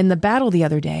 In the battle the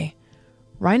other day,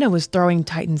 Reiner was throwing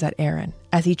titans at Eren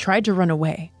as he tried to run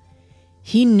away.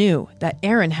 He knew that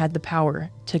Eren had the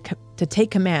power to take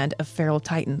command of feral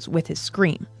titans with his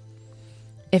scream.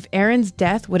 If Eren's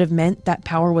death would have meant that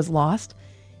power was lost,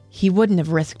 he wouldn't have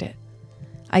risked it.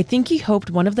 I think he hoped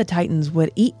one of the titans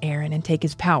would eat Eren and take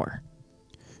his power.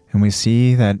 And we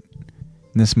see that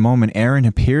in this moment, Eren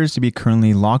appears to be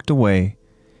currently locked away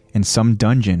in some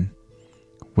dungeon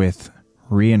with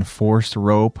reinforced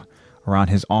rope around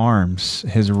his arms,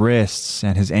 his wrists,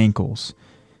 and his ankles.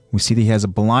 We see that he has a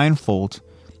blindfold,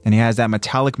 and he has that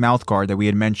metallic mouth guard that we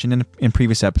had mentioned in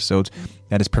previous episodes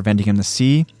that is preventing him to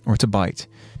see or to bite.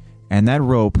 And that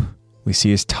rope, we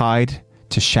see, is tied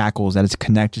to shackles that is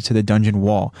connected to the dungeon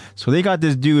wall. So they got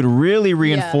this dude really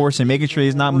reinforced and making sure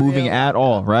he's not moving at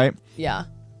all, right? Yeah.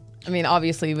 I mean,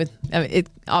 obviously, it's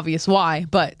obvious why,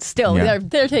 but still,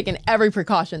 they're taking every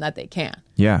precaution that they can.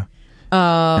 Yeah.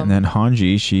 And then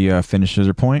Hanji, she finishes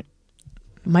her point.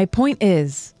 My point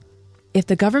is, if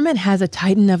the government has a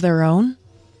titan of their own,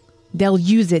 they'll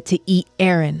use it to eat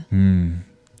Eren. And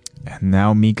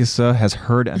now Mikasa has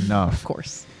heard enough. Of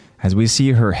course. As we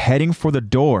see her heading for the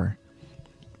door.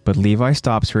 But Levi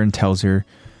stops her and tells her,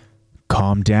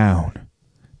 calm down.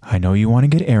 I know you want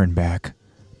to get Eren back,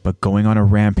 but going on a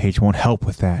rampage won't help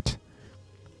with that.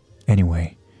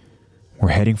 Anyway, we're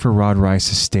heading for Rod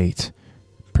Rice's estate.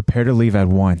 Prepare to leave at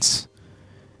once.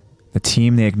 The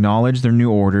team, they acknowledge their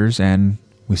new orders, and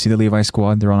we see the Levi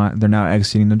squad. They're now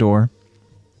exiting the door.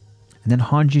 And then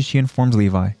Hanji, she informs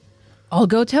Levi. I'll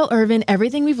go tell Erwin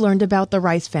everything we've learned about the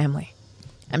Rice family.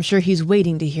 I'm sure he's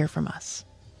waiting to hear from us.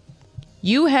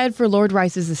 You head for Lord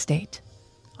Rice's estate.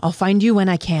 I'll find you when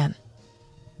I can.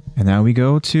 And now we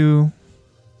go to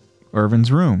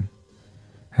Erwin's room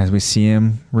as we see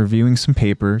him reviewing some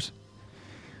papers.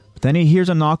 But then he hears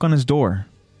a knock on his door.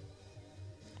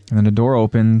 And then the door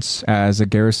opens as a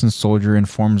garrison soldier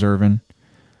informs Erwin,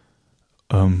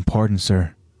 pardon,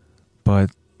 sir,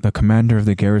 but the commander of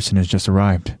the garrison has just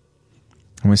arrived.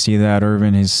 And we see that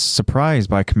Erwin is surprised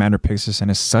by Commander Pixis and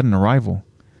his sudden arrival.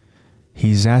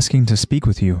 He's asking to speak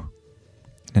with you.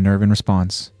 And Erwin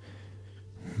responds,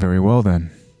 very well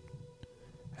then.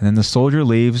 And then the soldier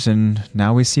leaves, and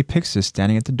now we see Pixis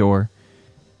standing at the door,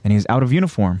 and he's out of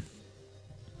uniform.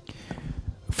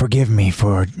 Forgive me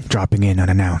for dropping in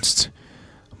unannounced,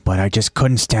 but I just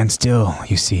couldn't stand still,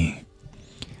 you see.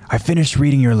 I finished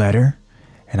reading your letter,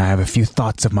 and I have a few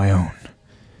thoughts of my own.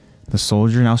 The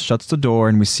soldier now shuts the door,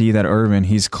 and we see that Erwin,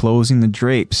 he's closing the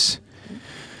drapes.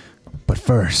 But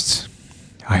first,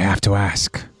 I have to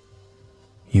ask,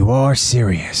 you are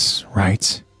serious,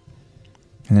 right?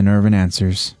 And then Erwin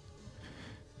answers,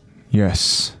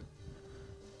 yes.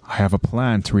 I have a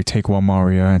plan to retake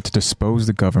Walmaria and to dispose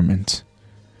the government.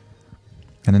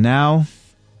 And then now,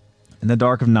 in the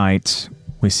dark of night,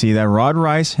 we see that Rod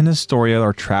Reiss and Historia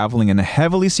are traveling in a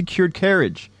heavily secured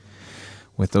carriage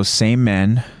with those same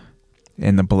men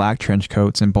in the black trench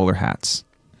coats and bowler hats.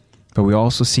 But we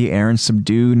also see Aaron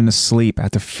subdued and asleep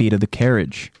at the feet of the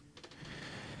carriage.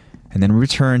 And then we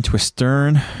return to a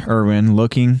stern Erwin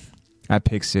looking at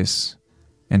Pixis.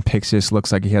 And Pixis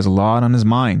looks like he has a lot on his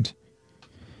mind.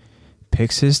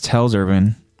 Pixis tells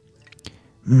Erwin,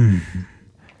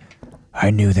 I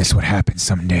knew this would happen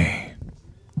someday.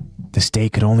 The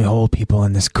state could only hold people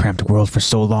in this cramped world for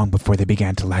so long before they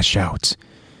began to lash out.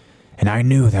 And I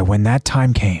knew that when that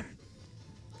time came,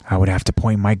 I would have to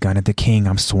point my gun at the king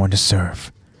I'm sworn to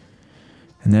serve.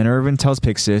 And then Erwin tells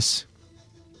Pixis,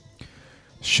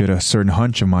 should a certain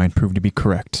hunch of mine prove to be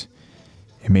correct,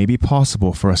 it may be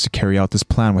possible for us to carry out this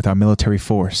plan without military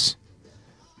force.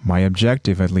 My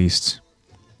objective, at least,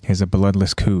 is a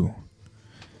bloodless coup.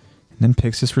 And then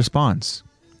Pixis responds,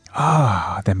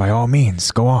 then by all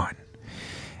means, go on.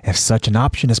 If such an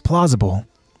option is plausible,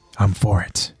 I'm for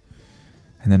it.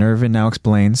 And then Erwin now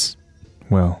explains,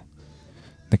 well,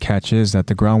 the catch is that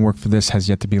the groundwork for this has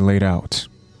yet to be laid out.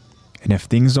 And if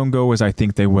things don't go as I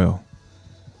think they will,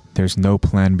 there's no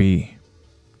plan B.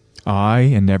 I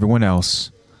and everyone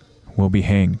else will be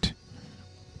hanged.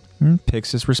 And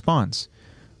Pixis responds,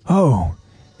 oh,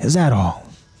 is that all?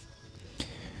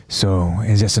 So,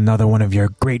 is this another one of your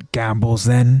great gambles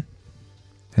then?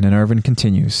 And then Erwin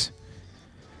continues,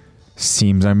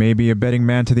 seems I may be a betting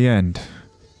man to the end,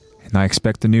 and I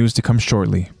expect the news to come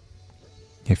shortly.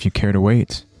 If you care to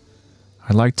wait,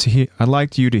 I'd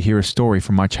like you to hear a story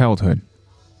from my childhood.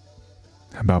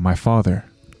 About my father.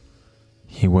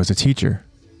 He was a teacher.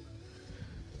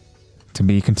 To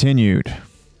be continued.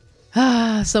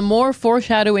 Some more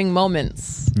foreshadowing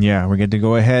moments. Yeah, we're going to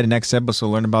go ahead next episode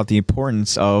learn about the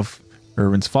importance of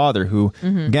Erwin's father, who,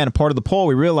 again, a part of the poll,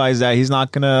 we realize that he's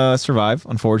not going to survive,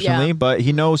 unfortunately, but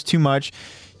he knows too much.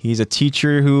 He's a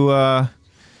teacher who,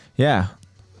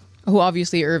 who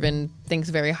obviously Erwin thinks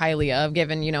very highly of,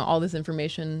 given, all this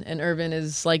information. And Erwin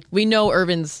is like, we know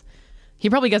he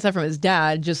probably gets that from his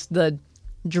dad, just the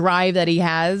drive that he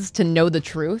has to know the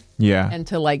truth. Yeah. And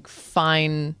to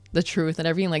find the truth and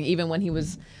everything. Like even when he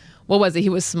was, what was it? He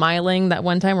was smiling that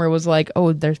one time where it was like,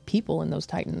 oh, there's people in those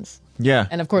Titans. Yeah.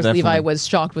 And of course, definitely. Levi was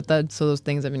shocked with that. So those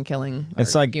things have been killing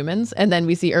it's like humans. And then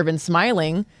we see Erwin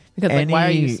smiling because why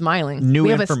are you smiling? New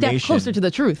we have a information, step closer to the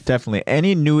truth. Definitely.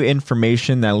 Any new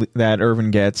information that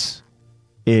Erwin gets,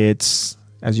 it's,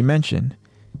 as you mentioned,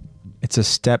 it's a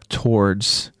step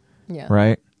towards,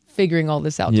 right? Figuring all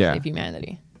this out to save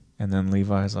humanity. And then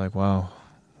Levi's like, wow,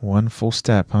 one full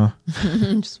step, huh?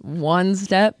 Just one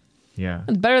step. Yeah.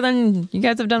 It's better than you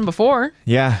guys have done before.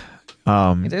 Yeah.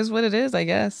 It is what it is, I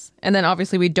guess. And then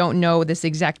obviously we don't know this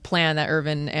exact plan that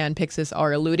Erwin and Pixis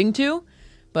are alluding to,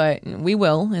 but we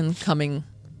will in coming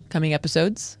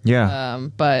episodes. Yeah.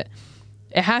 But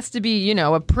it has to be,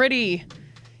 a pretty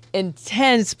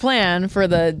intense plan for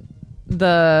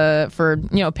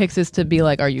Pixis to be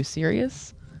like, are you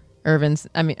serious? Erwin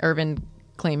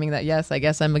claiming that, yes, I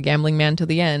guess I'm a gambling man to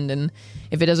the end. And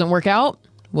if it doesn't work out,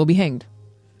 we'll be hanged.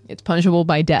 It's punishable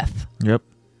by death. Yep.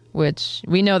 Which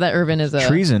we know that Erwin is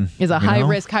treason. Is a high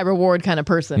risk, high reward kind of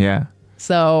person. Yeah.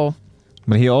 So.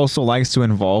 But he also likes to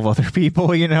involve other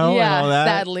people, Yeah, and all that.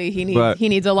 Sadly, he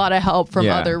needs a lot of help from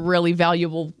other really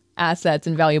valuable assets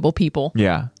and valuable people.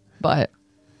 Yeah. But.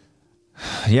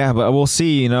 Yeah, but we'll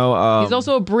see, he's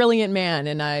also a brilliant man,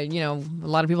 and a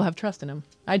lot of people have trust in him.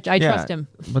 I trust him.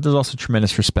 But there's also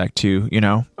tremendous respect too,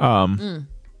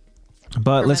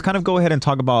 But let's kind of go ahead and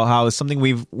talk about how it's something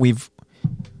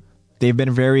they've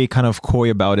been very kind of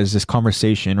coy about is this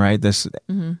conversation, right?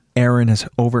 Aaron has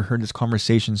overheard this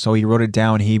conversation, so he wrote it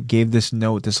down. He gave this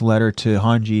letter to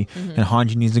Hanji, and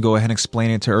Hanji needs to go ahead and explain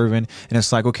it to Erwin. And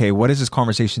it's like, okay, what is this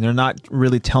conversation? They're not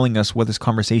really telling us what this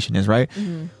conversation is, right?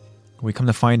 We come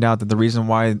to find out that the reason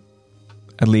why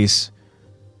at least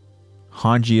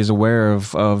Hanji is aware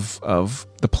of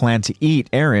the plan to eat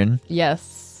Eren.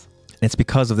 Yes. It's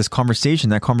because of this conversation.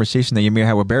 That conversation that Ymir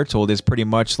had with Bertold is pretty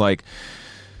much like,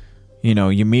 you know,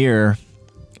 Ymir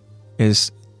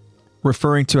is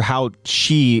referring to how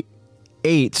she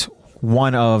ate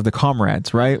one of the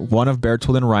comrades, right? One of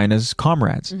Bertold and Reine's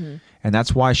comrades. Mm-hmm. And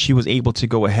that's why she was able to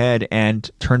go ahead and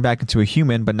turn back into a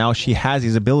human, but now she has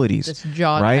these abilities. This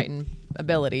jaw right? titan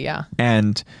ability, yeah.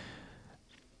 And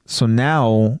so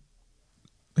now,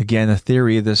 again, the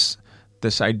theory, this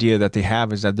idea that they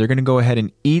have is that they're going to go ahead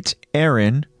and eat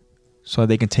Eren so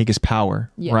they can take his power,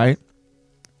 yes. right?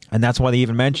 And that's why they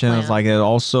even mention it's like it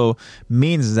also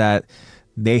means that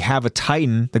they have a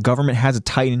titan, the government has a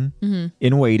titan mm-hmm.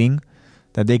 in waiting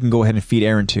that they can go ahead and feed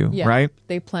Eren to, right?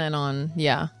 They plan on,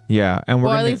 yeah. Yeah, and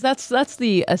at least that's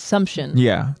the assumption.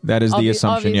 Yeah, that is the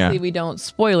assumption. Obviously, we don't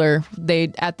spoiler.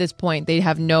 They at this point they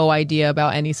have no idea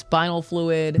about any spinal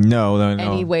fluid. No.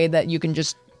 Any way that you can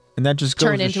just and that just goes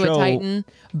turn into a titan.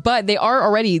 But they are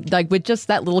already like with just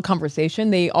that little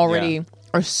conversation. They already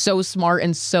are so smart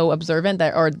and so observant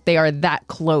that they are that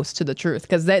close to the truth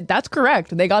because that's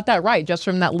correct. They got that right just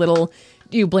from that little.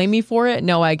 Do you blame me for it?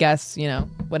 No, I guess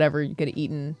whatever you could have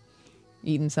eaten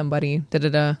somebody.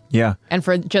 Yeah. And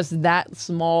for just that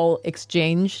small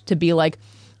exchange to be like,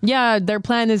 yeah, their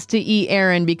plan is to eat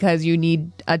Eren because you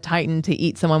need a Titan to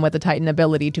eat someone with a Titan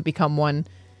ability to become one.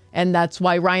 And that's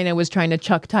why Reine was trying to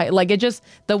chuck Titan. Like, it just,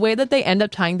 the way that they end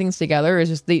up tying things together is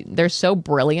just, they're so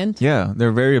brilliant. Yeah,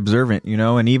 they're very observant,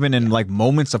 and even in like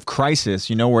moments of crisis,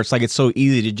 where it's like it's so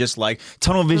easy to just like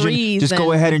tunnel vision, just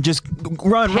go ahead and just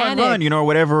run, or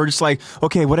whatever. Or just like,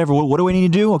 okay, whatever, what do I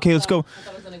need to do? Okay, let's go. I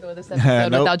thought I was going to go this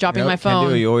episode without dropping my phone. Can't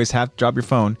do it. You always have to drop your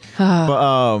phone.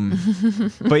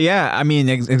 But yeah, I mean,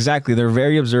 exactly. They're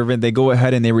very observant. They go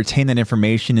ahead and they retain that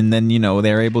information, and then,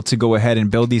 they're able to go ahead and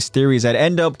build these theories that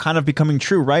end up kind of becoming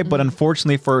true, right? Mm-hmm. But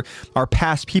unfortunately for our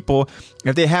past people,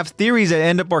 if they have theories that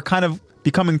end up are kind of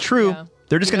becoming true,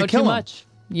 they're just going to kill them.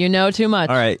 You know too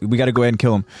much. All right, we got to go ahead and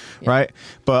kill him, right?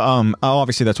 But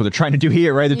obviously that's what they're trying to do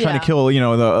here, right? They're trying to kill,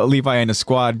 the Levi and the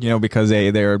squad, because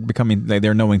they're becoming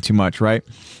they're knowing too much, right?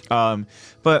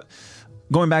 But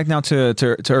going back now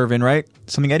to Erwin, right?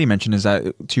 Something Eddie mentioned is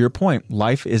that, to your point,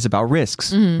 life is about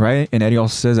risks, right? And Eddie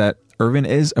also says that Erwin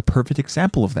is a perfect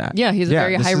example of that. Yeah, he's a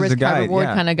very high risk, high reward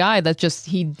kind of guy. That's just,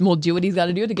 he will do what he's got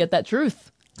to do to get that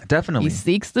truth. Definitely. He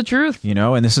seeks the truth.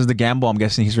 And this is the gamble I'm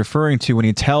guessing he's referring to when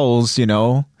he tells,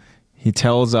 Niall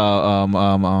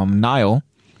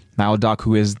Doc,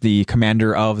 who is the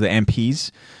commander of the MPs,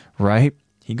 right?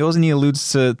 He goes and he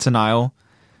alludes to Niall,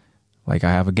 like, I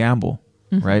have a gamble,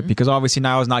 right? Because obviously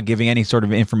Niall is not giving any sort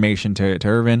of information to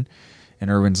Erwin. And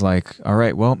Erwin's like, all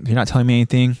right, well, you're not telling me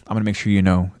anything. I'm going to make sure you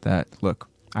know that, look,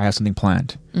 I have something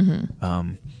planned.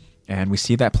 And we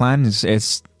see that plan is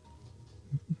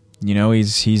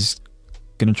he's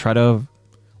going to try to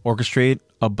orchestrate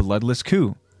a bloodless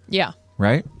coup. Yeah.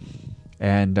 Right?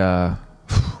 And,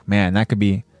 man, that could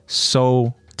be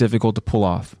so difficult to pull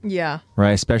off. Yeah.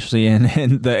 Right? Especially in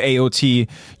the AOT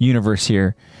universe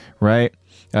here. Right?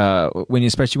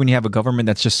 Especially when you have a government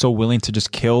that's just so willing to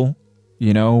just kill,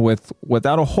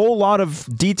 without a whole lot of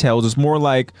details. It's more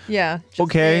like,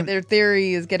 okay, their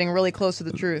theory is getting really close to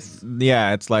the truth.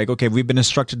 Yeah, it's like, okay, we've been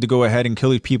instructed to go ahead and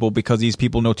kill these people because these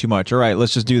people know too much. All right,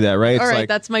 let's just do that, right? All right,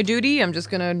 that's my duty. I'm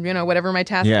just gonna, whatever my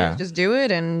task is, just do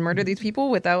it and murder these people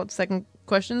without second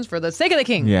questions for the sake of the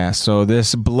king. Yeah, so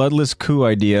this bloodless coup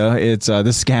idea, it's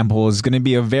this gamble is going to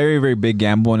be a very, very big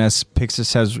gamble, and as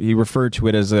Pixis has, he referred to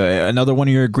it as another one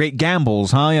of your great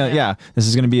gambles, huh? Yeah. This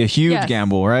is going to be a huge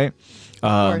gamble, right?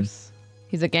 Of course.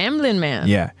 He's a gambling man.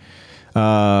 Yeah.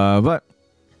 But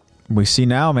we see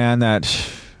now, man,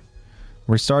 that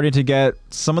we're starting to get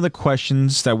some of the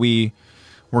questions that we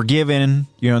were given,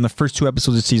 in the first 2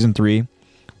 episodes of season 3.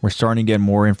 We're starting to get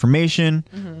more information,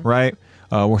 right?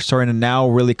 We're starting to now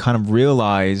really kind of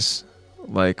realize,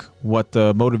 like, what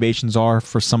the motivations are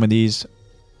for some of these,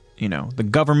 the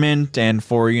government, and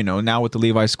for, now with the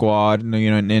Levi squad,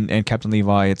 and Captain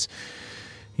Levi, it's,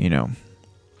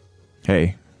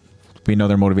 hey, we know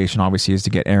their motivation obviously is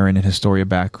to get Eren and Historia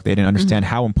back. They didn't understand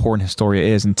how important Historia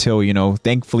is until,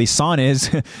 thankfully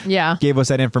Sanez gave us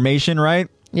that information, right?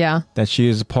 Yeah. That she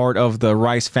is a part of the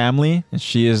Rice family and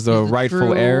she is the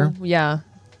rightful heir. Yeah.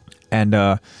 And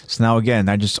so now again,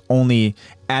 that just only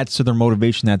adds to their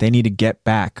motivation that they need to get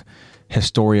back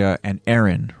Historia and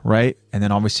Eren, right? And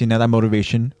then obviously now that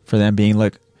motivation for them being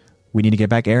like, we need to get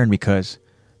back Eren because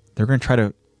they're going to try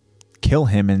to kill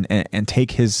him and take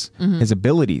his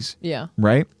abilities. Yeah.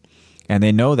 Right? and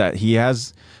they know that he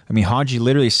has. I mean, Hanji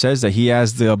literally says that he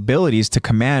has the abilities to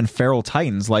command feral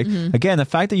titans. Like, again, the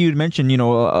fact that you mentioned,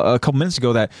 a couple minutes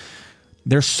ago that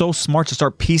they're so smart to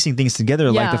start piecing things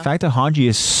together. Like, the fact that Hanji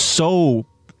is so,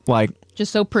 like...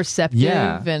 just so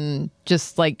perceptive and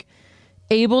just, like,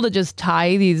 able to just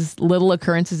tie these little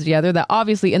occurrences together that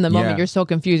obviously in the moment you're so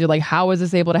confused. You're like, how is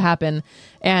this able to happen?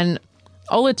 And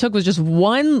all it took was just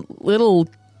one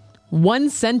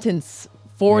sentence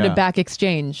forward to back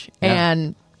exchange.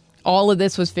 And... all of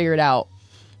this was figured out.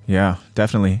 Yeah,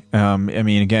 definitely. I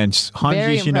mean, again,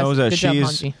 Hanji, she knows that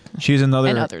she's another,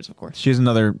 and others, of course. She's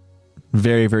another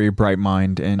very, very bright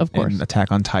mind in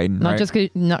Attack on Titan. Not just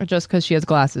because she has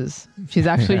glasses. She's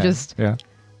actually just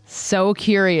so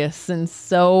curious and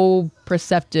so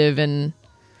perceptive, and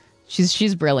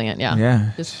she's brilliant. Yeah,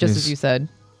 yeah. Just as you said.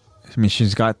 I mean,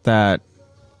 she's got that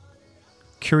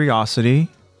curiosity.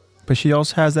 But she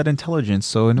also has that intelligence.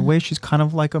 So in a way, she's kind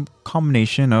of like a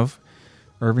combination of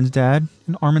Irvin's dad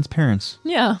and Armin's parents.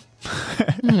 Yeah.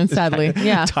 Sadly.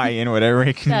 Yeah. Tie in whatever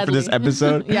he can for this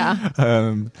episode. Yeah.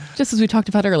 Just as we talked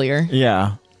about earlier.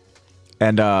 Yeah.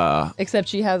 And except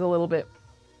she has a little bit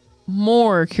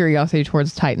more curiosity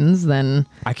towards Titans than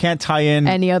I can't tie in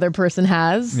any other person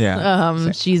has.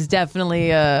 Yeah. She's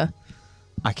definitely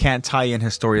I can't tie in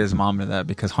Historia's mom to that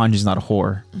because Hanji's not a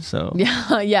whore. So yeah.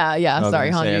 Sorry,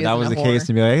 Hanji. That was the case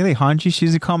to be like, hey, Hanji,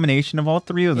 she's a combination of all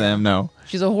three of them. No,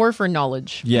 she's a whore for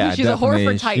knowledge. Yeah, she's definitely. A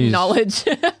whore for Titan knowledge.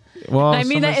 Well, I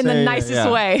mean that in the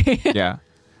nicest way. Yeah.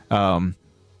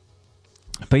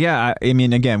 But yeah, I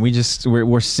mean, again,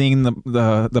 we're seeing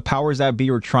the powers that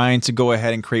be are trying to go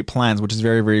ahead and create plans, which is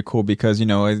very, very cool because,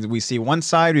 we see one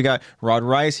side, we got Rod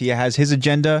Reiss, he has his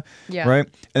agenda, right?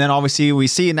 And then obviously we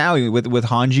see now with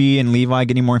Hanji and Levi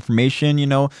getting more information,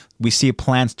 we see a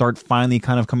plan start finally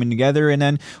kind of coming together. And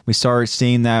then we start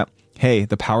seeing that, hey,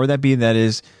 the power that be, that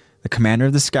is the commander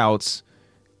of the scouts,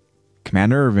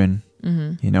 Commander Irvin,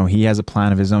 he has a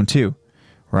plan of his own too,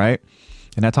 right?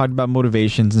 And I talked about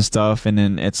motivations and stuff, and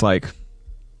then it's like,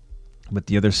 with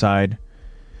the other side,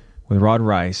 with Rod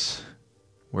Reiss,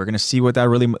 we're gonna see what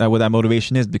that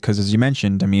motivation is, because as you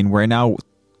mentioned, I mean,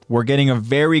 we're getting a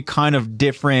very kind of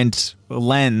different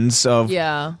lens of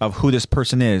who this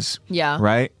person is. Yeah.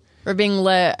 Right. We're being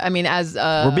led. I mean, as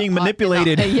we're being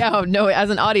manipulated. As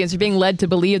an audience, you're being led to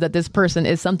believe that this person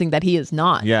is something that he is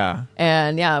not. Yeah.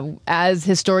 And as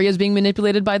Historia is being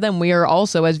manipulated by them, we are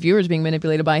also, as viewers, being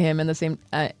manipulated by him in the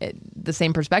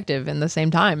same perspective and the same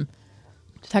time.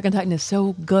 Attack on Titan is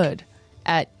so good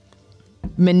at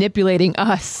manipulating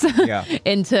us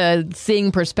into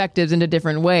seeing perspectives into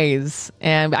different ways,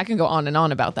 and I can go on and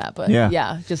on about that. But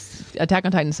just Attack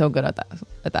on Titan is so good at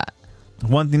that.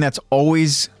 One thing that's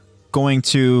always going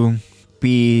to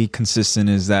be consistent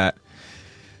is that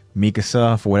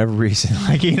Mikasa, for whatever reason,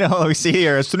 we see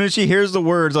here, as soon as she hears the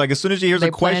words, as soon as she hears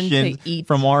a question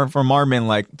from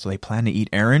Armin, so they plan to eat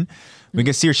Eren. We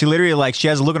can see her. She literally, she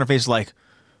has a look on her face,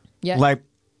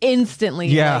 instantly.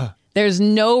 Yeah. There's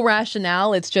no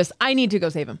rationale. It's just, I need to go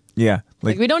save him. Yeah.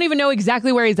 We don't even know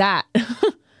exactly where he's at.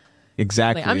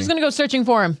 Exactly. I'm just going to go searching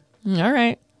for him. All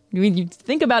right. You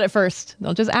think about it first.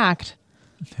 Don't just act.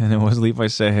 And then what Levi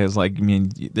said is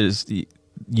there's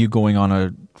you going on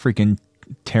a freaking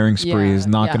tearing spree is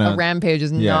not gonna, a rampage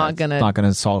is not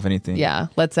gonna solve anything. Yeah,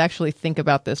 let's actually think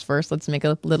about this first. Let's make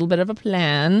a little bit of a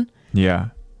plan. Yeah.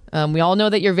 We all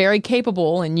know that you're very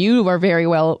capable, and you are very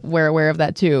well aware of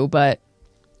that too. But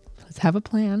let's have a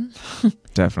plan.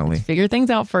 Definitely. Let's figure things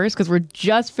out first, because we're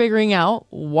just figuring out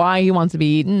why he wants to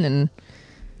be eaten, and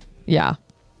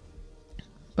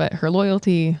but her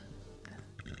loyalty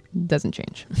doesn't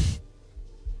change.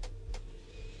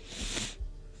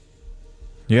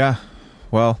 Yeah.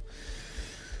 Well,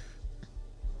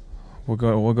 we'll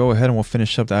go ahead and we'll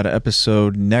finish up that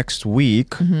episode next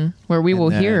week, where we will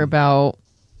hear about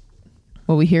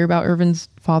Irvin's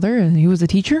father, and he was a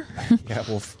teacher. Yeah,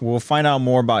 we'll find out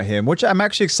more about him, which I'm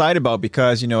actually excited about,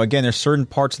 because again, there's certain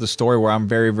parts of the story where I'm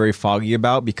very, very foggy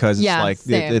about, because it's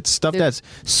it's stuff that's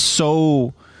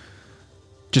so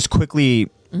just quickly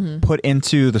put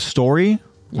into the story,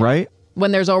 right?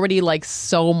 When there's already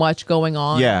so much going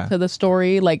on to the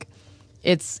story,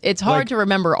 it's hard to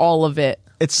remember all of it.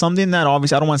 It's something that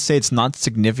obviously, I don't want to say it's not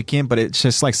significant, but it's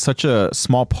just such a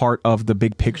small part of the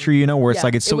big picture, where it's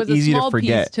it's so easy to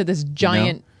forget. Piece to this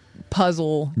giant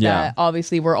puzzle that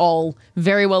obviously we're all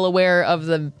very well aware of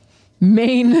the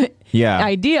main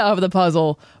idea of the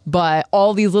puzzle, but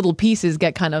all these little pieces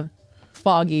get kind of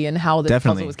foggy in how this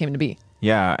puzzle came to be.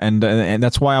 Yeah, and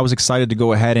that's why I was excited to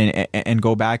go ahead and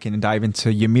go back and dive into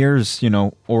Ymir's,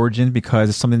 origin, because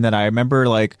it's something that I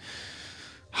remember,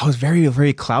 I was very,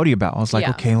 very cloudy about. I was like,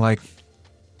 Yeah. okay, like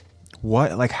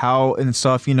what, like how and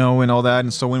stuff, you know, and all that.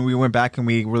 And so when we went back and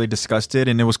we really discussed it,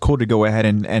 and it was cool to go ahead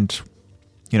and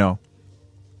you know,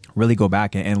 really go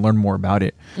back and learn more about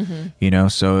it, you know.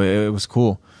 So it was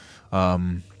cool. But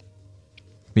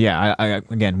yeah, I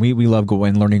again, we love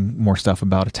going learning more stuff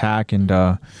about Attack and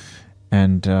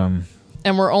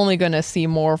we're only going to see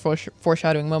more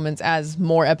foreshadowing moments as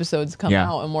more episodes come Yeah.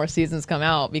 out and more seasons come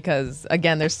out, because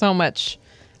again, there's so much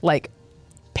like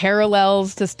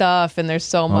parallels to stuff, and there's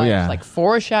so much yeah. like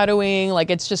foreshadowing. Like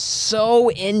it's just so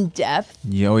in depth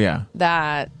oh yeah,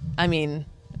 that, I mean,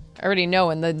 I already know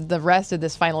in the rest of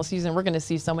this final season, we're going to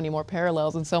see so many more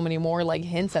parallels and so many more like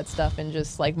hints at stuff and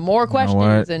just like more questions,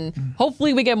 what? and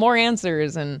hopefully we get more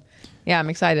answers. And yeah, I'm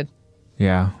excited.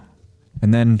 yeah.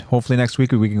 And then hopefully next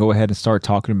week we can go ahead and start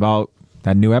talking about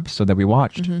that new episode that we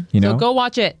watched. You know, So go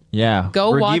watch it. yeah,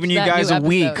 go we're watch giving you that guys new a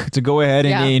week episode. to go ahead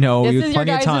and Yeah. you know, This we is have your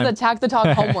plenty of guys' time. Attack the Talk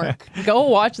homework. Go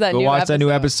watch that Go new watch episode. that new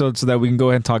episode so that we can go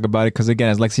ahead and talk about it. Because again,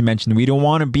 as Lexi mentioned, we don't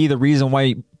want to be the reason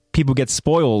why people get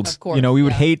spoiled. Of course, you know, we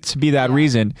would yeah. hate to be that Yeah.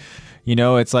 reason. You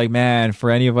know, it's like, man,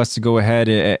 for any of us to go ahead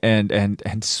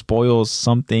and spoil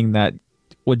something that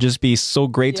would just be so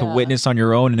great to Yeah. witness on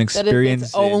your own and That experience is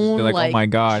its own it. Be like, oh my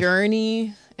gosh.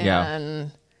 journey. Yeah.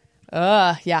 And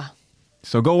yeah.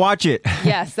 So go watch it.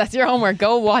 Yes, that's your homework.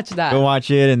 Go watch that. Go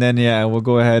watch it, and then yeah, we'll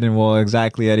go ahead and we'll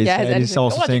exactly. Eddie's Eddie's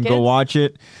also go watch it, saying go kids. watch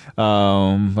it.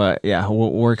 But yeah,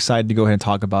 we're excited to go ahead and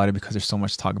talk about it because there's so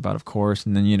much to talk about, of course.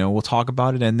 And then you know we'll talk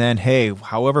about it, and then hey,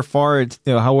 however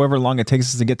long it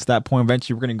takes us to get to that point,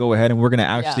 eventually we're gonna go ahead and we're gonna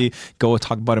actually go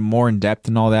talk about it more in depth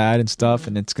and all that and stuff,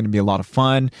 and it's gonna be a lot of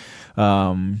fun.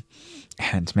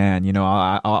 And man, you know,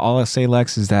 all I'll say,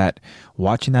 Lex, is that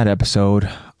watching that episode,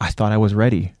 I thought I was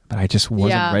ready, but I just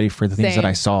wasn't Yeah, ready for the things that same.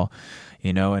 I saw.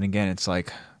 You know, and again, it's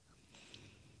like,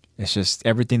 it's just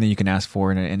everything that you can ask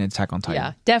for in an Attack on Titan.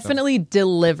 Yeah, definitely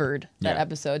delivered that Yeah.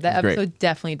 episode. That It was great. episode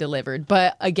definitely delivered.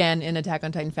 But again, in Attack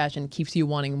on Titan fashion, keeps you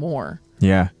wanting more.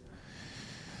 Yeah.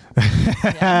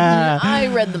 I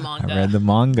read the manga. I read the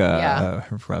manga.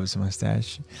 Yeah. Rubs a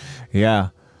mustache. Yeah.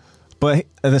 But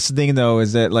that's the thing, though,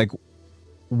 is that like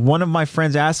one of my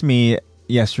friends asked me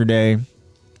yesterday,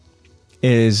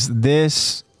 is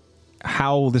this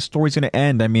how the story's going to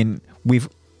end? I mean, we've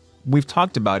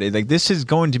talked about it. Like, this is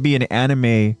going to be an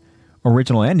anime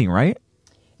original ending, right?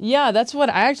 Yeah, that's what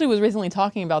I actually was recently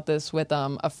talking about this with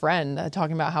a friend,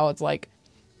 talking about how it's like,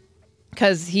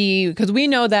 because we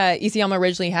know that Isayama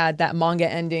originally had that manga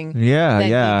ending. Yeah, then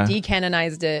yeah. He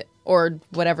decanonized it, or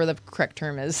whatever the correct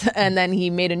term is, and then he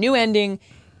made a new ending,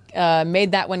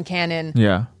 made that one canon.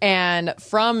 Yeah. And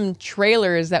from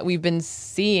trailers that we've been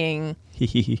seeing,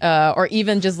 or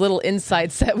even just little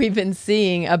insights that we've been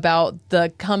seeing about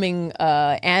the coming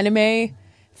anime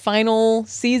final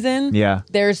season, Yeah.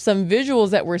 there's some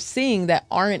visuals that we're seeing that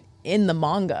aren't in the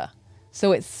manga.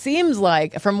 So it seems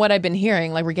like, from what I've been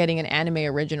hearing, like we're getting an anime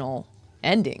original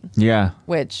ending, Yeah.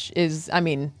 which is, I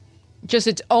mean, just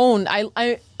its own.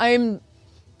 I'm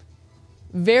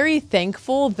very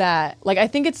thankful that, like, I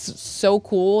think it's so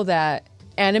cool that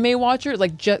anime watchers,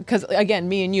 like, just because again,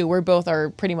 me and you, we're both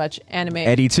are pretty much anime.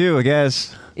 Eddie, too, I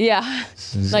guess. Yeah,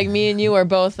 like me and you are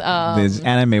both. There's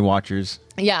anime watchers.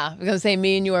 Yeah, I was gonna say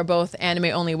me and you are both anime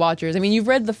only watchers. I mean, you've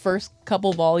read the first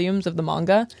couple volumes of the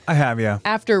manga I have, yeah.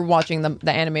 after watching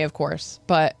the anime, of course.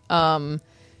 But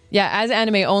yeah, as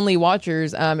anime only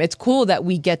watchers, it's cool that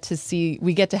we get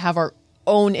to have our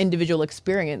own individual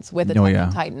experience with Attack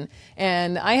on Titan.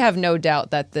 And I have no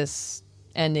doubt that this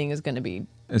ending is going to be.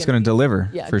 It's going to deliver,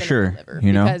 Yeah, for it's sure. gonna deliver,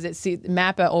 You know? because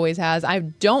Mappa always has. I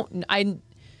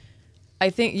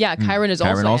think Chiron is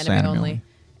Chiron also also anime anime only, only.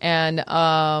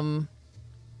 and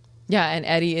yeah, and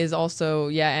Eddie is also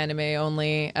anime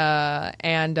only,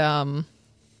 and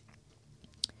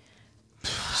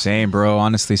Same, bro.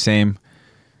 Honestly, same.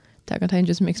 Attack on Titan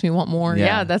just makes me want more. Yeah.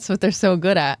 Yeah, that's what they're so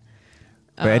good at.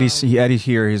 But Eddie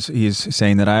here, he's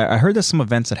saying that I heard that some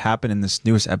events that happened in this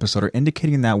newest episode are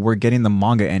indicating that we're getting the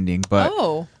manga ending. But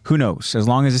who knows? As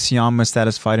long as Isayama is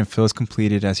satisfied and feels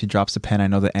completed as he drops the pen, I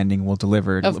know the ending will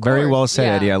deliver. Of Very course, well said,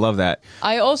 yeah. Eddie. I love that.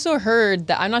 I also heard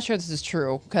that, I'm not sure this is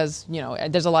true because, you know,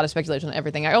 there's a lot of speculation on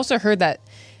everything. I also heard that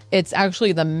it's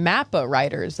actually the Mappa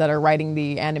writers that are writing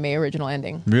the anime original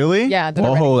ending. Really? Yeah, that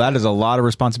are Whoa, ready. that is a lot of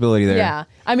responsibility there. Yeah.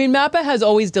 I mean, Mappa has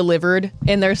always delivered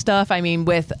in their stuff. I mean,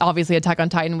 with obviously Attack on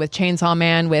Titan, with Chainsaw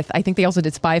Man, with, I think they also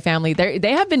did Spy Family.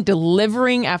 They have been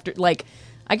delivering after, like,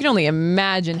 I can only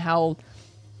imagine how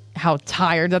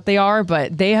tired that they are,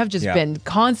 but they have just been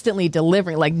constantly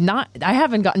delivering. Like, I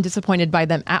haven't gotten disappointed by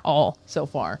them at all so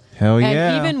far. Hell yeah.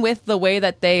 And even with the way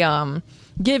that they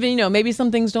given, maybe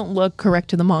some things don't look correct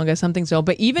to the manga, some things don't.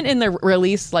 But even in the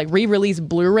re-release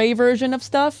Blu-ray version of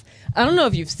stuff, I don't know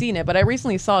if you've seen it, but I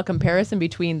recently saw a comparison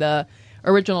between the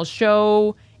original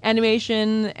show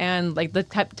animation and like the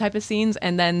type of scenes,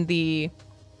 and then the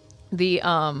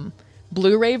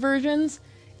Blu-ray versions.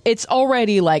 It's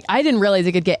already like, I didn't realize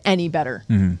it could get any better.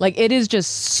 Like, it is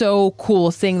just so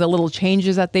cool seeing the little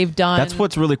changes that they've done. That's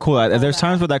what's really cool. There's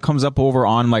times where that comes up over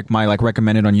on like my like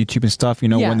recommended on YouTube and stuff.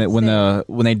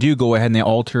 When they do go ahead and they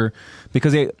alter,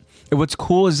 because what's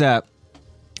cool is that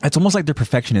it's almost like they're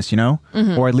perfectionists,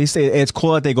 or at least it's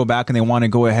cool that they go back and they want to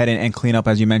go ahead and clean up,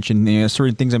 as you mentioned,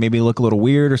 certain things that maybe look a little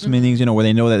weird, or some things, where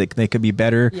they know that they could be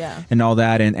better, and all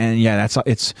that, and yeah,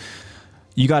 it's.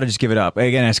 You got to just give it up.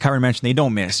 Again, as Kyron mentioned, they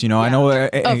don't miss. I know.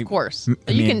 Of course.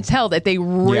 You can tell that they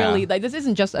really, like, this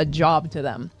isn't just a job to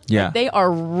them. Yeah. Like, they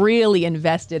are really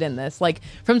invested in this. Like,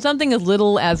 from something as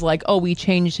little as, like, oh, we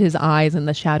changed his eyes and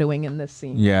the shadowing in this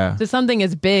scene. Yeah. To something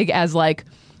as big as, like,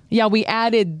 yeah, we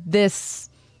added this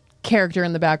character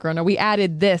in the background, or we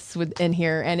added this in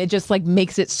here, and it just, like,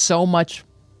 makes it so much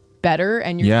better,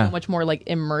 and you're so much more, like,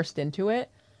 immersed into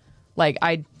it. Like,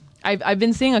 I've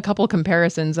been seeing a couple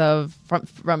comparisons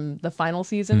from the final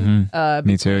season.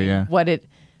 Me too. Yeah. What it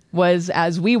was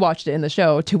as we watched it in the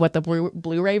show to what the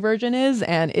Blu-ray version is,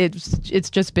 and it's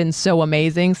just been so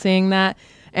amazing seeing that.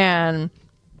 And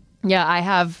yeah, I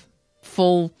have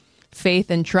full faith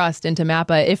and trust into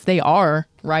MAPPA if they are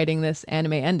writing this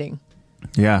anime ending.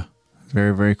 Yeah,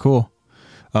 very, very cool.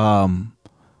 I'm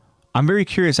very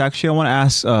curious. Actually, I want to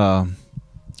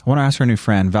ask our new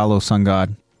friend Valo Sun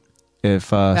God. If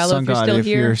Sun God, if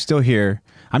you're still here,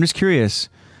 I'm just curious,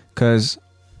 because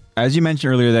as you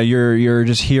mentioned earlier that you're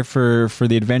just here for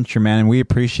the adventure, man, and we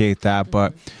appreciate that.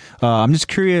 But I'm just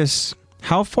curious,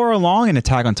 how far along in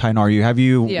Attack on Titan are you? Have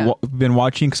you been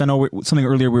watching? Because I know something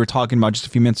earlier we were talking about just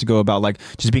a few minutes ago about like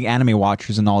just being anime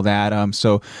watchers and all that.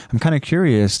 So I'm kind of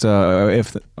curious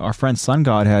if our friend Sun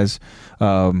God has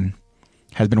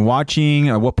been watching.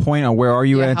 At what point, or where are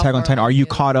you at Attack on Titan? Are you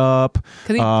caught up?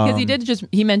 Because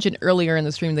he mentioned earlier in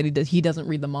the stream that he doesn't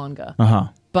read the manga.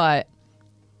 But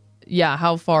yeah,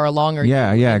 how far along are you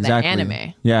in exactly. the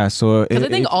anime? Yeah, so because I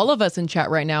think all of us in chat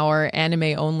right now are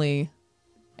anime only.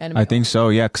 I think so,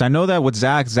 yeah, because I know that with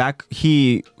Zach,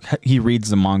 he reads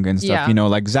the manga and stuff.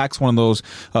 Like Zach's one of those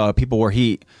people where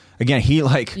he once he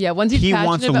wants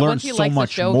to learn so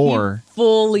much more.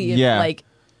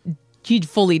 He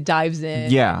fully dives in,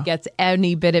 gets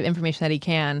any bit of information that he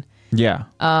can. Yeah.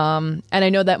 And I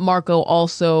know that Marco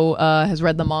also has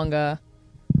read the manga.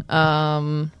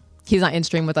 He's not in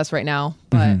stream with us right now,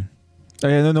 but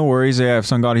no worries. Yeah, if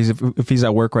Sun God, if he's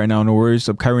at work right now, no worries.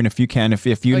 So Kyron, if you can,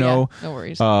 if you know, no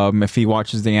worries. If he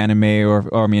watches the anime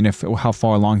or I mean, if how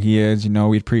far along he is,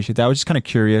 we'd appreciate that. I was just kind of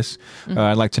curious.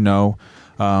 I'd like to know.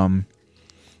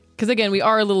 Because again, we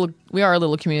are a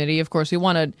little community. Of course, we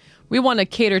want to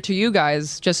cater to you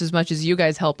guys just as much as you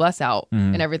guys help us out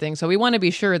and everything. So we want to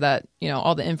be sure that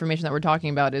all the information that we're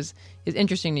talking about is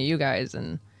interesting to you guys,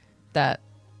 and that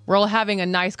we're all having a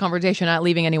nice conversation, not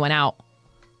leaving anyone out.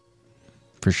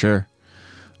 For sure.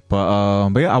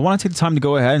 But yeah, I want to take the time to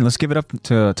go ahead and let's give it up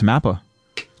to MAPPA.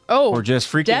 Oh, or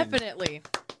just freaking definitely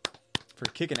for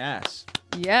kicking ass.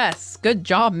 Yes, good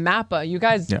job, MAPPA. You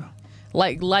guys,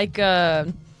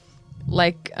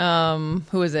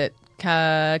 who is it?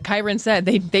 Kyron said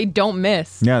they don't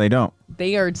miss. Yeah, they don't.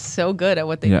 They are so good at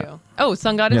what they do. Oh,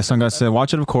 Sun God. Sun God said,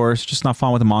 "Watch it, of course. Just not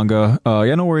fun with the manga."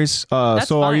 Yeah, no worries. So fine.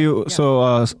 Are you?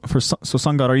 Yeah. So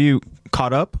Sun God, are you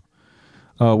caught up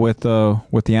with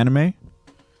the anime?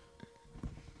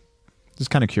 Just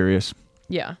kind of curious.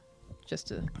 Yeah, just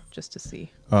to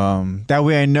see. That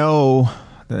way I know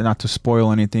not to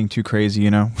spoil anything too crazy,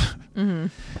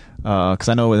 Because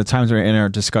I know at the times we're in our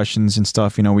discussions and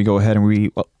stuff, we go ahead and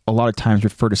we a lot of times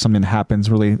refer to something that happens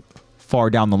really far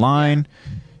down the line,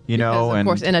 because, of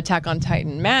course, in Attack on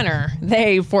Titan manner,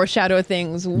 they foreshadow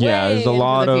things way there's a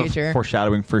lot into the of future.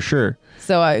 Foreshadowing for sure.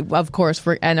 So, of course,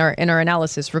 in our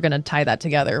analysis, we're going to tie that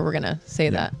together. We're going to say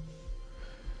that.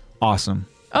 Awesome.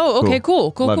 Oh, okay,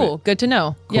 cool. Good to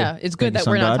know. Cool. Yeah, it's good Thank that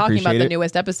you, we're not Sun God. talking about Appreciate the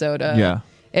newest episode.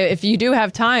 If you do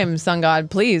have time, Sun God,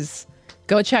 please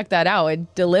go check that out.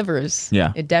 It delivers.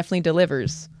 Yeah. It definitely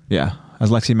delivers. Yeah. As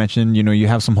Lexi mentioned, you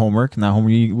have some homework, and that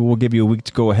homework we'll give you a week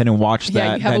to go ahead and watch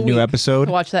that new episode.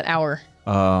 To watch that hour.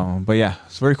 But yeah,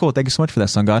 it's very cool. Thank you so much for that,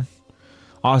 Sun God.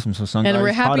 Awesome. So Sun God, and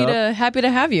we're happy to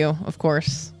have you, of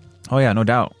course. Oh yeah, no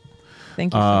doubt.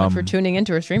 Thank you so much for tuning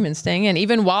into our stream and staying in,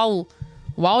 even while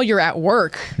you're at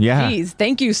work. Yeah. Jeez,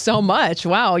 thank you so much.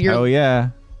 Wow. Oh yeah.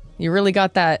 You really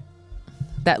got that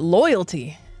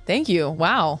loyalty. Thank you.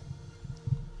 Wow.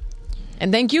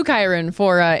 And thank you, Kyron,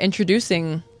 for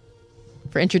introducing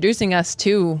us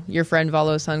to your friend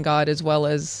Valo Sun God, as well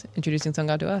as introducing Sun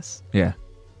God to us. Yeah,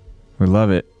 we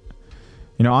love it.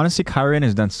 You know, honestly, Kyron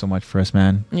has done so much for us,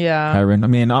 man. Yeah, Kyron. I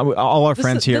mean, all our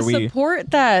friends here. The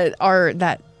support that our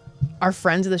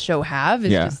friends of the show have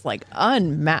is just like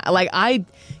unmatched. Like, I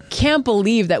can't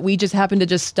believe that we just happen to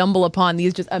just stumble upon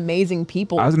these just amazing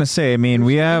people. I was gonna say, I mean,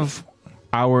 we have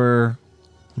our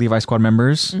Levi Squad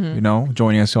members, you know,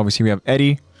 joining us. Obviously, we have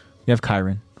Eddie, we have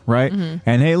Kyron, right?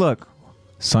 And hey, look,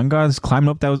 Sun God's climbing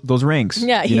up those ranks.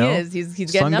 Yeah, he is. He's getting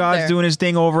Sun up God's there. doing his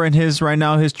thing over in his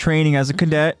training as a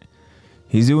cadet.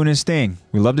 He's doing his thing.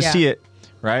 We love to see it,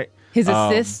 right? His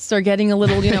assists are getting a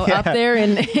little, up there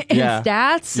in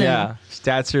stats. And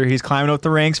stats are. He's climbing up the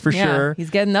ranks for sure. He's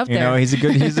getting up there. You know,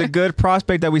 he's a good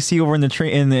prospect that we see over in the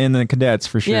in the cadets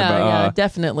for sure. Yeah,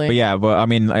 definitely. But I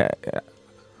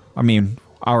mean,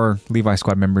 our Levi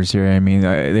Squad members here. I mean,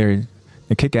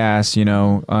 they kick ass. You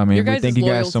know, I mean, we thank you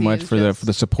guys so much for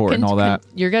the support and all that.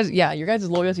 Your guys'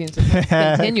 loyalty and support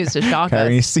continues to shock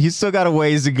us. He's still got a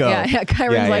ways to go. Yeah,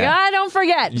 Kyron's like, don't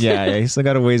forget. Yeah, he's still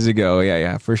got a ways to go.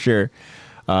 Yeah, for sure.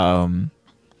 Yeah,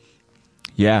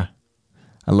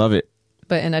 I love it.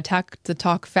 But in Attack the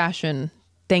Talk fashion,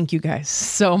 thank you guys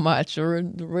so much. We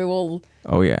will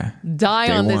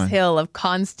die on this hill of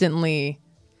constantly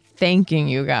thanking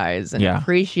you guys and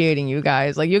appreciating you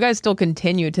guys. Like, you guys still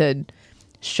continue to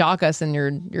shock us in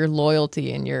your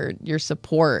loyalty and your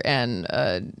support. And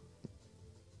I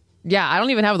don't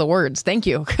even have the words. Thank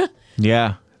you.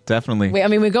 Yeah, definitely.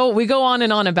 We go on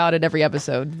and on about it every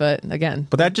episode, but again.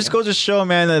 But that just goes to show,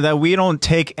 man, that we don't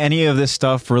take any of this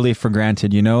stuff really for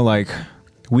granted, you know? Like,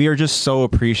 we are just so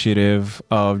appreciative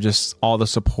of just all the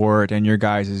support, and your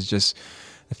guys is just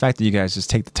the fact that you guys just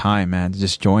take the time, man, to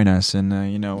just join us. And,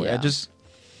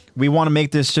 we want to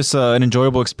make this just an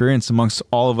enjoyable experience amongst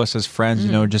all of us as friends,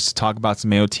 you know, just to talk about some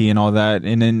AOT and all that.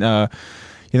 And then,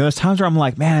 there's times where I'm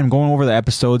like, man, I'm going over the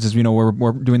episodes as,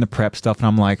 we're doing the prep stuff. And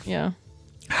I'm like,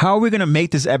 how are we going to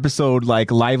make this episode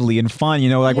like lively and fun? You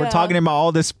know, like we're talking about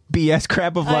all this BS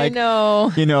crap of like,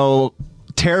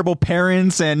 terrible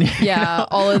parents and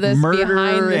all of this murder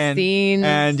behind the and scenes,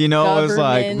 and it was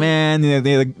like, man, the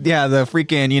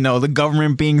freaking the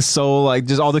government being so like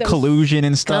just all the collusion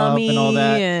and stuff and all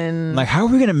that, and like, how are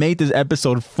we gonna make this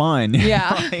episode fun?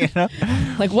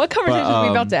 Like, what conversations are we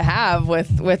about to have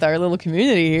with our little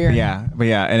community here?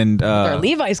 And our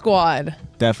Levi Squad,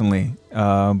 definitely.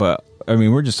 But I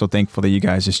mean, we're just so thankful that you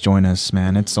guys just join us,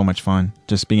 man. It's so much fun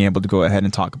just being able to go ahead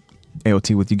and talk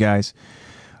AOT with you guys.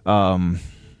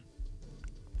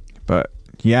 But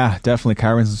yeah, definitely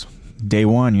Kyron's day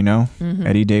one,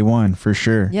 Eddie day one for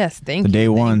sure. Yes, thank you. The day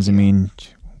ones. I mean,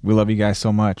 we love you guys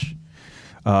so much.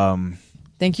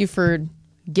 Thank you for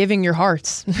giving your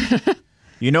hearts.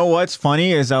 You know what's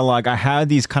funny is that like I had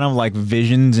these kind of like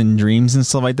visions and dreams and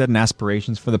stuff like that and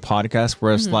aspirations for the podcast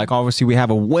where it's like obviously we have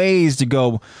a ways to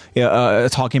go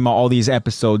talking about all these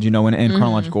episodes, in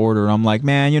chronological order. And I'm like,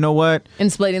 man, you know what?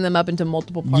 And splitting them up into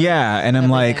multiple parts. Yeah, and I'm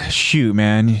like, shoot,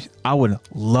 man, I would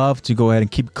love to go ahead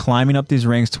and keep climbing up these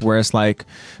ranks to where it's like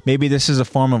maybe this is a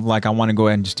form of like I want to go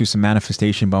ahead and just do some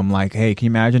manifestation, but I'm like, hey, can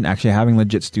you imagine actually having a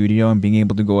legit studio and being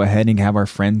able to go ahead and have our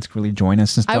friends really join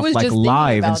us and stuff like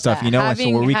live and stuff,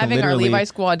 so where we can literally, our Levi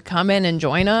Squad come in and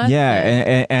join us.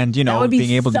 Yeah, and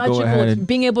being able to go ahead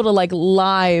being able to like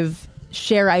live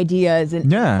share ideas and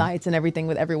insights and everything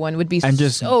with everyone would be and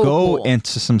just so go cool.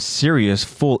 into some serious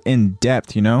full in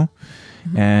depth,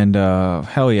 and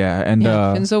hell yeah, and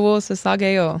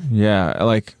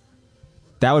like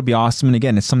that would be awesome. And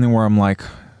again, it's something where I'm like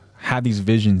have these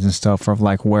visions and stuff of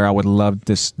like where I would love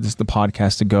the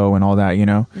podcast to go and all that,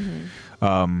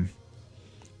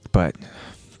 but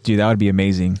dude, that would be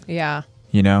amazing. Yeah.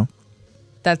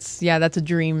 That's a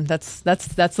dream. That's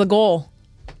the goal.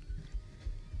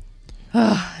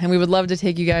 And we would love to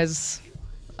take you guys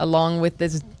along with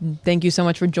this. Thank you so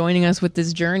much for joining us with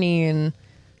this journey. And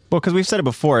because we've said it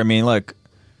before. I mean, look,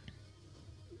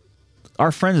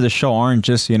 our friends of the show aren't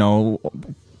just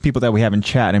people that we have in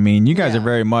chat. I mean, you guys are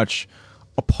very much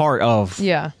a part of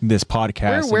this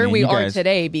podcast. We're where we are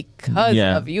today because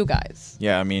of you guys.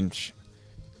 Yeah, I mean,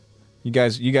 you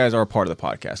guys are a part of the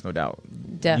podcast, no doubt.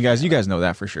 Definitely. You guys know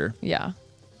that for sure. Yeah.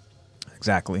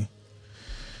 Exactly.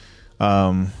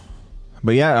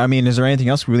 But yeah, I mean, is there anything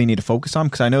else we really need to focus on?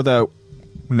 Because I know that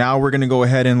now we're going to go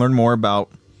ahead and learn more about,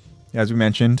 as we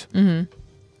mentioned,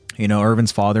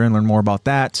 Irvin's father and learn more about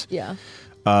that. Yeah.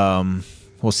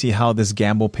 We'll see how this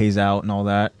gamble pays out and all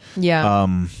that. Yeah.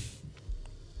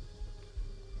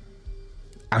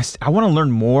 I want to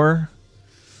learn more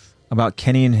about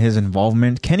Kenny and his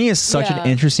involvement. Kenny is such Yeah. an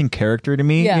interesting character to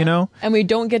me, you know? And we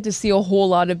don't get to see a whole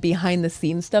lot of behind the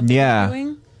scenes stuff that Yeah. he's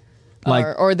doing.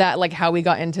 Like- or that, like, how we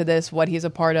got into this, what he's a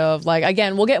part of. Like,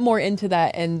 again, we'll get more into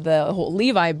that in the whole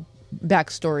Levi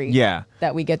backstory. Yeah.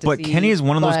 That we get to But see. Kenny is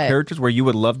one of those But- characters where you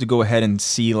would love to go ahead and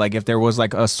see, like, if there was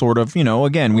like a sort of, you know,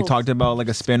 again, we Little talked about like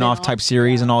a spin-off spin-off, type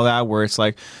series yeah. and all that, where it's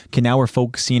like, okay, now we're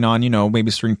focusing on, you know, maybe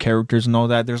certain characters and all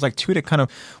that. There's like two that kind of,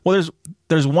 well,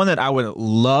 there's one that I would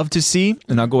love to see,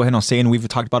 and I'll go ahead and I'll say, and we've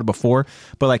talked about it before,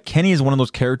 but like Kenny is one of those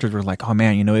characters where like, oh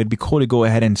man, you know, it'd be cool to go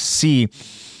ahead and see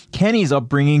Kenny's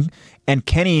upbringing, and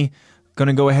Kenny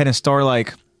gonna go ahead and start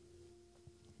like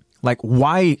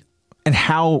why and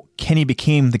how Kenny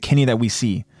became the Kenny that we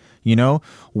see. You know,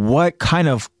 what kind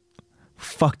of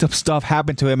fucked up stuff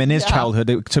happened to him in his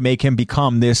childhood to make him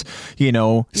become this, you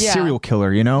know, Yeah. serial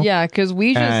killer, you know? Yeah, because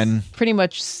we just And- pretty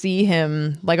much see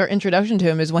him, like, our introduction to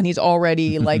him is when he's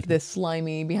already like this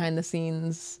slimy behind the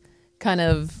scenes kind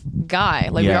of guy.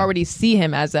 Like, we Yeah. already see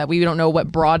him as that. We don't know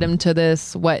what brought him to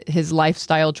this, what his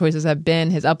lifestyle choices have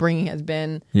been, his upbringing has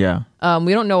been. Yeah.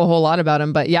 We don't know a whole lot about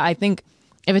him, but yeah, I think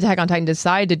if Attack on Titan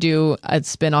decide to do a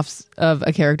spin-off of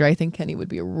a character, I think Kenny would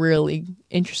be a really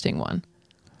interesting one.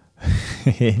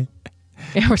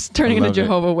 Yeah, we're turning into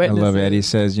Jehovah's Witnesses. I love it. Eddie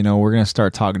says, you know, we're going to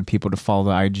start talking to people to follow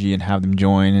the IG and have them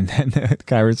join. And then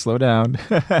Kyron, slow down.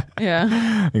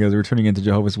 Yeah, Because we're turning into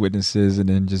Jehovah's Witnesses, and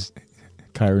then just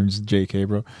Kyron's JK,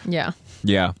 bro. yeah.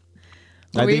 Yeah.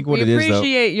 Well, I think what it we is, though.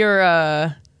 appreciate your,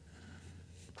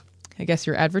 I guess,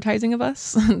 your advertising of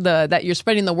us, that you're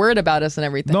spreading the word about us and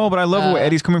everything. No, but I love where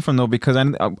Eddie's coming from, though, because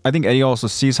I think Eddie also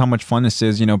sees how much fun this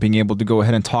is, you know, being able to go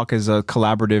ahead and talk as a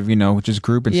collaborative, you know, just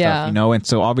group and Yeah. stuff, you know. And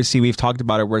so obviously we've talked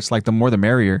about it where it's like the more the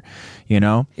merrier, you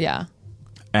know. Yeah,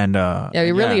 And yeah.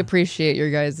 We really appreciate your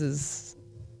guys'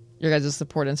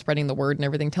 support and spreading the word and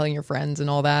everything, telling your friends and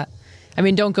all that. I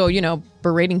mean, don't go, you know,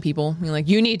 berating people. You're like,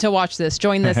 you need to watch this.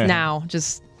 Join this now.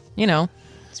 Just, you know,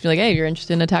 just be like, hey, if you're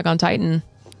interested in Attack on Titan,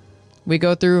 we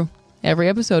go through every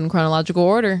episode in chronological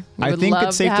order. We I would think love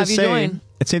it's safe to have you say join.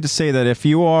 it's safe to say that if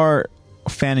you are a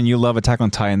fan and you love Attack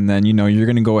on Titan, then you know you're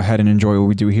going to go ahead and enjoy what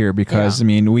we do here, because Yeah. I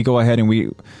mean, we go ahead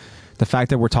and the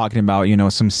fact that we're talking about, you know,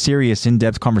 some serious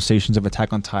in-depth conversations of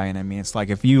Attack on Titan, I mean, it's like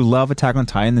if you love Attack on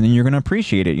Titan, then you're going to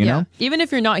appreciate it, you know. Even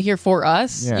if you're not here for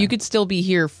us, Yeah. you could still be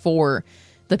here for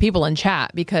the people in chat,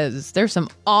 because there's some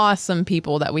awesome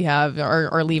people that we have,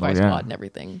 our Levi yeah. squad and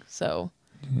everything. So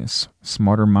Yes,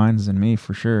 smarter minds than me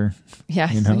for sure.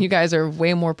 yeah, You know? you guys are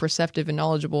way more perceptive and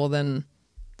knowledgeable than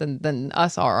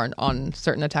us are on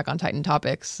certain Attack on Titan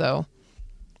topics. So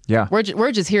Yeah.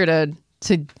 we're just here to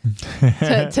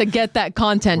get that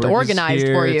content We're just organized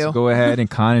here for to you. go ahead and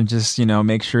kind of just, you know,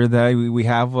 make sure that we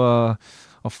have a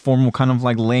formal kind of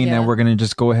like lane Yeah. that we're going to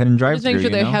just go ahead and drive Just make through, sure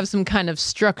you they know? have some kind of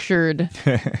structured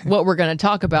what we're going to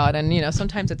talk about, and you know,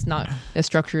 sometimes it's not as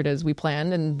structured as we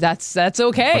planned, and that's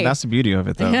okay. But that's the beauty of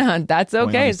it, though. Yeah, that's Going on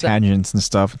okay. these tangents and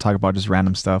stuff, talk about just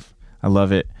random stuff. I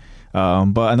love it.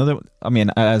 But another, I mean,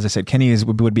 as I said, Kenny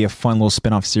would be a fun little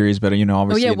spin-off series, but you know,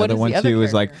 obviously what another is one the other too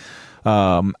is like,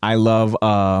 character? I love,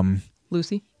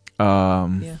 Lucy.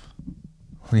 when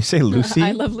you say Lucy,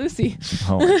 I love Lucy.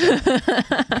 oh my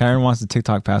God. Karen wants the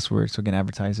TikTok password so we can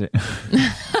advertise it.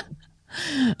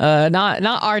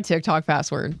 Not our TikTok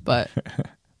password, but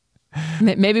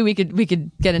maybe we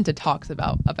could get into talks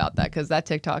about that, because that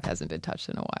TikTok hasn't been touched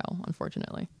in a while,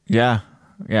 unfortunately. Yeah.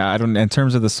 I don't. In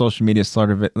terms of the social media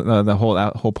sort of it, the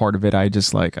whole part of it, I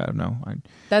just like, I don't know.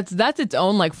 That's its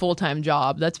own like full-time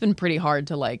job. That's been pretty hard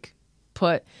to like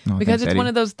put, because thanks, it's one Eddie.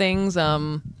 of those things.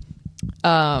 It's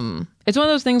one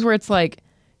of those things where it's like,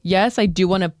 yes, I do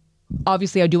want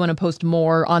to post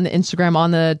more on the Instagram,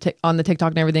 on the TikTok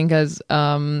and everything, because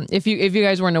if you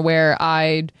guys weren't aware,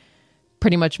 I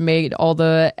pretty much made all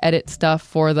the edit stuff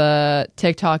for the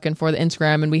TikTok and for the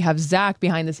Instagram, and we have Zach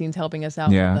behind the scenes helping us out.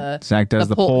 Yeah, with Zach does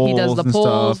the polls. He does the and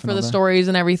polls stuff for and the all that. stories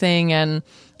and everything, and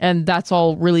that's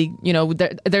all really, you know,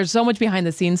 there's so much behind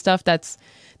the scenes stuff that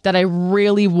I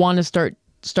really want to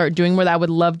start doing, where I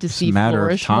would love to see a matter of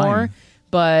flourish time. more.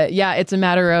 But yeah, it's a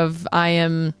matter of, I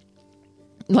am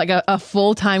like a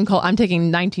full-time I'm taking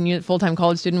 19 full-time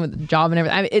college student with a job and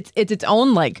everything. I mean, it's its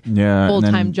own like Yeah, and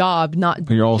full-time then job, not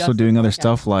But you're also just doing other podcast.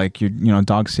 stuff like you know,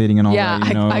 dog sitting and all Yeah, that.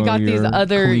 You know, I got these you're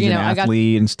other, you collegiate know, I got-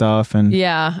 athlete and stuff. And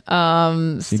Yeah.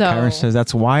 see, So Kyron says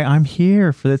that's why I'm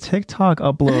here for the TikTok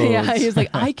uploads. yeah, he's like,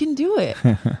 I can do it.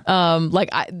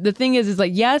 The thing is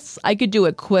like, yes, I could do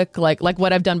a quick like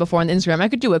what I've done before on Instagram. I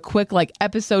could do a quick like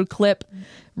episode clip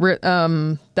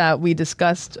that we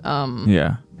discussed.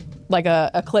 Yeah. Like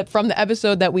a clip from the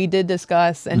episode that we did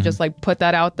discuss, and just like put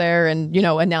that out there, and you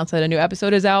know, announce that a new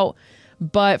episode is out.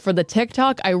 But for the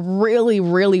TikTok, I really,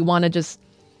 really want to just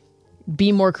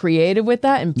be more creative with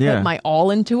that and put my all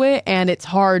into it. And it's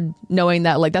hard knowing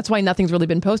that, like, that's why nothing's really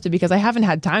been posted, because I haven't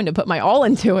had time to put my all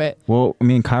into it. Well, I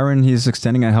mean, Kyron, he's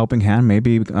extending a helping hand.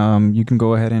 Maybe you can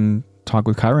go ahead and talk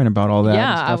with Kyron about all that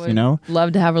and stuff, I would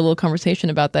love to have a little conversation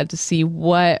about that to see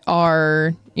what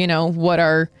our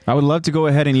I would love to go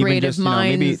ahead and even just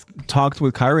maybe talk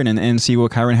with Kyron and see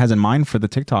what Kyron has in mind for the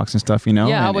TikToks and stuff,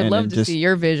 Yeah, I would love to see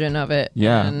your vision of it.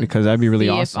 Yeah, because that'd be really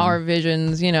awesome. If our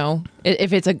visions,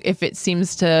 if it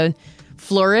seems to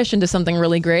flourish into something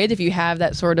really great, if you have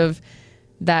that sort of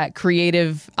that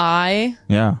creative eye,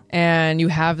 and you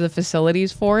have the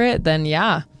facilities for it, then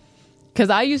yeah. Because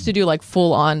I used to do like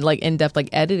full on, like in-depth, like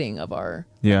editing of our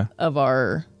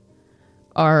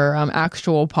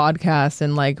actual podcast,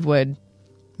 and like would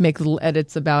make little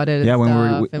edits about it. Yeah, when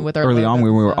we were early on,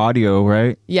 when we were audio,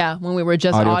 right? Yeah, when we were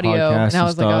just audio, and I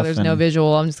was like, oh, there's no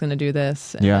visual. I'm just gonna do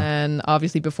this. And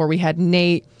obviously, before we had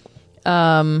Nate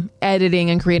editing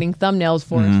and creating thumbnails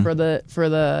for us for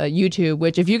the YouTube,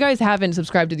 which if you guys haven't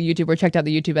subscribed to the YouTube or checked out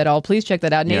the YouTube at all, please check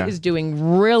that out. Nate is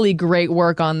doing really great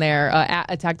work on there at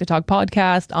Attack the Talk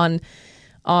podcast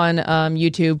on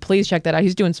YouTube. Please check that out.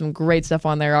 He's doing some great stuff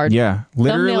on there. Our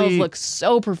thumbnails look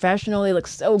so professional. They look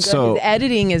so good. His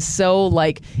editing is so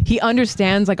like, he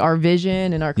understands like our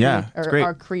vision and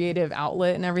our creative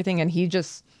outlet and everything, and he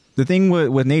just the thing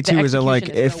with Nate too is that like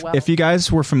if you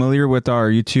guys were familiar with our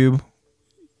YouTube,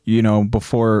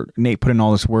 before Nate put in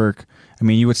all this work, I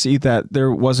mean, you would see that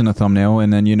there wasn't a thumbnail,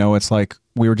 and then it's like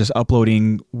we were just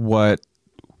uploading what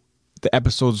the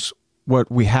episodes,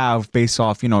 what we have based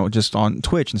off, just on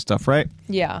Twitch and stuff, right?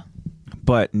 Yeah.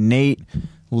 But Nate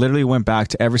literally went back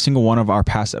to every single one of our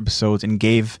past episodes and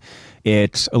gave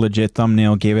it a legit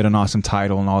thumbnail, gave it an awesome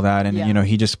title and all that, and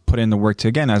he just put in the work to,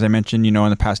 again, as I mentioned, in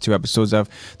the past 2 episodes of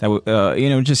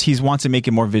that, just he wants to make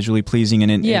it more visually pleasing,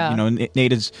 and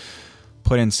Nate has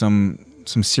put in some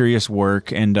serious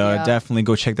work, and definitely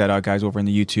go check that out, guys, over in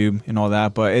the YouTube and all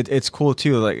that. But it's cool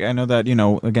too. Like, I know that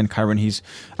again, Kyron,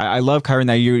 I love Kyron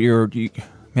that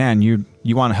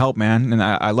you want to help, man, and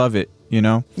I love it.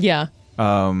 Yeah.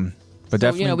 But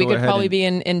definitely, we could probably be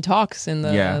in talks in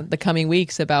the coming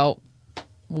weeks about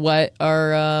what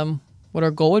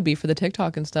our goal would be for the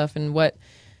TikTok and stuff, and what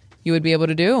you would be able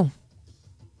to do.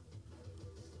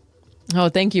 Oh,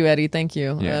 thank you, Eddie. Thank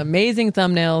you. Yeah. Amazing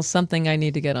thumbnails. Something I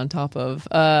need to get on top of.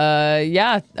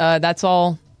 That's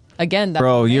all. Again,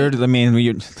 bro, you're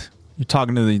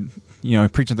talking to the,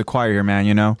 preaching to the choir here, man.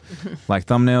 Like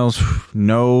thumbnails,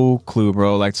 no clue,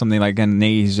 bro. Like something like, again,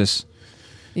 Nate's just.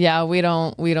 Yeah, we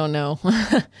don't know.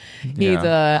 He's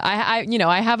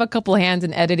I have a couple hands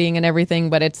in editing and everything,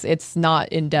 but it's not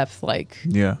in depth. Like,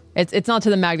 it's not to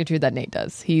the magnitude that Nate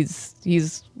does.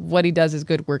 He's what he does is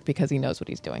good work because he knows what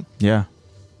he's doing. Yeah.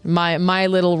 My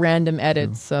little random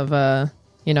edits of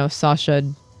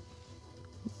Sasha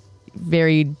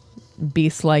very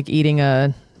beast-like eating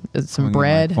some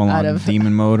bread out of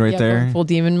demon mode right there. Full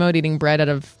demon mode, eating bread out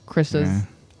of Krista's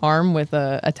arm with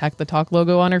a Attack the Talk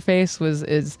logo on her face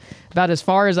is about as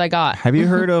far as I got. Have you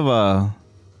heard of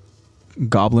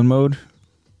goblin mode?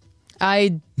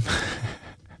 That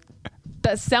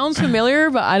sounds familiar,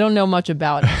 but I don't know much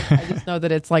about it. I just know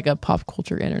that it's like a pop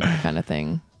culture internet kind of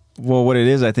thing. Well, what it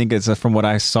is, I think it's from what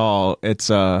I saw, it's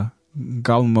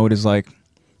goblin mode is like,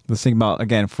 let's think about,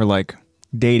 again, for like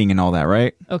dating and all that,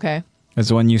 right? Okay.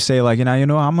 It's when you say like, I'm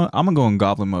gonna go in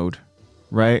goblin mode,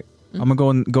 right? I'm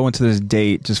gonna go into this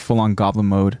date just full on goblin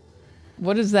mode.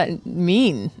 What does that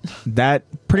mean? That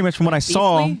pretty much from what I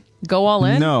saw. Go all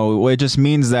in? No, it just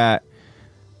means that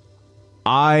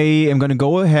I am gonna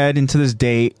go ahead into this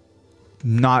date,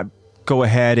 not go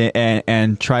ahead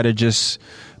and try to just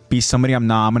be somebody I'm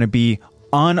not. I'm gonna be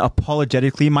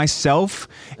unapologetically myself,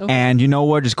 and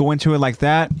just go into it like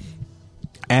that,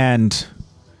 and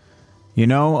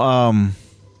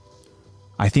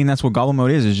I think that's what goblin mode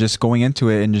is just going into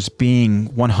it and just being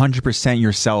 100%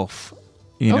 yourself.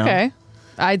 Okay.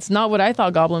 It's not what I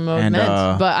thought goblin mode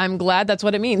meant, but I'm glad that's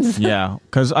what it means. Yeah.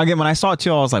 Because, again, when I saw it,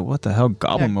 too, I was like, what the hell,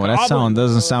 goblin mode? That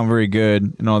doesn't sound very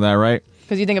good and all that, right?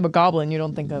 Because you think of a goblin, you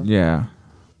don't think of... Yeah.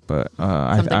 But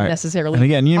something necessarily and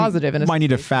again, positive. You might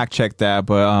need to fact check that,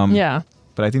 but... yeah.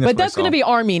 But I think that's going to be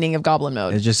our meaning of goblin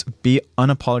mode. Is just be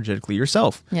unapologetically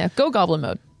yourself. Yeah, go goblin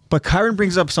mode. But Kyron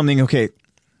brings up something,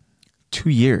 2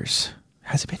 years.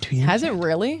 Has it been 2 years? Has it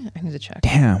really? I need to check.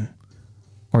 Damn.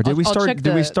 Or did we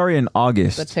start in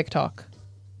August? The TikTok.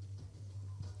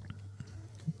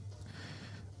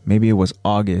 Maybe it was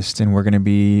August and we're going to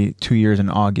be 2 years in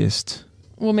August.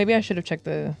 Well, maybe I should have checked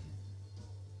the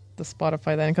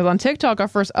Spotify then, because on TikTok our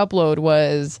first upload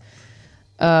was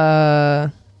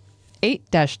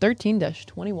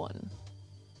 8-13-21.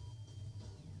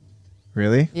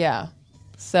 Really? Yeah.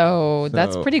 So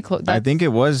that's pretty close. I think it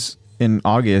was in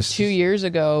August. 2 years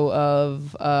ago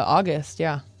of August.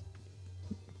 Yeah.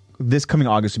 This coming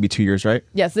August would be 2 years, right?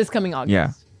 Yes, this coming August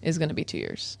Yeah. is going to be 2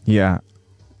 years. Yeah.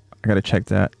 I got to check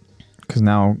that because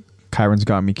now Kyron's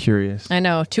got me curious. I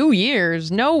know. 2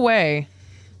 years? No way.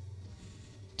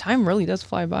 Time really does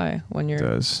fly by when It you're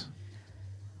does.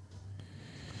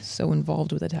 so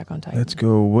involved with Attack on Titan. Let's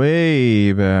go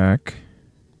way back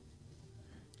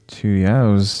to,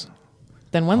 it was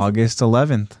Then when? August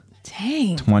 11th,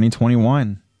 Dang.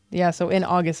 2021. Yeah, so in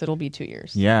August it'll be 2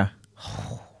 years. Yeah.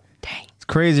 Dang. It's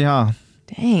crazy, huh?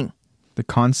 Dang. The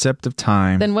concept of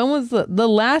time. Then when was the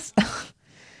last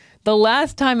the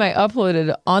last time I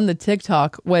uploaded on the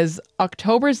TikTok was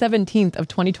October 17th of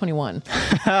 2021.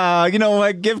 You know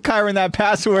what? Give Kyron that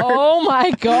password. Oh my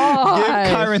Give god.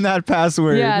 Kyron that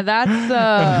password. Yeah, that's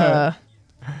I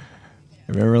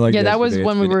remember like yeah, that was yesterday,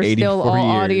 when it's we been were still 84 all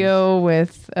years. audio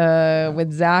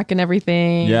with Zach and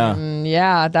everything. Yeah. And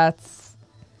yeah,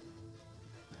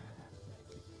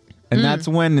 And that's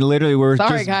when literally we're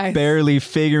Sorry, just guys. barely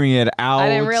figuring it out. I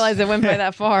didn't realize it went by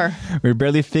that far. We're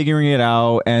barely figuring it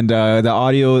out, and the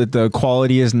audio, the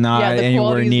quality is not Yeah, the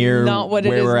anywhere quality's near not what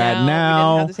where it is we're at We didn't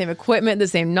now. have the same equipment, the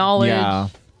same knowledge. Yeah.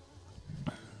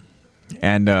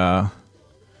 And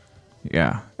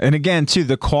yeah. And again, too,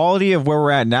 the quality of where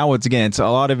we're at now, it's a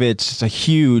lot of it's just a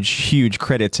huge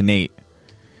credit to Nate.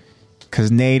 Because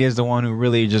Nate is the one who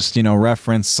really just,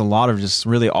 referenced a lot of just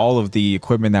really all of the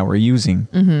equipment that we're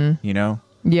using,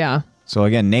 Yeah. So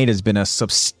again, Nate has been a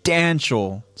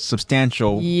substantial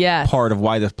Yes. part of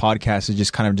why this podcast has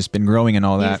just kind of just been growing and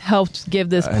all He's that. helped give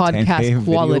this 10K podcast video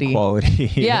quality.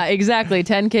 quality. Yeah, exactly.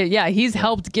 10K. Yeah, he's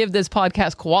helped give this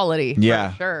podcast quality.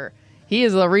 Yeah. For sure. He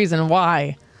is the reason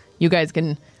why you guys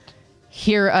can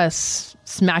hear us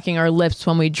smacking our lips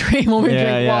when we drink water,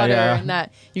 yeah. and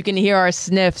that you can hear our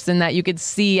sniffs, and that you could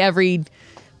see every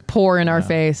pore in our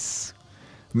face.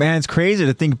 Man, it's crazy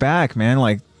to think back, man.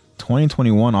 Like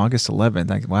 2021, August 11th.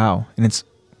 Like, wow. And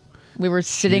We were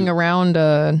sitting around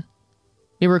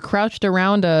we were crouched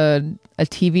around a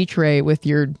TV tray with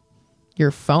your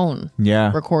phone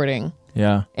yeah. recording,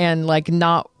 Yeah. and like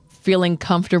not feeling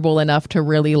comfortable enough to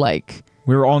really like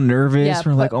We were all nervous.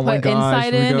 We're like, oh my put gosh.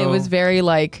 inside here we in. It go. was very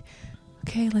like,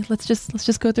 okay, like let's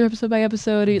just go through episode by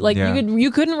episode. Like Yeah.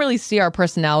 you couldn't really see our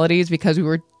personalities because we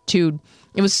were too.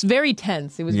 It was very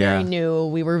tense. It was Yeah. very new.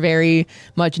 We were very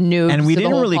much new, And we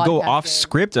didn't really go off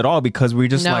script at all because we were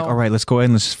just No. like, all right, let's go ahead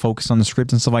and let's just focus on the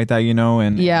script and stuff like that,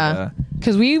 And Yeah,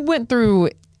 because we went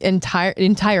through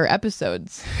entire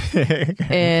episodes.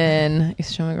 And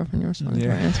show my girlfriend your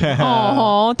response. Yeah.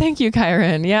 Oh, thank you,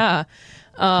 Kyron. Yeah.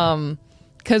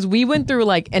 Because we went through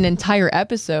like an entire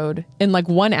episode in like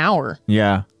 1 hour,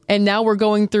 yeah. and now we're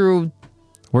going through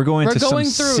We're going to some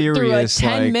through like serious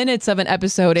 10 minutes of an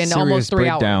episode in almost 3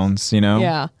 hours. breakdowns,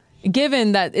 Yeah.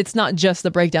 Given that it's not just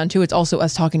the breakdown too, it's also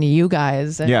us talking to you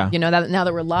guys. And, Yeah. that now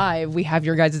that we're live, we have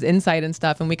your guys' insight and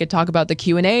stuff, and we could talk about the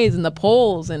Q&As and the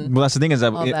polls and Well, that's the thing is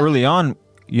that all that. early on,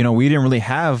 we didn't really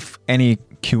have any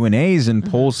Q&As and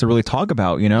polls to really talk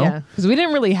about, yeah, because we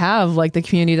didn't really have like the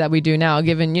community that we do now.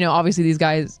 Given obviously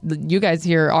you guys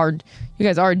here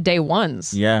are day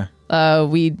ones. Yeah.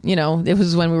 It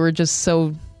was when we were just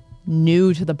so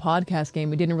new to the podcast game.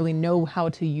 We didn't really know how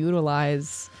to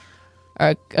utilize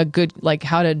a good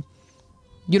how to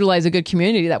utilize a good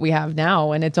community that we have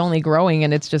now, and it's only growing,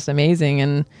 and it's just amazing.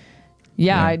 And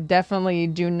yeah. I definitely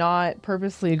do not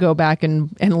purposely go back and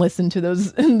listen to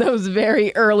those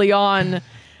very early on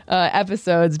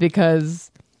episodes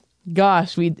because,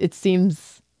 gosh, it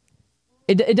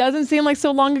doesn't seem like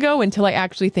so long ago until I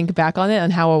actually think back on it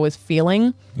and how I was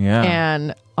feeling. Yeah.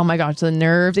 And oh my gosh, the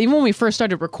nerves. Even when we first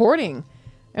started recording,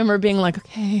 and we're being like,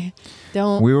 okay,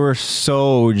 don't. We were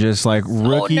so just like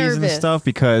rookies and nervous. stuff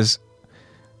because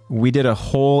we did a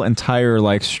whole entire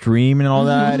like stream and all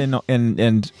that,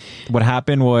 and what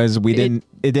happened was it didn't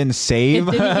save.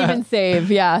 It didn't even save.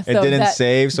 Yeah. It didn't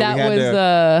save, so that we had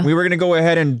was, we were gonna go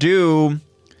ahead and do,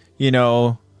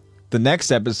 the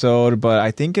next episode, but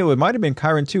I think it might have been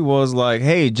Kyron too. Was like,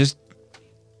 hey, just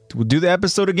do the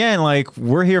episode again. Like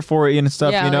we're here for it and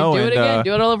stuff, yeah, do it again.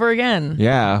 Do it all over again.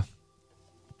 Yeah.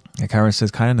 And Kyron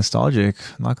says, kind of nostalgic.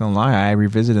 I'm not gonna lie, I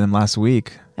revisited them last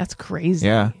week. That's crazy.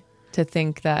 Yeah. To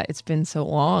think that it's been so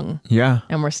long. Yeah.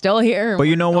 And we're still here. But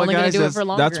you know what, guys? Do it for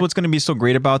longer. That's what's going to be so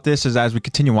great about this is as we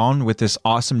continue on with this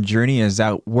awesome journey is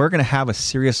that we're going to have a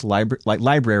serious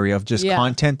library of just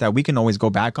content that we can always go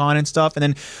back on and stuff. And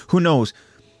then who knows,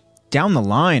 down the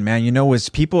line, man, as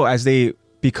people, as they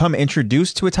become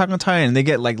introduced to Attack on Titan and they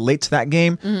get like late to that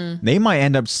game, they might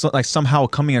end up like somehow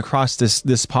coming across this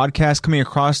podcast, coming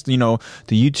across, you know,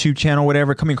 the YouTube channel,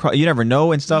 whatever, coming across, you never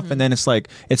know and stuff. And then it's like,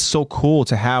 it's so cool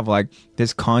to have like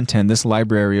this content, this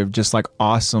library of just like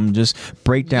awesome, just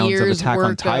breakdowns of Attack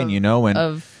on Titan, you know, and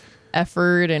of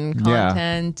effort and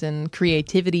content and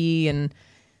creativity and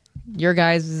your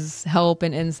guys' help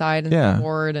and insight and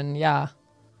support and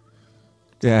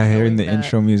hearing the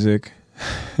intro music.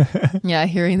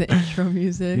 Hearing the intro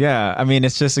music. Yeah, I mean,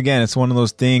 it's just, again, it's one of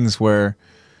those things where,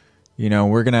 you know,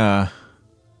 we're gonna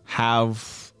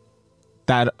have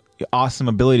that awesome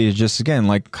ability to just, again,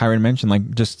 like Kyron mentioned,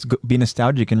 like just be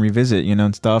nostalgic and revisit, you know,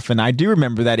 and stuff. And I do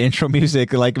remember that intro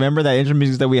music, like remember that intro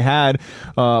music that we had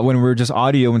when we were just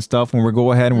audio and stuff, when we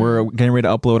go ahead and we're getting ready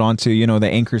to upload onto, you know, the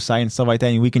Anchor site and stuff like that,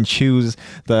 and we can choose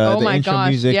the intro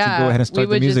music to go ahead and start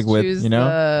the music with, you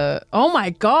know. Oh my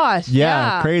gosh.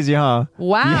 Yeah, crazy, huh?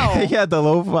 Wow. Yeah, the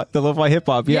lo-fi hip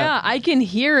hop. Yeah, I can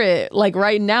hear it like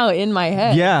right now in my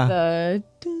head. Yeah.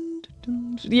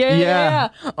 Yeah.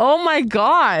 Oh my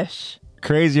gosh.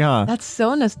 Crazy, huh? That's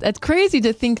so that's crazy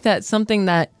to think that something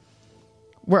that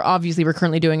we're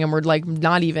currently doing and we're like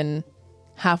not even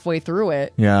halfway through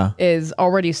it is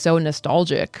already so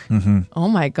nostalgic. Oh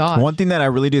my gosh. One thing that I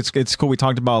really do, it's cool, we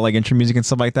talked about like intro music and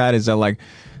stuff like that, is that like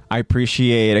I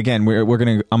appreciate, again, I'm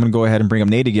gonna go ahead and bring up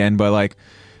Nate again, but like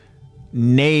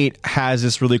Nate has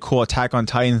this really cool Attack on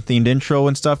Titan themed intro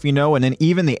and stuff, you know, and then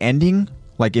even the ending.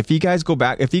 Like if you guys go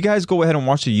ahead and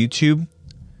watch the YouTube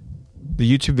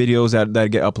videos that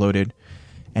get uploaded,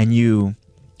 and you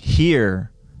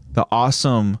hear the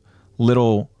awesome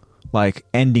little like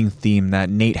ending theme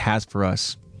that Nate has for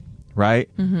us, right?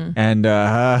 And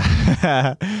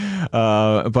but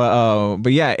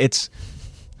yeah, it's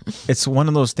one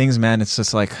of those things, man. It's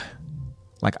just like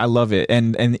I love it,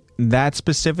 and that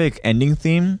specific ending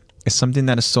theme is something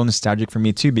that is so nostalgic for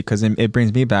me too, because it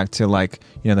brings me back to like,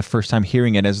 you know, the first time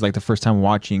hearing it as like the first time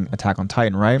watching Attack on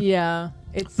Titan, right? Yeah,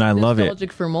 it's and I love it.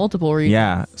 Nostalgic for multiple reasons.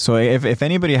 Yeah, so if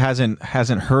anybody hasn't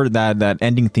heard that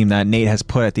ending theme that Nate has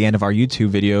put at the end of our YouTube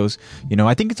videos, you know,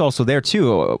 I think it's also there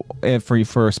too for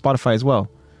Spotify as well.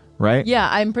 Right? Yeah,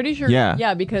 I'm pretty sure.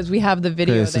 Yeah, because we have the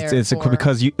video there.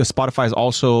 Because Spotify is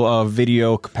also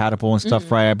video compatible and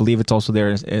stuff, right? I believe it's also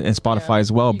there in Spotify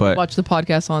as well. But watch the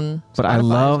podcast on Spotify. But I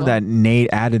love that Nate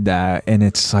added that, and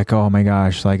it's like, oh my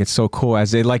gosh, like it's so cool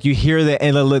as it like you hear the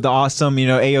awesome, you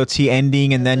know, AOT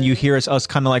ending, and then you hear us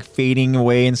kind of like fading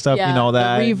away and stuff, you know,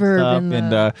 that the reverb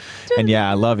stuff, and yeah,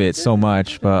 I love it so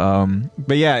much.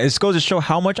 But yeah, it goes to show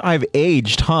how much I've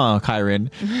aged, huh,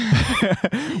 Kyron?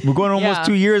 We're going almost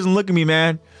 2 years. Look at me,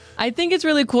 man. I think it's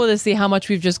really cool to see how much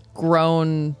we've just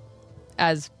grown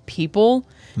as people.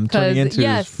 Because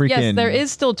yes, there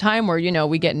is still time where, you know,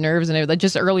 we get nerves and everything. Like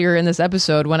just earlier in this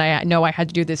episode, when I know I had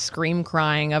to do this scream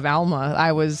crying of Alma,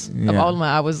 I was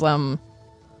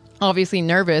obviously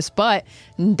nervous, but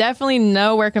definitely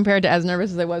nowhere compared to as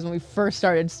nervous as I was when we first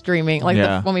started streaming,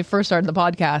 like when we first started the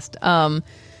podcast.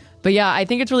 But yeah, I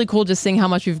think it's really cool just seeing how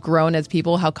much we've grown as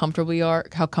people, how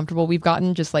comfortable we've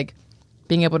gotten, just like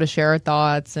being able to share our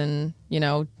thoughts and, you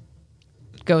know,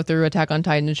 go through Attack on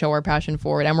Titan and show our passion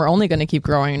for it. And we're only going to keep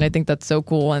growing. And I think that's so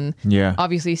cool. And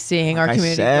obviously seeing our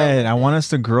community grow. I want us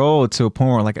to grow to a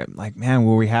point where like, man,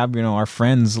 where we have, you know, our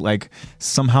friends like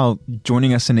somehow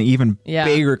joining us in an even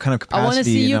bigger kind of capacity. I want to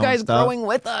see you guys growing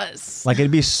with us. Like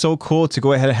it'd be so cool to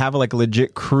go ahead and have like a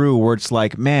legit crew where it's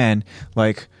like, man,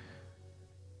 like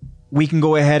we can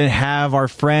go ahead and have our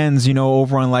friends, you know,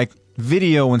 over on like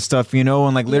video and stuff, you know,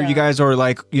 and like literally you guys are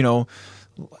like, you know,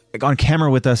 like on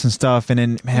camera with us and stuff, and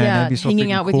then man, that'd be so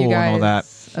hanging out cool with you guys and all that.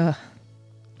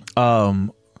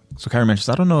 So Kyron mentions,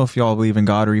 I don't know if y'all believe in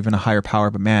God or even a higher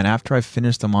power, but man, after I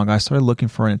finished the manga, I started looking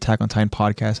for an Attack on Titan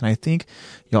podcast, and I think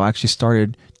y'all actually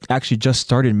just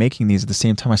started making these at the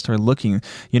same time I started looking.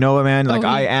 You know what, man? Like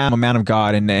I am a man of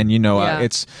God, and you know,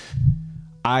 it's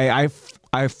I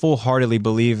full-heartedly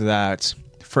believe that.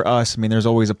 For us, I mean, there's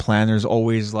always a plan. There's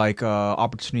always like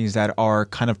opportunities that are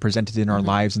kind of presented in our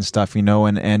lives and stuff, you know.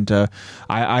 And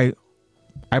I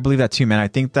believe that too, man. I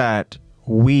think that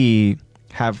we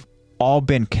have all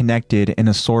been connected in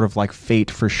a sort of like fate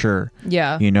for sure.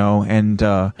 Yeah. You know, and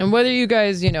whether you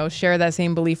guys, you know, share that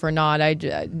same belief or not,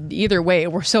 either way,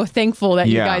 we're so thankful that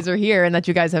you guys are here and that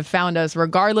you guys have found us,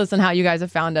 regardless on how you guys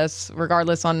have found us,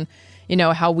 regardless on, you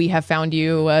know, how we have found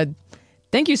you.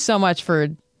 Thank you so much for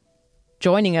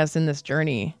joining us in this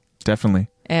journey. Definitely.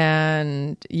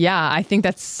 And yeah, I think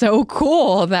that's so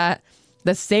cool that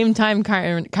the same time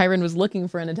Kyron was looking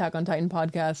for an Attack on Titan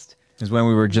podcast is when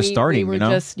we were just starting. We were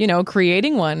just, you know,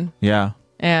 creating one. Yeah.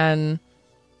 And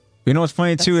You know what's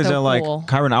funny too is so that like cool.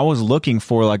 Kyron, I was looking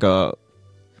for like a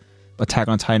Attack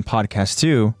on Titan podcast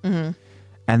too, and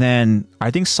then I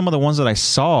think some of the ones that I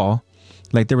saw,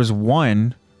 like there was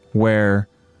one where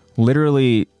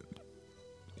literally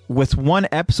with one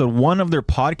episode, one of their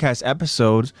podcast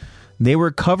episodes, they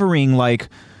were covering like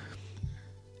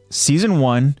season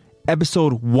 1,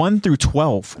 episode 1 through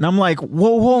 12, and I'm like,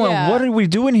 whoa, hold on, what are we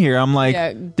doing here? I'm like,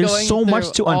 there's going so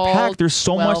much through to unpack. There's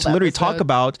so much to literally talk episodes.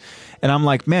 about, and I'm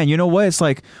like, man, you know what? It's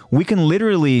like we can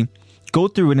literally go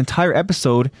through an entire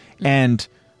episode and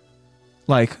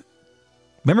like,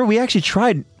 remember we actually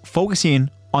tried focusing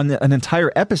on an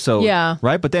entire episode,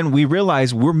 right? But then we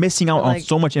realized we're missing out on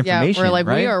so much information. Yeah, we're like,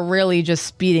 right? we are really just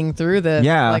speeding through this.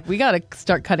 Yeah. Like, we got to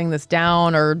start cutting this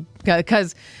down, or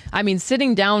because, I mean,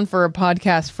 sitting down for a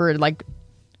podcast for like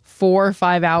 4 or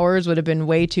 5 hours would have been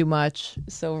way too much.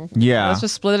 So let's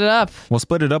just split it up. We'll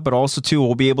split it up, but also too,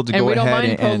 we'll be able to and go we don't ahead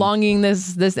mind prolonging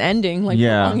this ending, like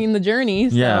prolonging the journey.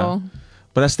 So. Yeah.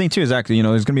 But that's the thing too, is actually, you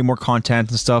know, there's gonna be more content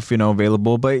and stuff, you know,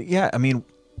 available. But yeah, I mean,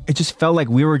 it just felt like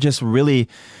we were just really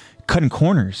cutting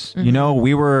corners. You know,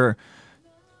 we were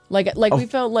like we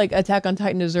felt like Attack on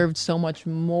Titan deserved so much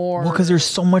more. Well, because there's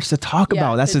so much to talk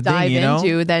about. That's the thing, you know,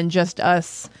 into than just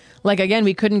us. Like, again,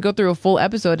 we couldn't go through a full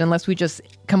episode unless we just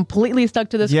completely stuck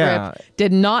to the script,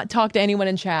 did not talk to anyone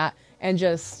in chat, and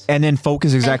then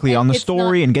focus exactly on the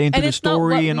story and getting through the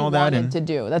story and all that. And to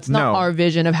do that's not our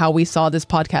vision of how we saw this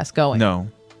podcast going. No,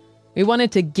 we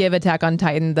wanted to give Attack on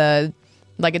Titan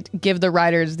give the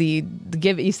writers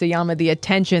give Isayama the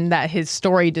attention that his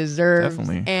story deserves.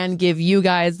 Definitely. And give you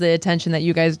guys the attention that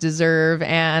you guys deserve,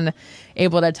 and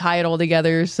able to tie it all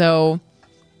together. So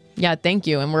yeah, thank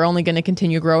you. And we're only going to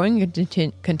continue growing,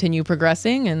 continue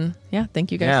progressing, and yeah,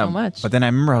 thank you guys so much. But then I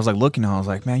remember I was like looking, I was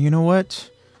like, man, you know what?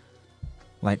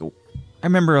 Like, I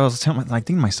remember I was thinking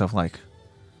to myself, like,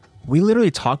 we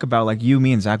literally talk about, like, you,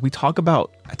 me, and Zach, we talk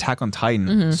about Attack on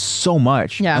Titan so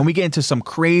much. Yeah. And we get into some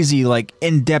crazy, like,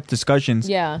 in-depth discussions.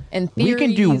 Yeah. And we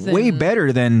can do way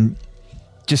better than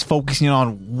just focusing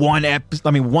on one episode.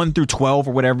 I mean, 1 through 12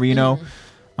 or whatever, you know?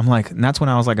 I'm like, and that's when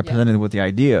I was like, I presented with the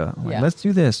idea. I'm like, let's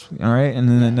do this. All right. And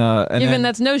then, and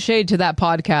that's no shade to that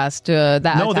podcast.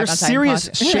 No, there's serious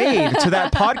shade to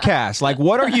that podcast. Like,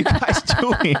 what are you guys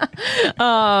doing?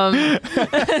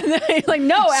 Like,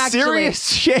 no, actually. Serious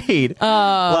shade.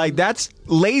 Like, that's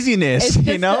laziness,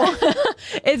 you know?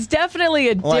 It's definitely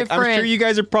a different. I'm sure you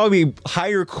guys are probably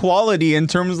higher quality in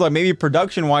terms of like maybe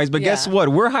production wise, but guess what?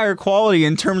 We're higher quality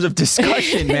in terms of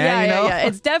discussion, man. You know?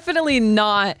 It's definitely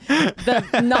not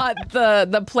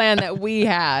the plan that we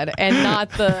had, and not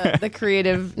the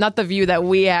creative, not the view that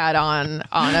we had on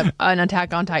an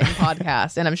Attack on Titan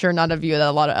podcast, and I'm sure not a view that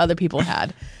a lot of other people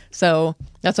had. So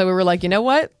that's why we were like, you know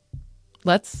what?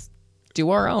 Let's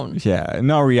do our own. Yeah,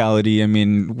 in all reality, I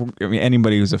mean,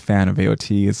 anybody who's a fan of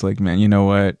AOT, it's like, man, you know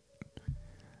what?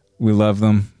 We love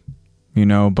them, you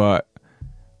know, but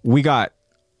we got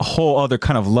a whole other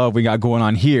kind of love we got going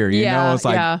on here. You know, it's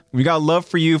like we got love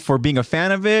for you for being a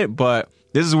fan of it, but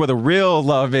this is where the real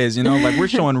love is, you know, like we're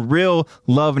showing real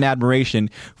love and admiration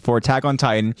for Attack on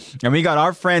Titan. And we got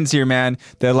our friends here, man,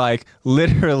 that like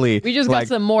literally. We just got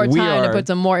some more time to put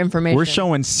some more information. We're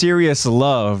showing serious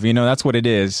love, you know, that's what it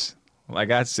is. Like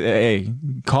that's, hey,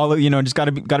 call it, you know, just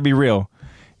gotta be real.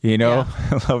 You know,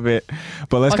 I love it.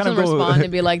 But let's kind of go respond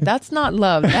and be like, "That's not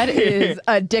love. That is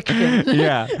addiction."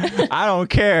 Yeah, I don't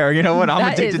care. You know what?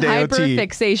 I'm addicted to AOT.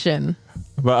 Hyperfixation.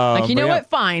 But you know what?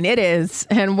 Fine, it is,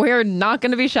 and we're not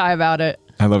going to be shy about it.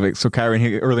 I love it. So Kyron,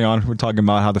 here early on, we're talking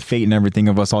about how the fate and everything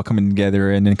of us all coming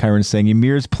together, and then Kyron's saying,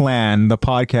 Ymir's plan, the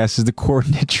podcast is the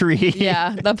coordinate tree.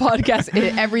 Yeah, the podcast,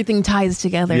 everything ties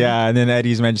together. Yeah, and then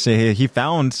Eddie's mentioned, hey, he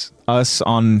found us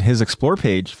on his Explore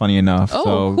page, funny enough. Oh,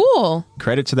 so cool.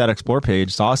 Credit to that Explore page.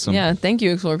 It's awesome. Yeah, thank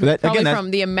you, Explore page. Probably from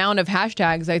the amount of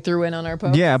hashtags I threw in on our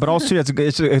post. Yeah, but also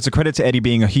it's a credit to Eddie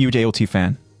being a huge AOT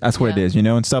fan. That's what it is, you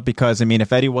know, and stuff, because, I mean,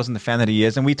 if Eddie wasn't the fan that he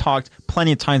is, and we talked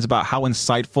plenty of times about how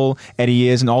insightful Eddie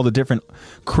is and all the different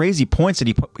crazy points that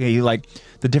he like,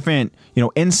 the different, you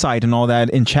know, insight and all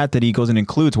that in chat that he goes and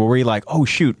includes, where we're like, oh,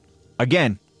 shoot,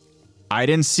 again, I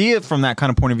didn't see it from that kind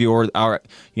of point of view, or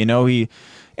you know,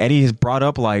 Eddie has brought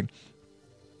up, like,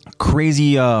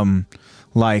 crazy,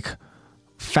 like,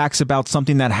 facts about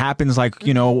something that happens, like,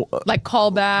 you know, like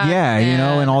callback, you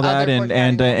know, and all that,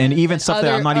 and even stuff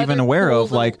that I'm not even aware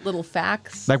of, like little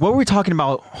facts. Like, what were we talking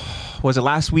about? Was it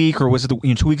last week or was it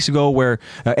 2 weeks ago, where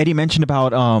Eddie mentioned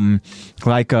about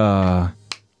like I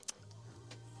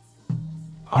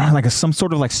don't know, like some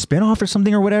sort of like spinoff or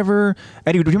something or whatever.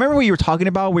 Eddie, do you remember what you were talking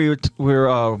about? We were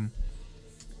oh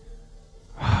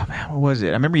man, what was it?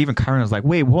 I remember even Kyron was like,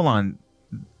 wait, hold on.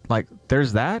 like,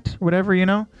 there's that, whatever, you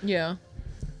know? Yeah.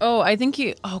 Oh, I think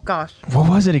oh gosh. What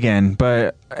was it again?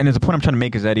 But, and the point I'm trying to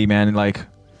make is, Eddie, man, like,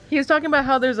 He was talking about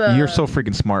how there's a... you're so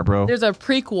freaking smart, bro. There's a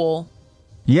prequel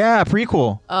Yeah,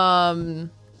 prequel.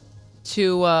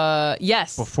 to,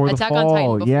 yes. Before the Attack Fall, on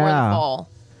Titan, Before yeah. the Fall.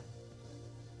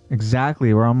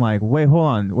 Exactly, where I'm like, wait, hold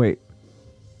on, wait.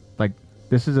 Like,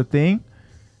 this is a thing?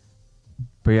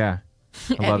 But yeah,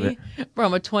 I love it. Bro,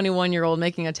 I'm a 21-year-old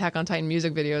making Attack on Titan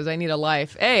music videos. I need a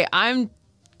life. Hey, I'm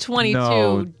 22,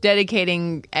 No.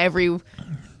 dedicating every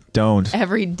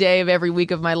day of every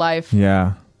week of my life.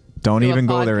 Yeah. Don't to a even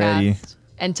go there, Eddie. podcast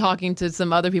And talking to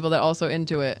some other people that are also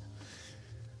into it.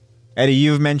 Eddie,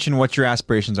 you've mentioned what your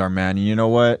aspirations are, man. You know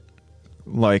what?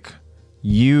 Like,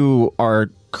 you are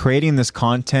creating this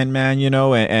content, man, you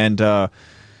know, and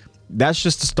that's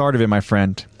just the start of it, my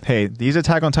friend. Hey, these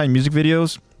Attack on Titan music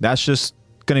videos, that's just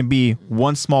going to be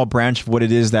one small branch of what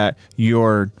it is that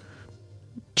you're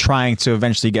trying to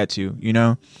eventually get to, you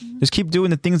know? Just keep doing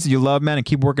the things that you love, man, and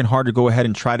keep working hard to go ahead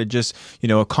and try to just, you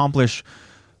know, accomplish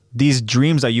these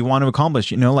dreams that you want to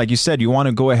accomplish. You know, like you said, you want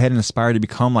to go ahead and aspire to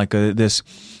become like this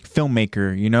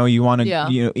filmmaker, you know, you want to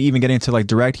you know, even get into like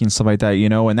directing and stuff like that, you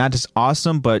know, and that is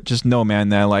awesome. But just know, man,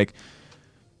 that like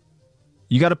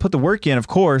you got to put the work in, of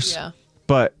course. Yeah.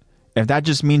 But if that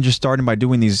just means you're starting by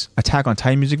doing these Attack on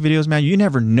Titan music videos, man, you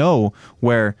never know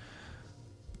where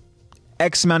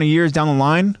X amount of years down the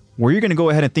line where you're going to go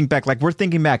ahead and think back. Like, we're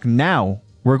thinking back now.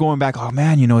 We're going back, oh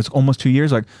man, you know, it's almost 2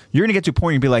 years. Like, you're going to get to a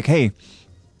point and be like, hey,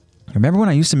 remember when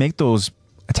I used to make those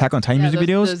Attack on Titan music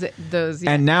videos? Those,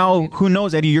 and now, who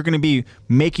knows, Eddie, you're going to be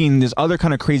making this other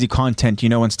kind of crazy content, you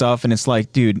know, and stuff. And it's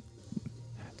like, dude,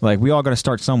 like, we all got to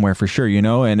start somewhere for sure, you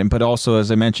know? But also,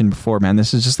 as I mentioned before, man,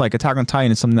 this is just like Attack on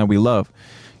Titan is something that we love,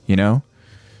 you know?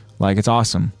 Like, it's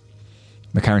awesome.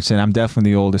 But Karen said, I'm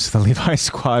definitely the oldest of the Levi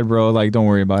squad, bro. Like, don't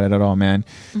worry about it at all, man.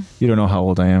 You don't know how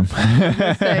old I am.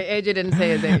 AJ didn't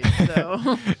say his age,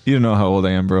 so. You don't know how old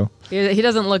I am, bro. He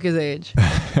doesn't look his age.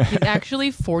 He's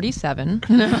actually 47.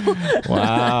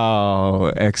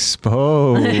 Wow.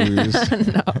 Exposed.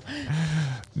 No.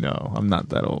 No, I'm not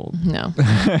that old. No.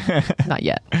 Not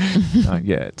yet. Not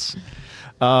yet.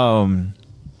 Yeah,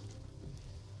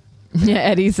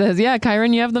 Eddie says, yeah,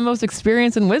 Kyron, you have the most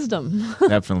experience and wisdom.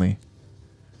 Definitely.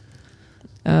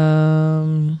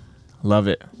 Love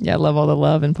it. Yeah, I love all the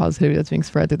love and positivity that's being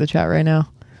spread through the chat right now.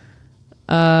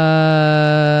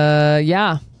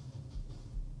 Yeah.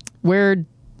 We're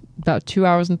about 2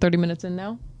 hours and 30 minutes in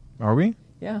now. Are we?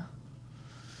 Yeah.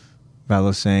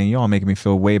 Valo's saying, y'all making me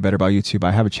feel way better about YouTube.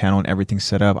 I have a channel and everything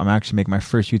set up. I'm actually making my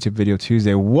first YouTube video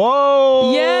Tuesday.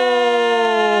 Whoa! Yeah!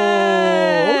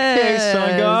 Okay,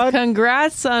 Sun God.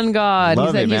 Congrats, Sun God. Love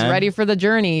He said it, he's man. ready for the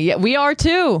journey. Yeah, we are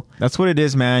too. That's what it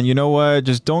is, man. You know what?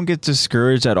 Just don't get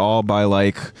discouraged at all by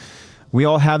like, we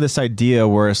all have this idea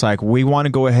where it's like, we want to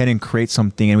go ahead and create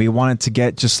something and we want it to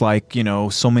get just like, you know,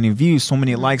 so many views, so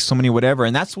many likes, so many whatever.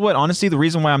 And that's what, honestly, the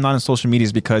reason why I'm not on social media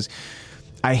is because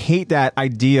I hate that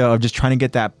idea of just trying to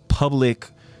get that public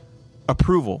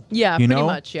approval. Yeah, you pretty know?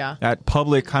 much, yeah. That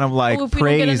public kind of like if we don't get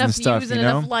praise enough and stuff, views you and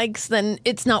know? enough likes, then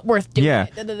it's not worth doing Yeah.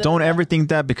 it. Da, da, da, Don't da. ever think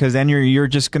that, because then you're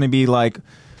just going to be like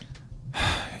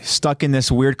stuck in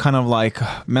this weird kind of like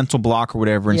mental block or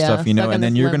whatever and Yeah, stuff, you know, stuck in and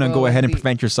then this you're going to limbo go ahead of and the-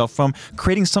 prevent yourself from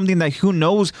creating something that, who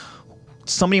knows,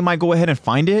 somebody might go ahead and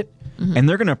find it and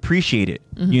they're going to appreciate it,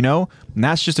 you know? And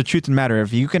that's just the truth of the matter.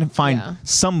 If you can find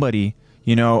somebody,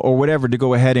 you know, or whatever, to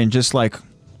go ahead and just like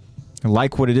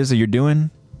what it is that you're doing,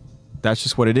 that's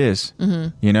just what it is,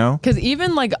 you know? Because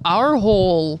even like our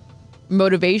whole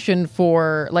motivation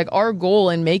for like our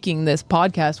goal in making this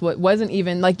podcast, what wasn't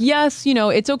even like, yes, you know,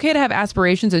 it's okay to have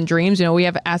aspirations and dreams. You know, we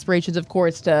have aspirations, of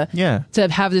course, to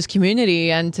have this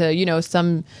community and to, you know,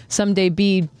 someday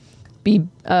be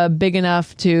big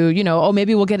enough to, you know, oh,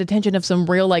 maybe we'll get attention of some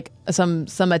real like some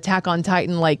Attack on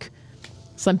Titan, like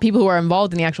some people who are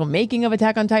involved in the actual making of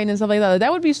Attack on Titan and stuff like that.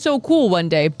 That would be so cool one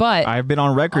day. But I've been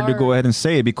on record to go ahead and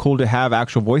say it'd be cool to have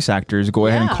actual voice actors go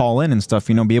ahead and call in and stuff,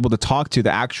 you know, be able to talk to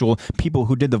the actual people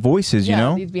who did the voices, you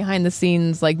know? These behind the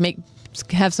scenes, like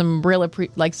have some real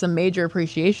some major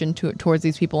appreciation towards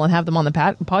these people and have them on the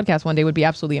podcast one day would be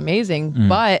absolutely amazing.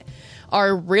 But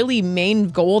our really main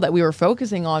goal that we were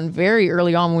focusing on very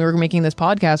early on when we were making this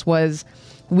podcast was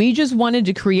we just wanted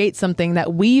to create something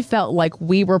that we felt like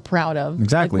we were proud of.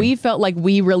 Exactly. Like we felt like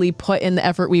we really put in the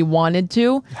effort we wanted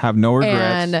to. Have no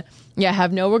regrets. And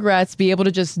have no regrets. Be able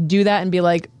to just do that and be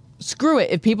like, screw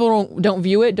it. If people don't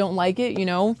view it, don't like it, you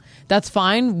know, that's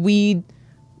fine. You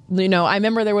know, I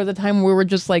remember there was a time where we were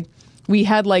just like, we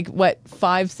had like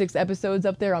 5-6 episodes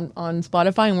up there on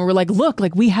Spotify, and we were like, look,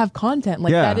 like we have content.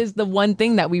 Like that is the one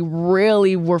thing that we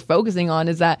really were focusing on,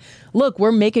 is that look,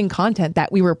 we're making content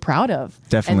that we were proud of.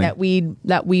 Definitely. And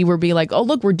that we were be like, oh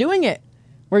look, we're doing it.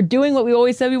 We're doing what we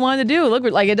always said we wanted to do. Look,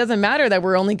 like it doesn't matter that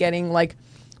we're only getting like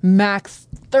max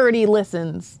 30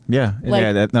 listens. Yeah.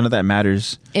 Like, None of that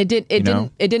matters. It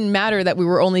didn't matter that we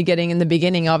were only getting in the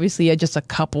beginning, obviously, just a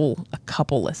couple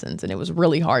listens, and it was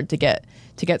really hard to get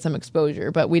some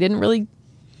exposure, but we didn't really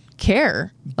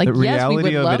care. Like, yes, we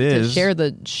would love to share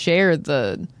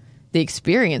the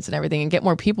experience and everything, and get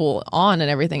more people on and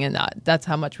everything, and that's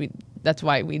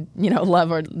why we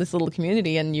love this little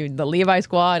community and the Levi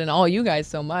Squad and all you guys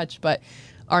so much. But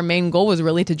our main goal was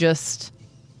really to just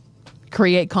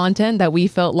create content that we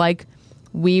felt like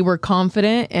we were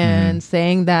confident and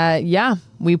saying that, yeah,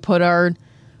 we put our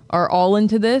all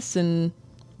into this, and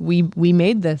we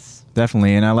made this.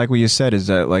 Definitely. And I like what you said, is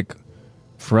that like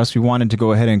for us, we wanted to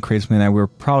go ahead and create something that we were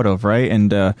proud of, right?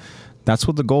 And that's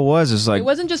what the goal was, is like, it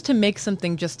wasn't just to make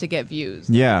something just to get views.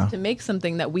 Yeah. It was to make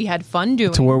something that we had fun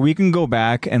doing, to where we can go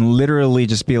back and literally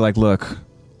just be like, look,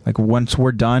 like once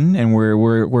we're done and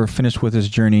we're finished with this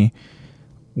journey,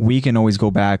 we can always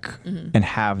go back and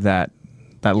have that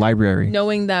library,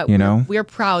 knowing that we're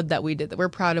proud that we did that. We're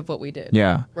proud of what we did.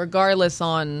 Yeah. Regardless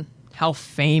on how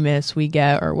famous we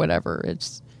get or whatever,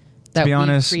 it's that to be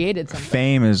honest, created something.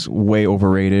 Fame is way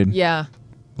overrated. Yeah.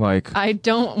 Like, I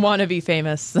don't want to be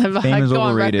famous. I is go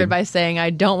on overrated. record by saying I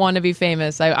don't want to be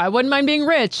famous. I wouldn't mind being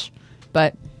rich,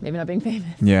 but maybe not being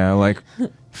famous. Yeah, like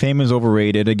fame is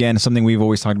overrated. Again, something we've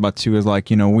always talked about too is like,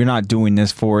 we're not doing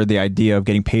this for the idea of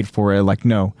getting paid for it. Like,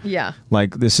 no. Yeah.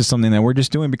 Like, this is something that we're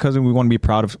just doing because we want to be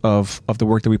proud of the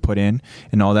work that we put in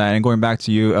and all that. And going back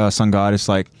to you, Sun God, it's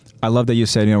like, I love that you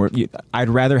said, I'd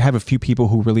rather have a few people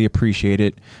who really appreciate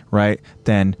it, right,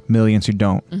 than millions who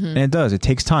don't. And it does. It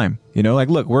takes time. Like,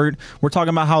 look, we're talking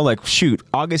about how, like, shoot,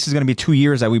 August is going to be 2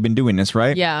 years that we've been doing this,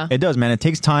 right? Yeah. It does, man. It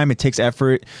takes time. It takes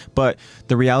effort. But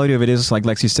the reality of it is, like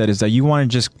Lexi said, is that you want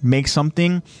to just make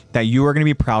something that you are going to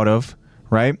be proud of,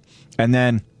 right? And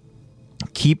then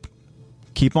keep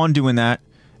on doing that.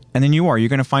 And then you're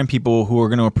going to find people who are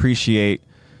going to appreciate,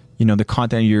 the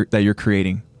content that you're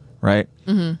creating, right?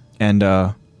 And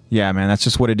yeah, man, that's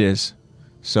just what it is.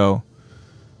 So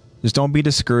just don't be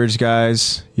discouraged,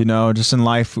 guys. Just in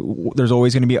life, there's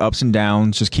always going to be ups and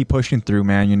downs. Just keep pushing through,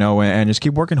 man, and just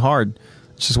keep working hard.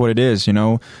 It's just what it is,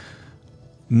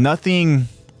 Nothing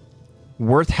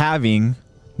worth having,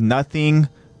 nothing,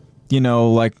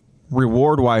 like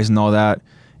reward-wise and all that,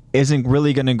 isn't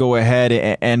really going to go ahead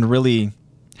and really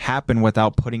happen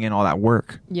without putting in all that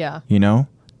work. Yeah.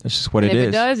 That's just what it is. If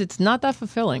it does, it's not that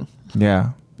fulfilling.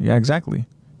 Yeah. Yeah, exactly.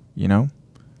 Yeah,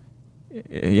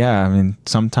 I mean,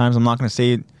 sometimes I'm not going to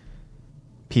say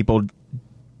people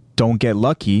don't get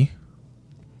lucky,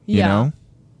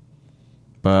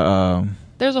 but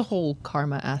there's a whole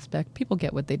karma aspect. People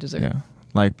get what they deserve. Yeah.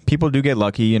 Like, people do get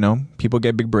lucky, people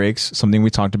get big breaks. Something we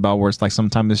talked about where it's like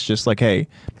sometimes it's just like, hey,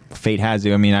 fate has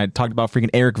you. I mean, I talked about freaking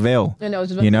Eric Vale. I know, I was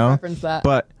just about to reference that.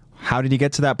 But how did he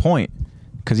get to that point?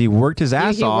 Because he worked his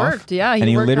ass off. Worked, yeah. And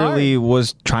he literally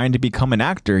was trying to become an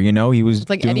actor, He was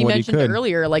like doing Eddie what mentioned he could.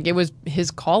 earlier, like it was his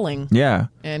calling. Yeah.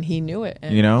 And he knew it.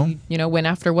 And he, went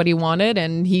after what he wanted,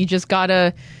 and he just got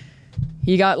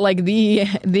like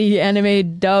the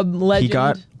anime dub legend. He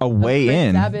got a way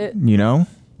in,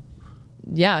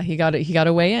 Yeah, he got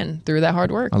a way in through that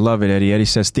hard work. I love it, Eddie. Eddie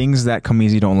says, things that come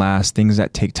easy don't last. Things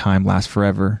that take time last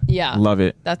forever. Yeah. Love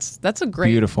it. That's a great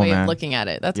beautiful, way man. of looking at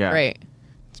it. That's great.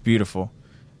 It's beautiful.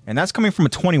 And that's coming from a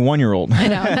 21-year-old. I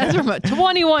know. That's from a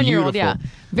 21-year-old. Yeah.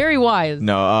 Very wise.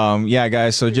 No, yeah,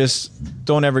 guys. So just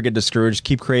don't ever get discouraged.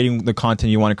 Keep creating the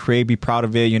content you want to create. Be proud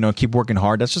of it. Keep working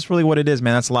hard. That's just really what it is,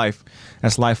 man. That's life.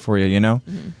 That's life for you,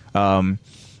 And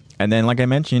then, like I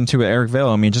mentioned, too, with Eric Vale,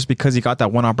 I mean, just because he got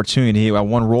that one opportunity, that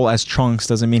one role as Trunks,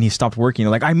 doesn't mean he stopped working.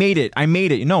 Like, I made it.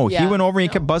 No, he went over and he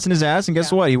kept busting his ass. And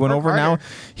guess what? He went over harder. Now.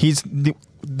 He's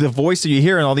the voice that you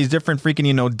hear in all these different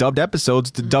freaking, dubbed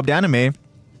episodes, the dubbed anime.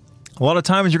 A lot of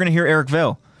times you're going to hear Eric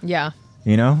Vale. Yeah.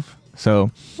 So.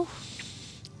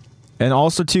 And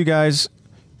also, too, guys,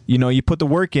 you put the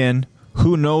work in.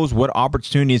 Who knows what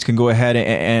opportunities can go ahead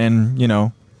and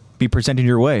be presented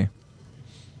your way.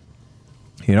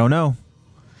 You don't know.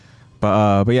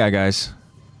 But yeah, guys.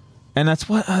 And that's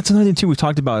another thing, too, we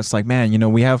talked about. It's like,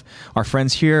 man, we have our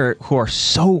friends here who are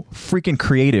so freaking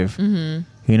creative.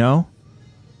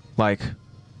 Like,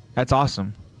 that's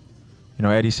awesome.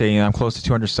 Eddie's saying, I'm close to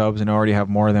 200 subs and I already have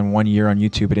more than 1 year on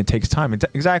YouTube, but it takes time.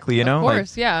 Exactly, Of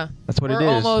course, That's what it is. We're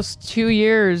almost 2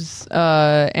 years,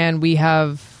 and we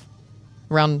have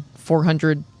around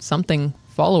 400 something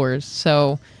followers.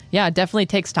 So yeah, it definitely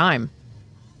takes time.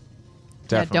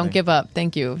 Definitely. Yeah, don't give up.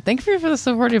 Thank you for the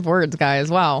supportive words, guys.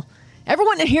 Wow,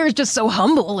 everyone in here is just so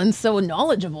humble and so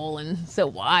knowledgeable and so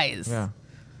wise. Yeah.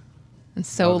 And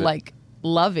so Loved it. like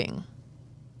loving.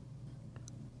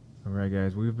 All right,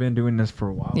 guys. We've been doing this for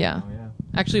a while. Yeah. now, yeah.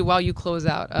 Actually, while you close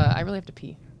out, I really have to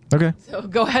pee. Okay. So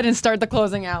go ahead and start the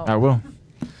closing out. I will.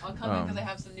 I'll come in because I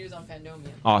have some news on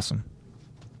Fandomian. Awesome.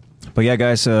 But yeah,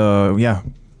 guys,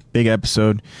 big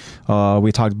episode.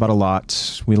 We talked about a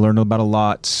lot. We learned about a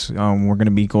lot. We're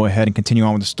going to go ahead and continue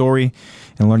on with the story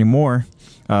and learning more.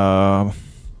 But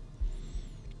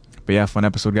yeah, fun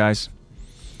episode, guys.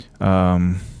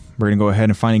 We're going to go ahead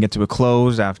and finally get to a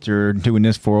close after doing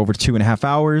this for over 2.5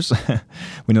 hours.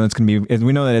 We know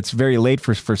that it's very late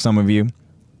for some of you.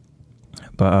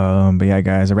 But yeah,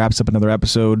 guys, it wraps up another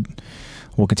episode.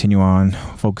 We'll continue on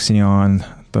focusing on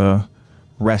the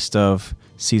rest of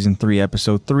season 3,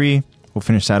 episode 3. We'll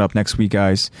finish that up next week,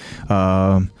 guys.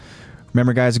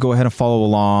 Remember, guys, to go ahead and follow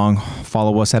along.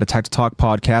 Follow us at Attack to Talk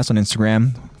Podcast on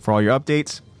Instagram for all your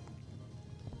updates.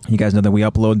 You guys know that we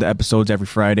upload the episodes every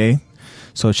Friday.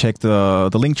 So check the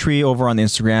link tree over on the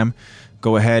Instagram.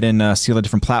 Go ahead and see all the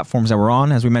different platforms that we're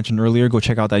on. As we mentioned earlier, go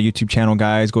check out that YouTube channel,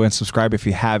 guys. Go ahead and subscribe if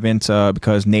you haven't,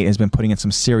 because Nate has been putting in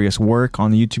some serious work on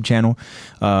the YouTube channel.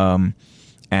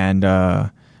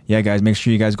 Yeah, guys, make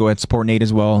sure you guys go ahead and support Nate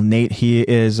as well. Nate,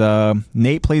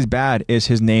 Nate Plays Bad is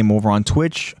his name over on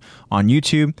Twitch, on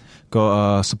YouTube.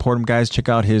 Go support him, guys. Check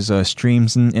out his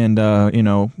streams and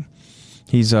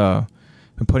he's been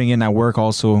putting in that work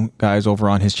also, guys, over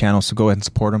on his channel. So go ahead and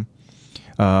support him.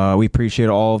 We appreciate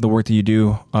all of the work that you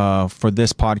do for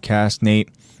this podcast, Nate.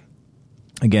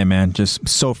 Again, man, just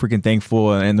so freaking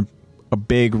thankful. And a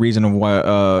big reason of why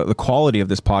the quality of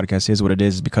this podcast is what it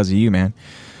is because of you, man.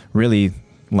 Really,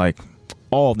 like,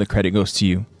 all of the credit goes to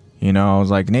you. You know, I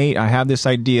was like, Nate, I have this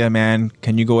idea, man.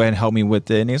 Can you go ahead and help me with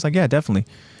it? And Nate's like, yeah, definitely.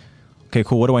 Okay,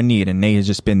 cool. What do I need? And Nate has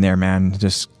just been there, man,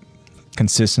 just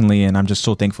consistently. And I'm just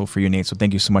so thankful for you, Nate. So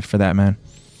thank you so much for that, man.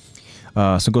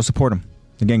 So go support him.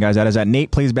 Again, guys, that is at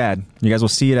Nate Plays Bad. You guys will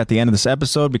see it at the end of this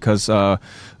episode because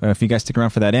if you guys stick around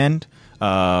for that end,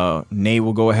 Nate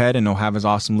will go ahead and he'll have his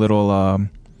awesome little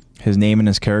his name and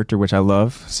his character, which I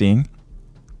love seeing.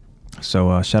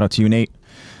 So shout out to you, Nate.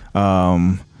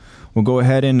 We'll go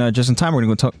ahead and just in time, we're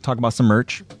going to talk about some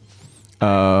merch.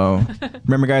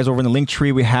 Remember, guys, over in the link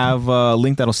tree, we have a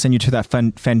link that'll send you to that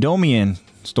Fandomian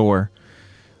store.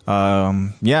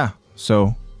 Yeah,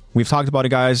 so we've talked about it,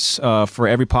 guys, for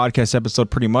every podcast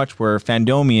episode pretty much, where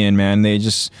Fandomian, man, they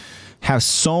just have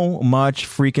so much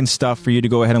freaking stuff for you to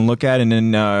go ahead and look at. And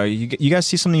then you guys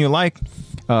see something you like,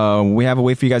 we have a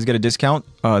way for you guys to get a discount.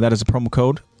 That is a promo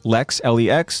code. Lex,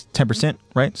 Lex, 10%,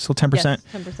 right? Still 10%? Yes,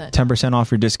 10%. 10% off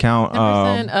your discount.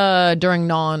 10% during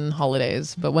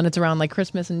non-holidays, but when it's around like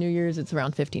Christmas and New Year's, it's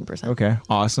around 15%. Okay,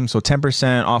 awesome. So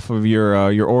 10% off of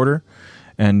your order.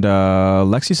 And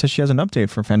Lexi says she has an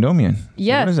update for Fandomian.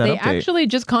 Yes, so they update? Actually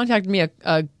just contacted me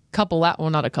a couple,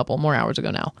 not a couple, more hours ago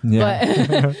now.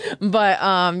 Yeah. But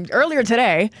earlier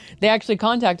today, they actually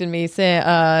contacted me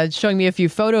showing me a few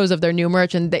photos of their new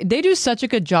merch, and they do such a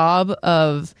good job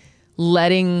of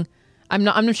letting.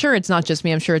 I'm sure it's not just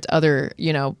me. I'm sure it's other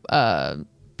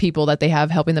people that they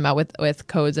have helping them out with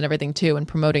codes and everything too, and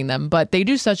promoting them. But they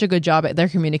do such a good job at their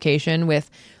communication with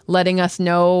letting us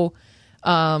know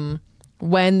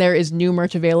when there is new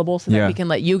merch available, so that we can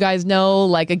let you guys know.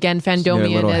 Like, again, Fandomian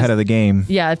a little ahead of the game.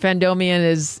 Yeah, Fandomian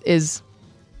is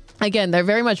again, they're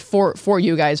very much for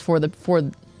you guys, for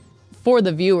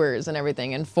the viewers and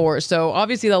everything, and so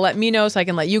obviously they'll let me know so I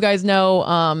can let you guys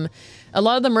know. A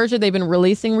lot of the merch that they've been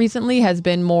releasing recently has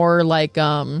been more like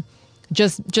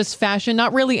just fashion,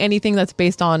 not really anything that's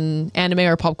based on anime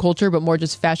or pop culture, but more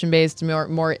just fashion based,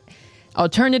 more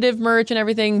alternative merch and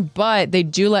everything. But they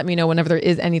do let me know whenever there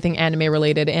is anything anime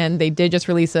related, and they did just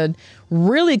release a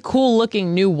really cool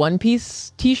looking new One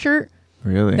Piece t-shirt.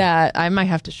 Really? That I might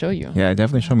have to show you. Yeah,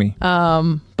 definitely show me.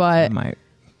 But I might.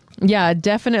 Yeah,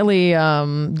 definitely.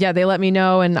 They let me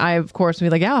know, and I, of course, will be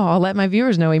like, yeah, I'll let my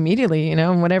viewers know immediately.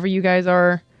 And whenever you guys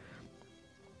are,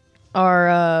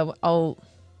 I'll.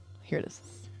 Here it is.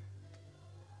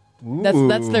 Ooh.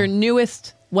 That's their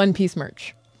newest One Piece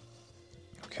merch.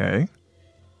 Okay.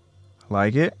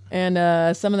 Like it.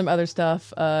 And some of them other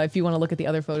stuff. If you want to look at the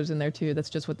other photos in there too, that's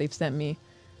just what they've sent me.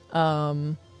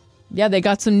 Yeah, they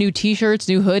got some new T-shirts,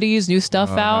 new hoodies, new stuff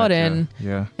out,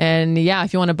 gotcha. and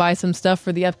if you want to buy some stuff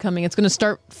for the upcoming, it's going to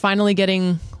start finally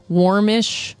getting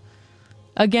warmish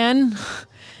again.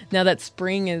 Now that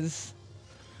spring is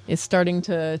starting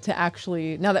to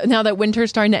actually now that winter's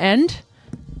starting to end.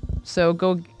 So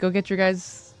go get your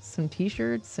guys some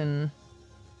t-shirts, and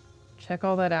check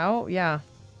all that out. Yeah.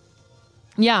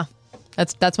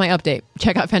 That's my update.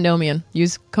 Check out Fandomian.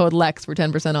 Use code Lex for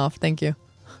 10% off. Thank you.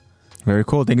 Very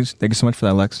cool. Thank you so much for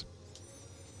that, Lex.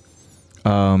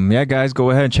 Yeah, guys,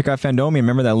 go ahead and check out Fandomian.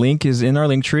 Remember, that link is in our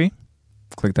link tree.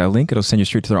 Click that link. It'll send you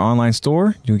straight to their online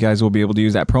store. You guys will be able to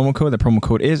use that promo code. The promo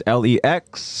code is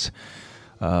LEX.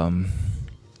 And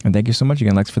thank you so much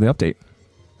again, Lex, for the update.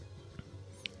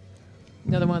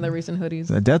 Another one of the recent hoodies.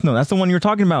 The Death Note. That's the one you were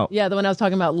talking about. Yeah, the one I was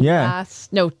talking about Yeah.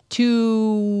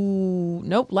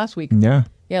 last week. Yeah.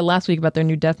 Yeah, last week about their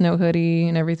new Death Note hoodie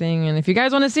and everything. And if you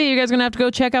guys want to see, you guys are going to have to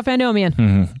go check out Fandomian.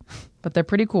 Mm-hmm. But they're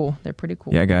pretty cool.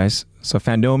 Yeah, guys. So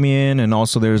Fandomian, and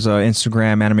also there's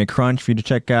Instagram Anime Crunch for you to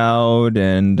check out.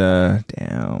 And that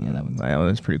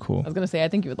was pretty cool. I was going to say, I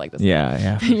think you would like this.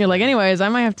 Yeah. You're like, anyways, I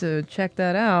might have to check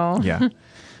that out. Yeah.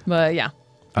 But yeah,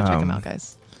 go check them out,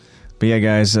 guys. But yeah,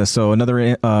 guys, so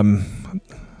another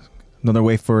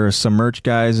way for some merch,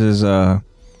 guys, is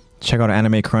check out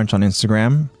Anime Crunch on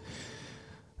Instagram.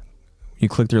 You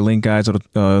click their link, guys.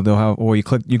 They'll have, or you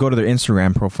go to their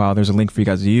Instagram profile. There's a link for you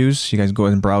guys to use. You guys go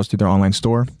ahead and browse through their online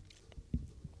store.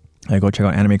 Go check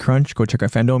out Anime Crunch. Go check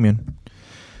out Fandomian.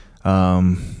 We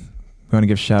want to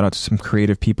give a shout out to some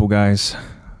creative people, guys.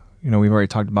 You know, we've already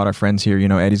talked about our friends here. You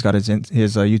know, Eddie's got his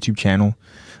YouTube channel.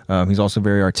 He's also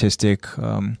very artistic.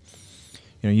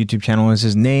 YouTube channel is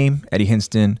his name, Eddie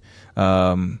Hinston.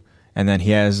 And then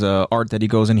he has art that he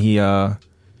goes and he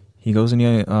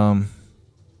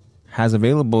has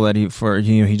available that he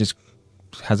just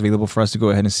has available for us to go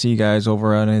ahead and see, guys,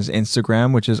 over on his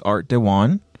Instagram, which is Art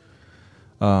Dewan.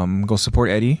 Go support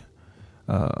Eddie.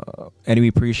 Eddie, we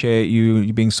appreciate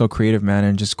you being so creative, man,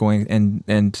 and just going and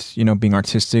being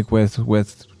artistic with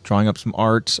drawing up some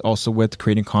art, also with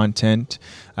creating content.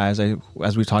 As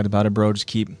we talked about it, bro, just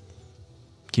keep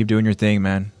doing your thing,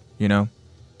 man. You know,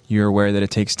 you're aware that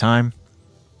it takes time,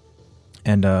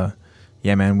 and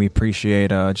yeah, man, we appreciate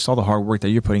just all the hard work that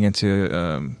you're putting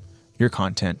into your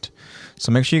content.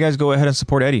 So make sure you guys go ahead and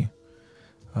support Eddie.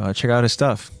 Check out his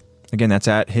stuff. Again, that's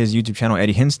at his YouTube channel,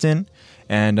 Eddie Hinston,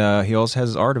 and he also has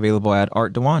his art available at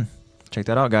Art Dewan. Check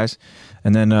that out, guys.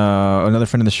 And then another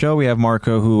friend of the show, we have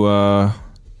Marco, who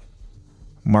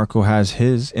Marco has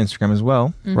his Instagram as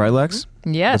well, right, Lex?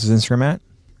 Yes. What's his Instagram at?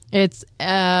 It's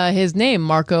his name,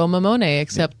 Marco Mamone,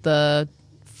 except the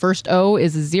first O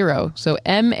is a 0. So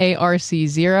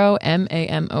MARC0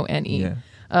 MAMONE.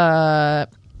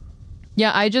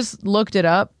 Yeah, I just looked it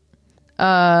up.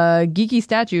 Geeky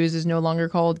Statues is no longer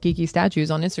called Geeky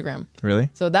Statues on Instagram. Really?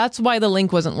 So that's why the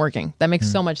link wasn't working. That makes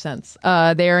so much sense.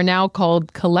 They are now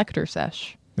called Collector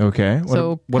Sesh. Okay.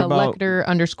 What Collector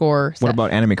 _ Sesh. What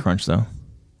about Anime Crunch, though?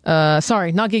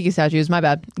 Sorry, not Geeky Statues. My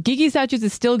bad. Geeky Statues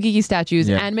is still Geeky Statues.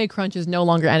 Yeah. Anime Crunch is no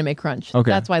longer Anime Crunch.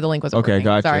 Okay. That's why the link wasn't Okay, working.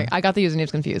 gotcha. Sorry, I got the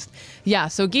usernames confused. Yeah,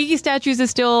 so Geeky Statues is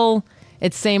still,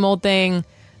 it's same old thing.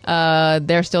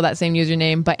 They're still that same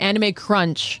username, but Anime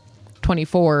Crunch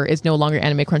 24 is no longer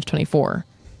Anime Crunch 24.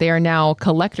 They are now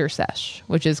Collector Sesh,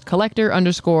 which is Collector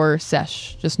 _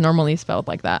 Sesh, just normally spelled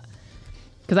like that.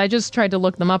 Because I just tried to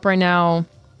look them up right now,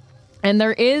 and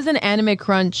there is an Anime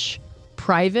Crunch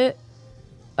private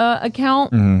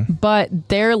account, but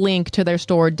their link to their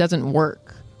store doesn't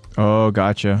work. Oh,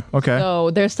 gotcha. Okay. So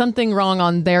there's something wrong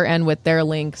on their end with their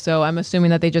link. So I'm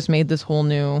assuming that they just made this whole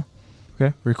new.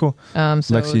 Okay, very cool. So,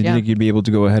 Lexi, do you think you'd be able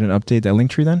to go ahead and update that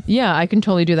link tree then? Yeah, I can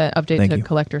totally do that update Thank to you.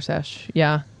 Collector Sesh.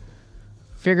 Yeah.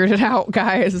 Figured it out,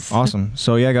 guys. Awesome.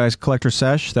 So yeah, guys, Collector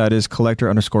Sesh. That is Collector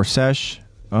 _ Sesh.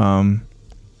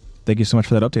 Thank you so much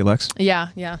for that update, Lex.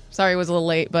 Yeah. Sorry it was a little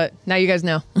late, but now you guys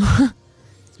know.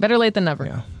 Better late than never.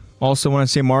 Yeah. Also want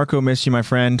to say, Marco, miss you, my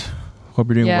friend. Hope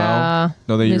you're doing well.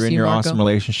 Know that you're in your awesome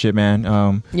relationship,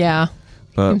 man. Yeah.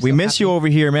 But I'm we so miss you over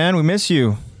here, man. We miss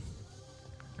you.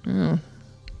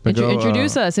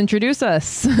 Introduce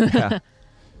us. Yeah.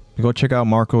 Go check out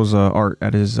Marco's art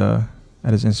at his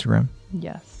Instagram.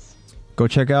 Yes. Go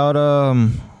check out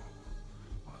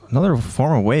another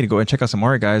formal way to go and check out some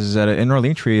art, guys, is that in our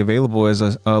link tree available is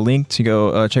a link to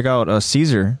go check out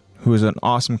Caesar, who is an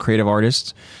awesome creative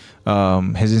artist.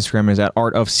 His Instagram is at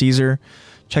Art of Caesar.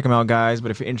 Check him out, guys.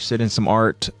 But if you're interested in some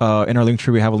art, in our link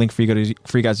tree, we have a link for you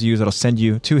guys to use that'll send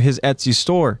you to his Etsy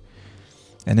store.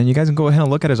 And then you guys can go ahead and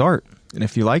look at his art. And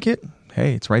if you like it,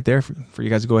 hey, it's right there for you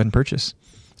guys to go ahead and purchase.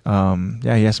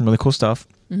 Yeah, he has some really cool stuff.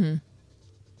 Go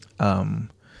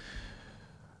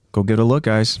give it a look,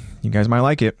 guys. You guys might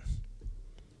like it.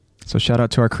 So shout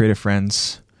out to our creative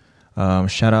friends.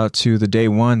 Shout out to the Day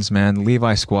Ones, man, the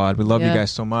Levi Squad. We love you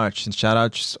guys so much. And shout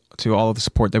out to all of the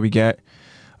support that we get.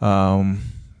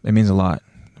 It means a lot.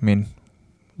 I mean,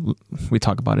 we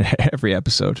talk about it every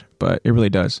episode, but it really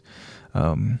does.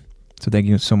 So thank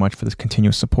you so much for this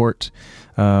continuous support.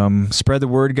 Spread the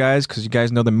word, guys, because you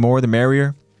guys know the more the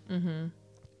merrier. Mm-hmm.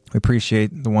 We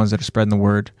appreciate the ones that are spreading the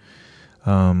word.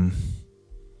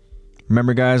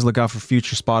 Remember, guys, look out for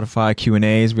future Spotify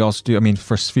Q&As. We also do,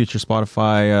 for future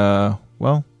Spotify,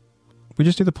 we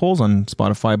just do the polls on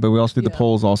Spotify, but we also do the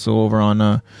polls also over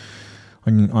on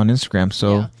Instagram.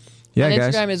 So,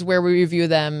 guys. Instagram is where we review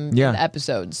them in the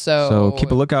episodes. So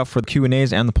keep a lookout for the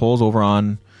Q&As and the polls over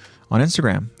on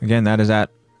Instagram. Again, that is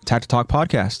at Tactic Talk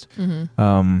Podcast.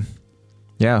 Mm-hmm.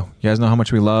 You guys know how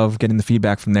much we love getting the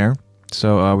feedback from there.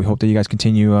 So we hope that you guys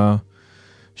continue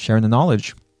sharing the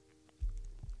knowledge.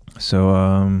 So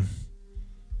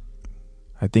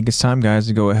I think it's time, guys,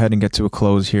 to go ahead and get to a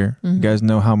close here. Mm-hmm. You guys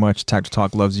know how much Tactic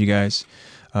Talk loves you guys.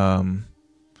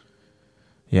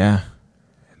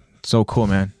 So cool,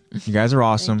 man. You guys are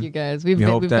awesome. Thank you, guys. We've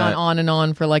gone on and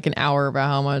on for like an hour about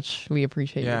how much we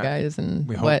appreciate you guys and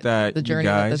we hope that the journey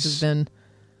that this has been,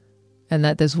 and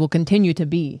that this will continue to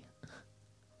be.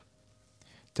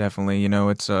 Definitely,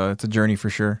 it's a journey for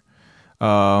sure.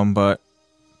 But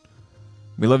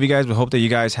we love you guys. We hope that you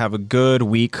guys have a good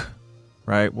week.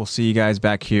 Right, we'll see you guys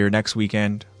back here next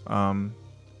weekend,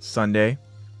 Sunday,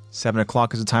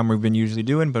 7:00 is the time we've been usually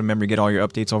doing. But remember, get all your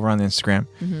updates over on the Instagram.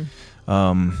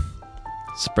 Mm-hmm.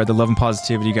 Spread the love and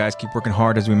positivity, you guys. Keep working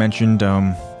hard, as we mentioned.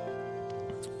 I'm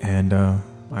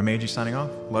AJ signing off.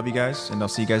 Love you guys, and I'll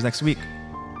see you guys next week.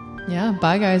 Yeah,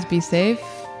 bye, guys. Be safe.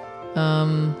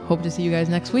 Hope to see you guys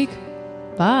next week.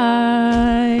 Bye.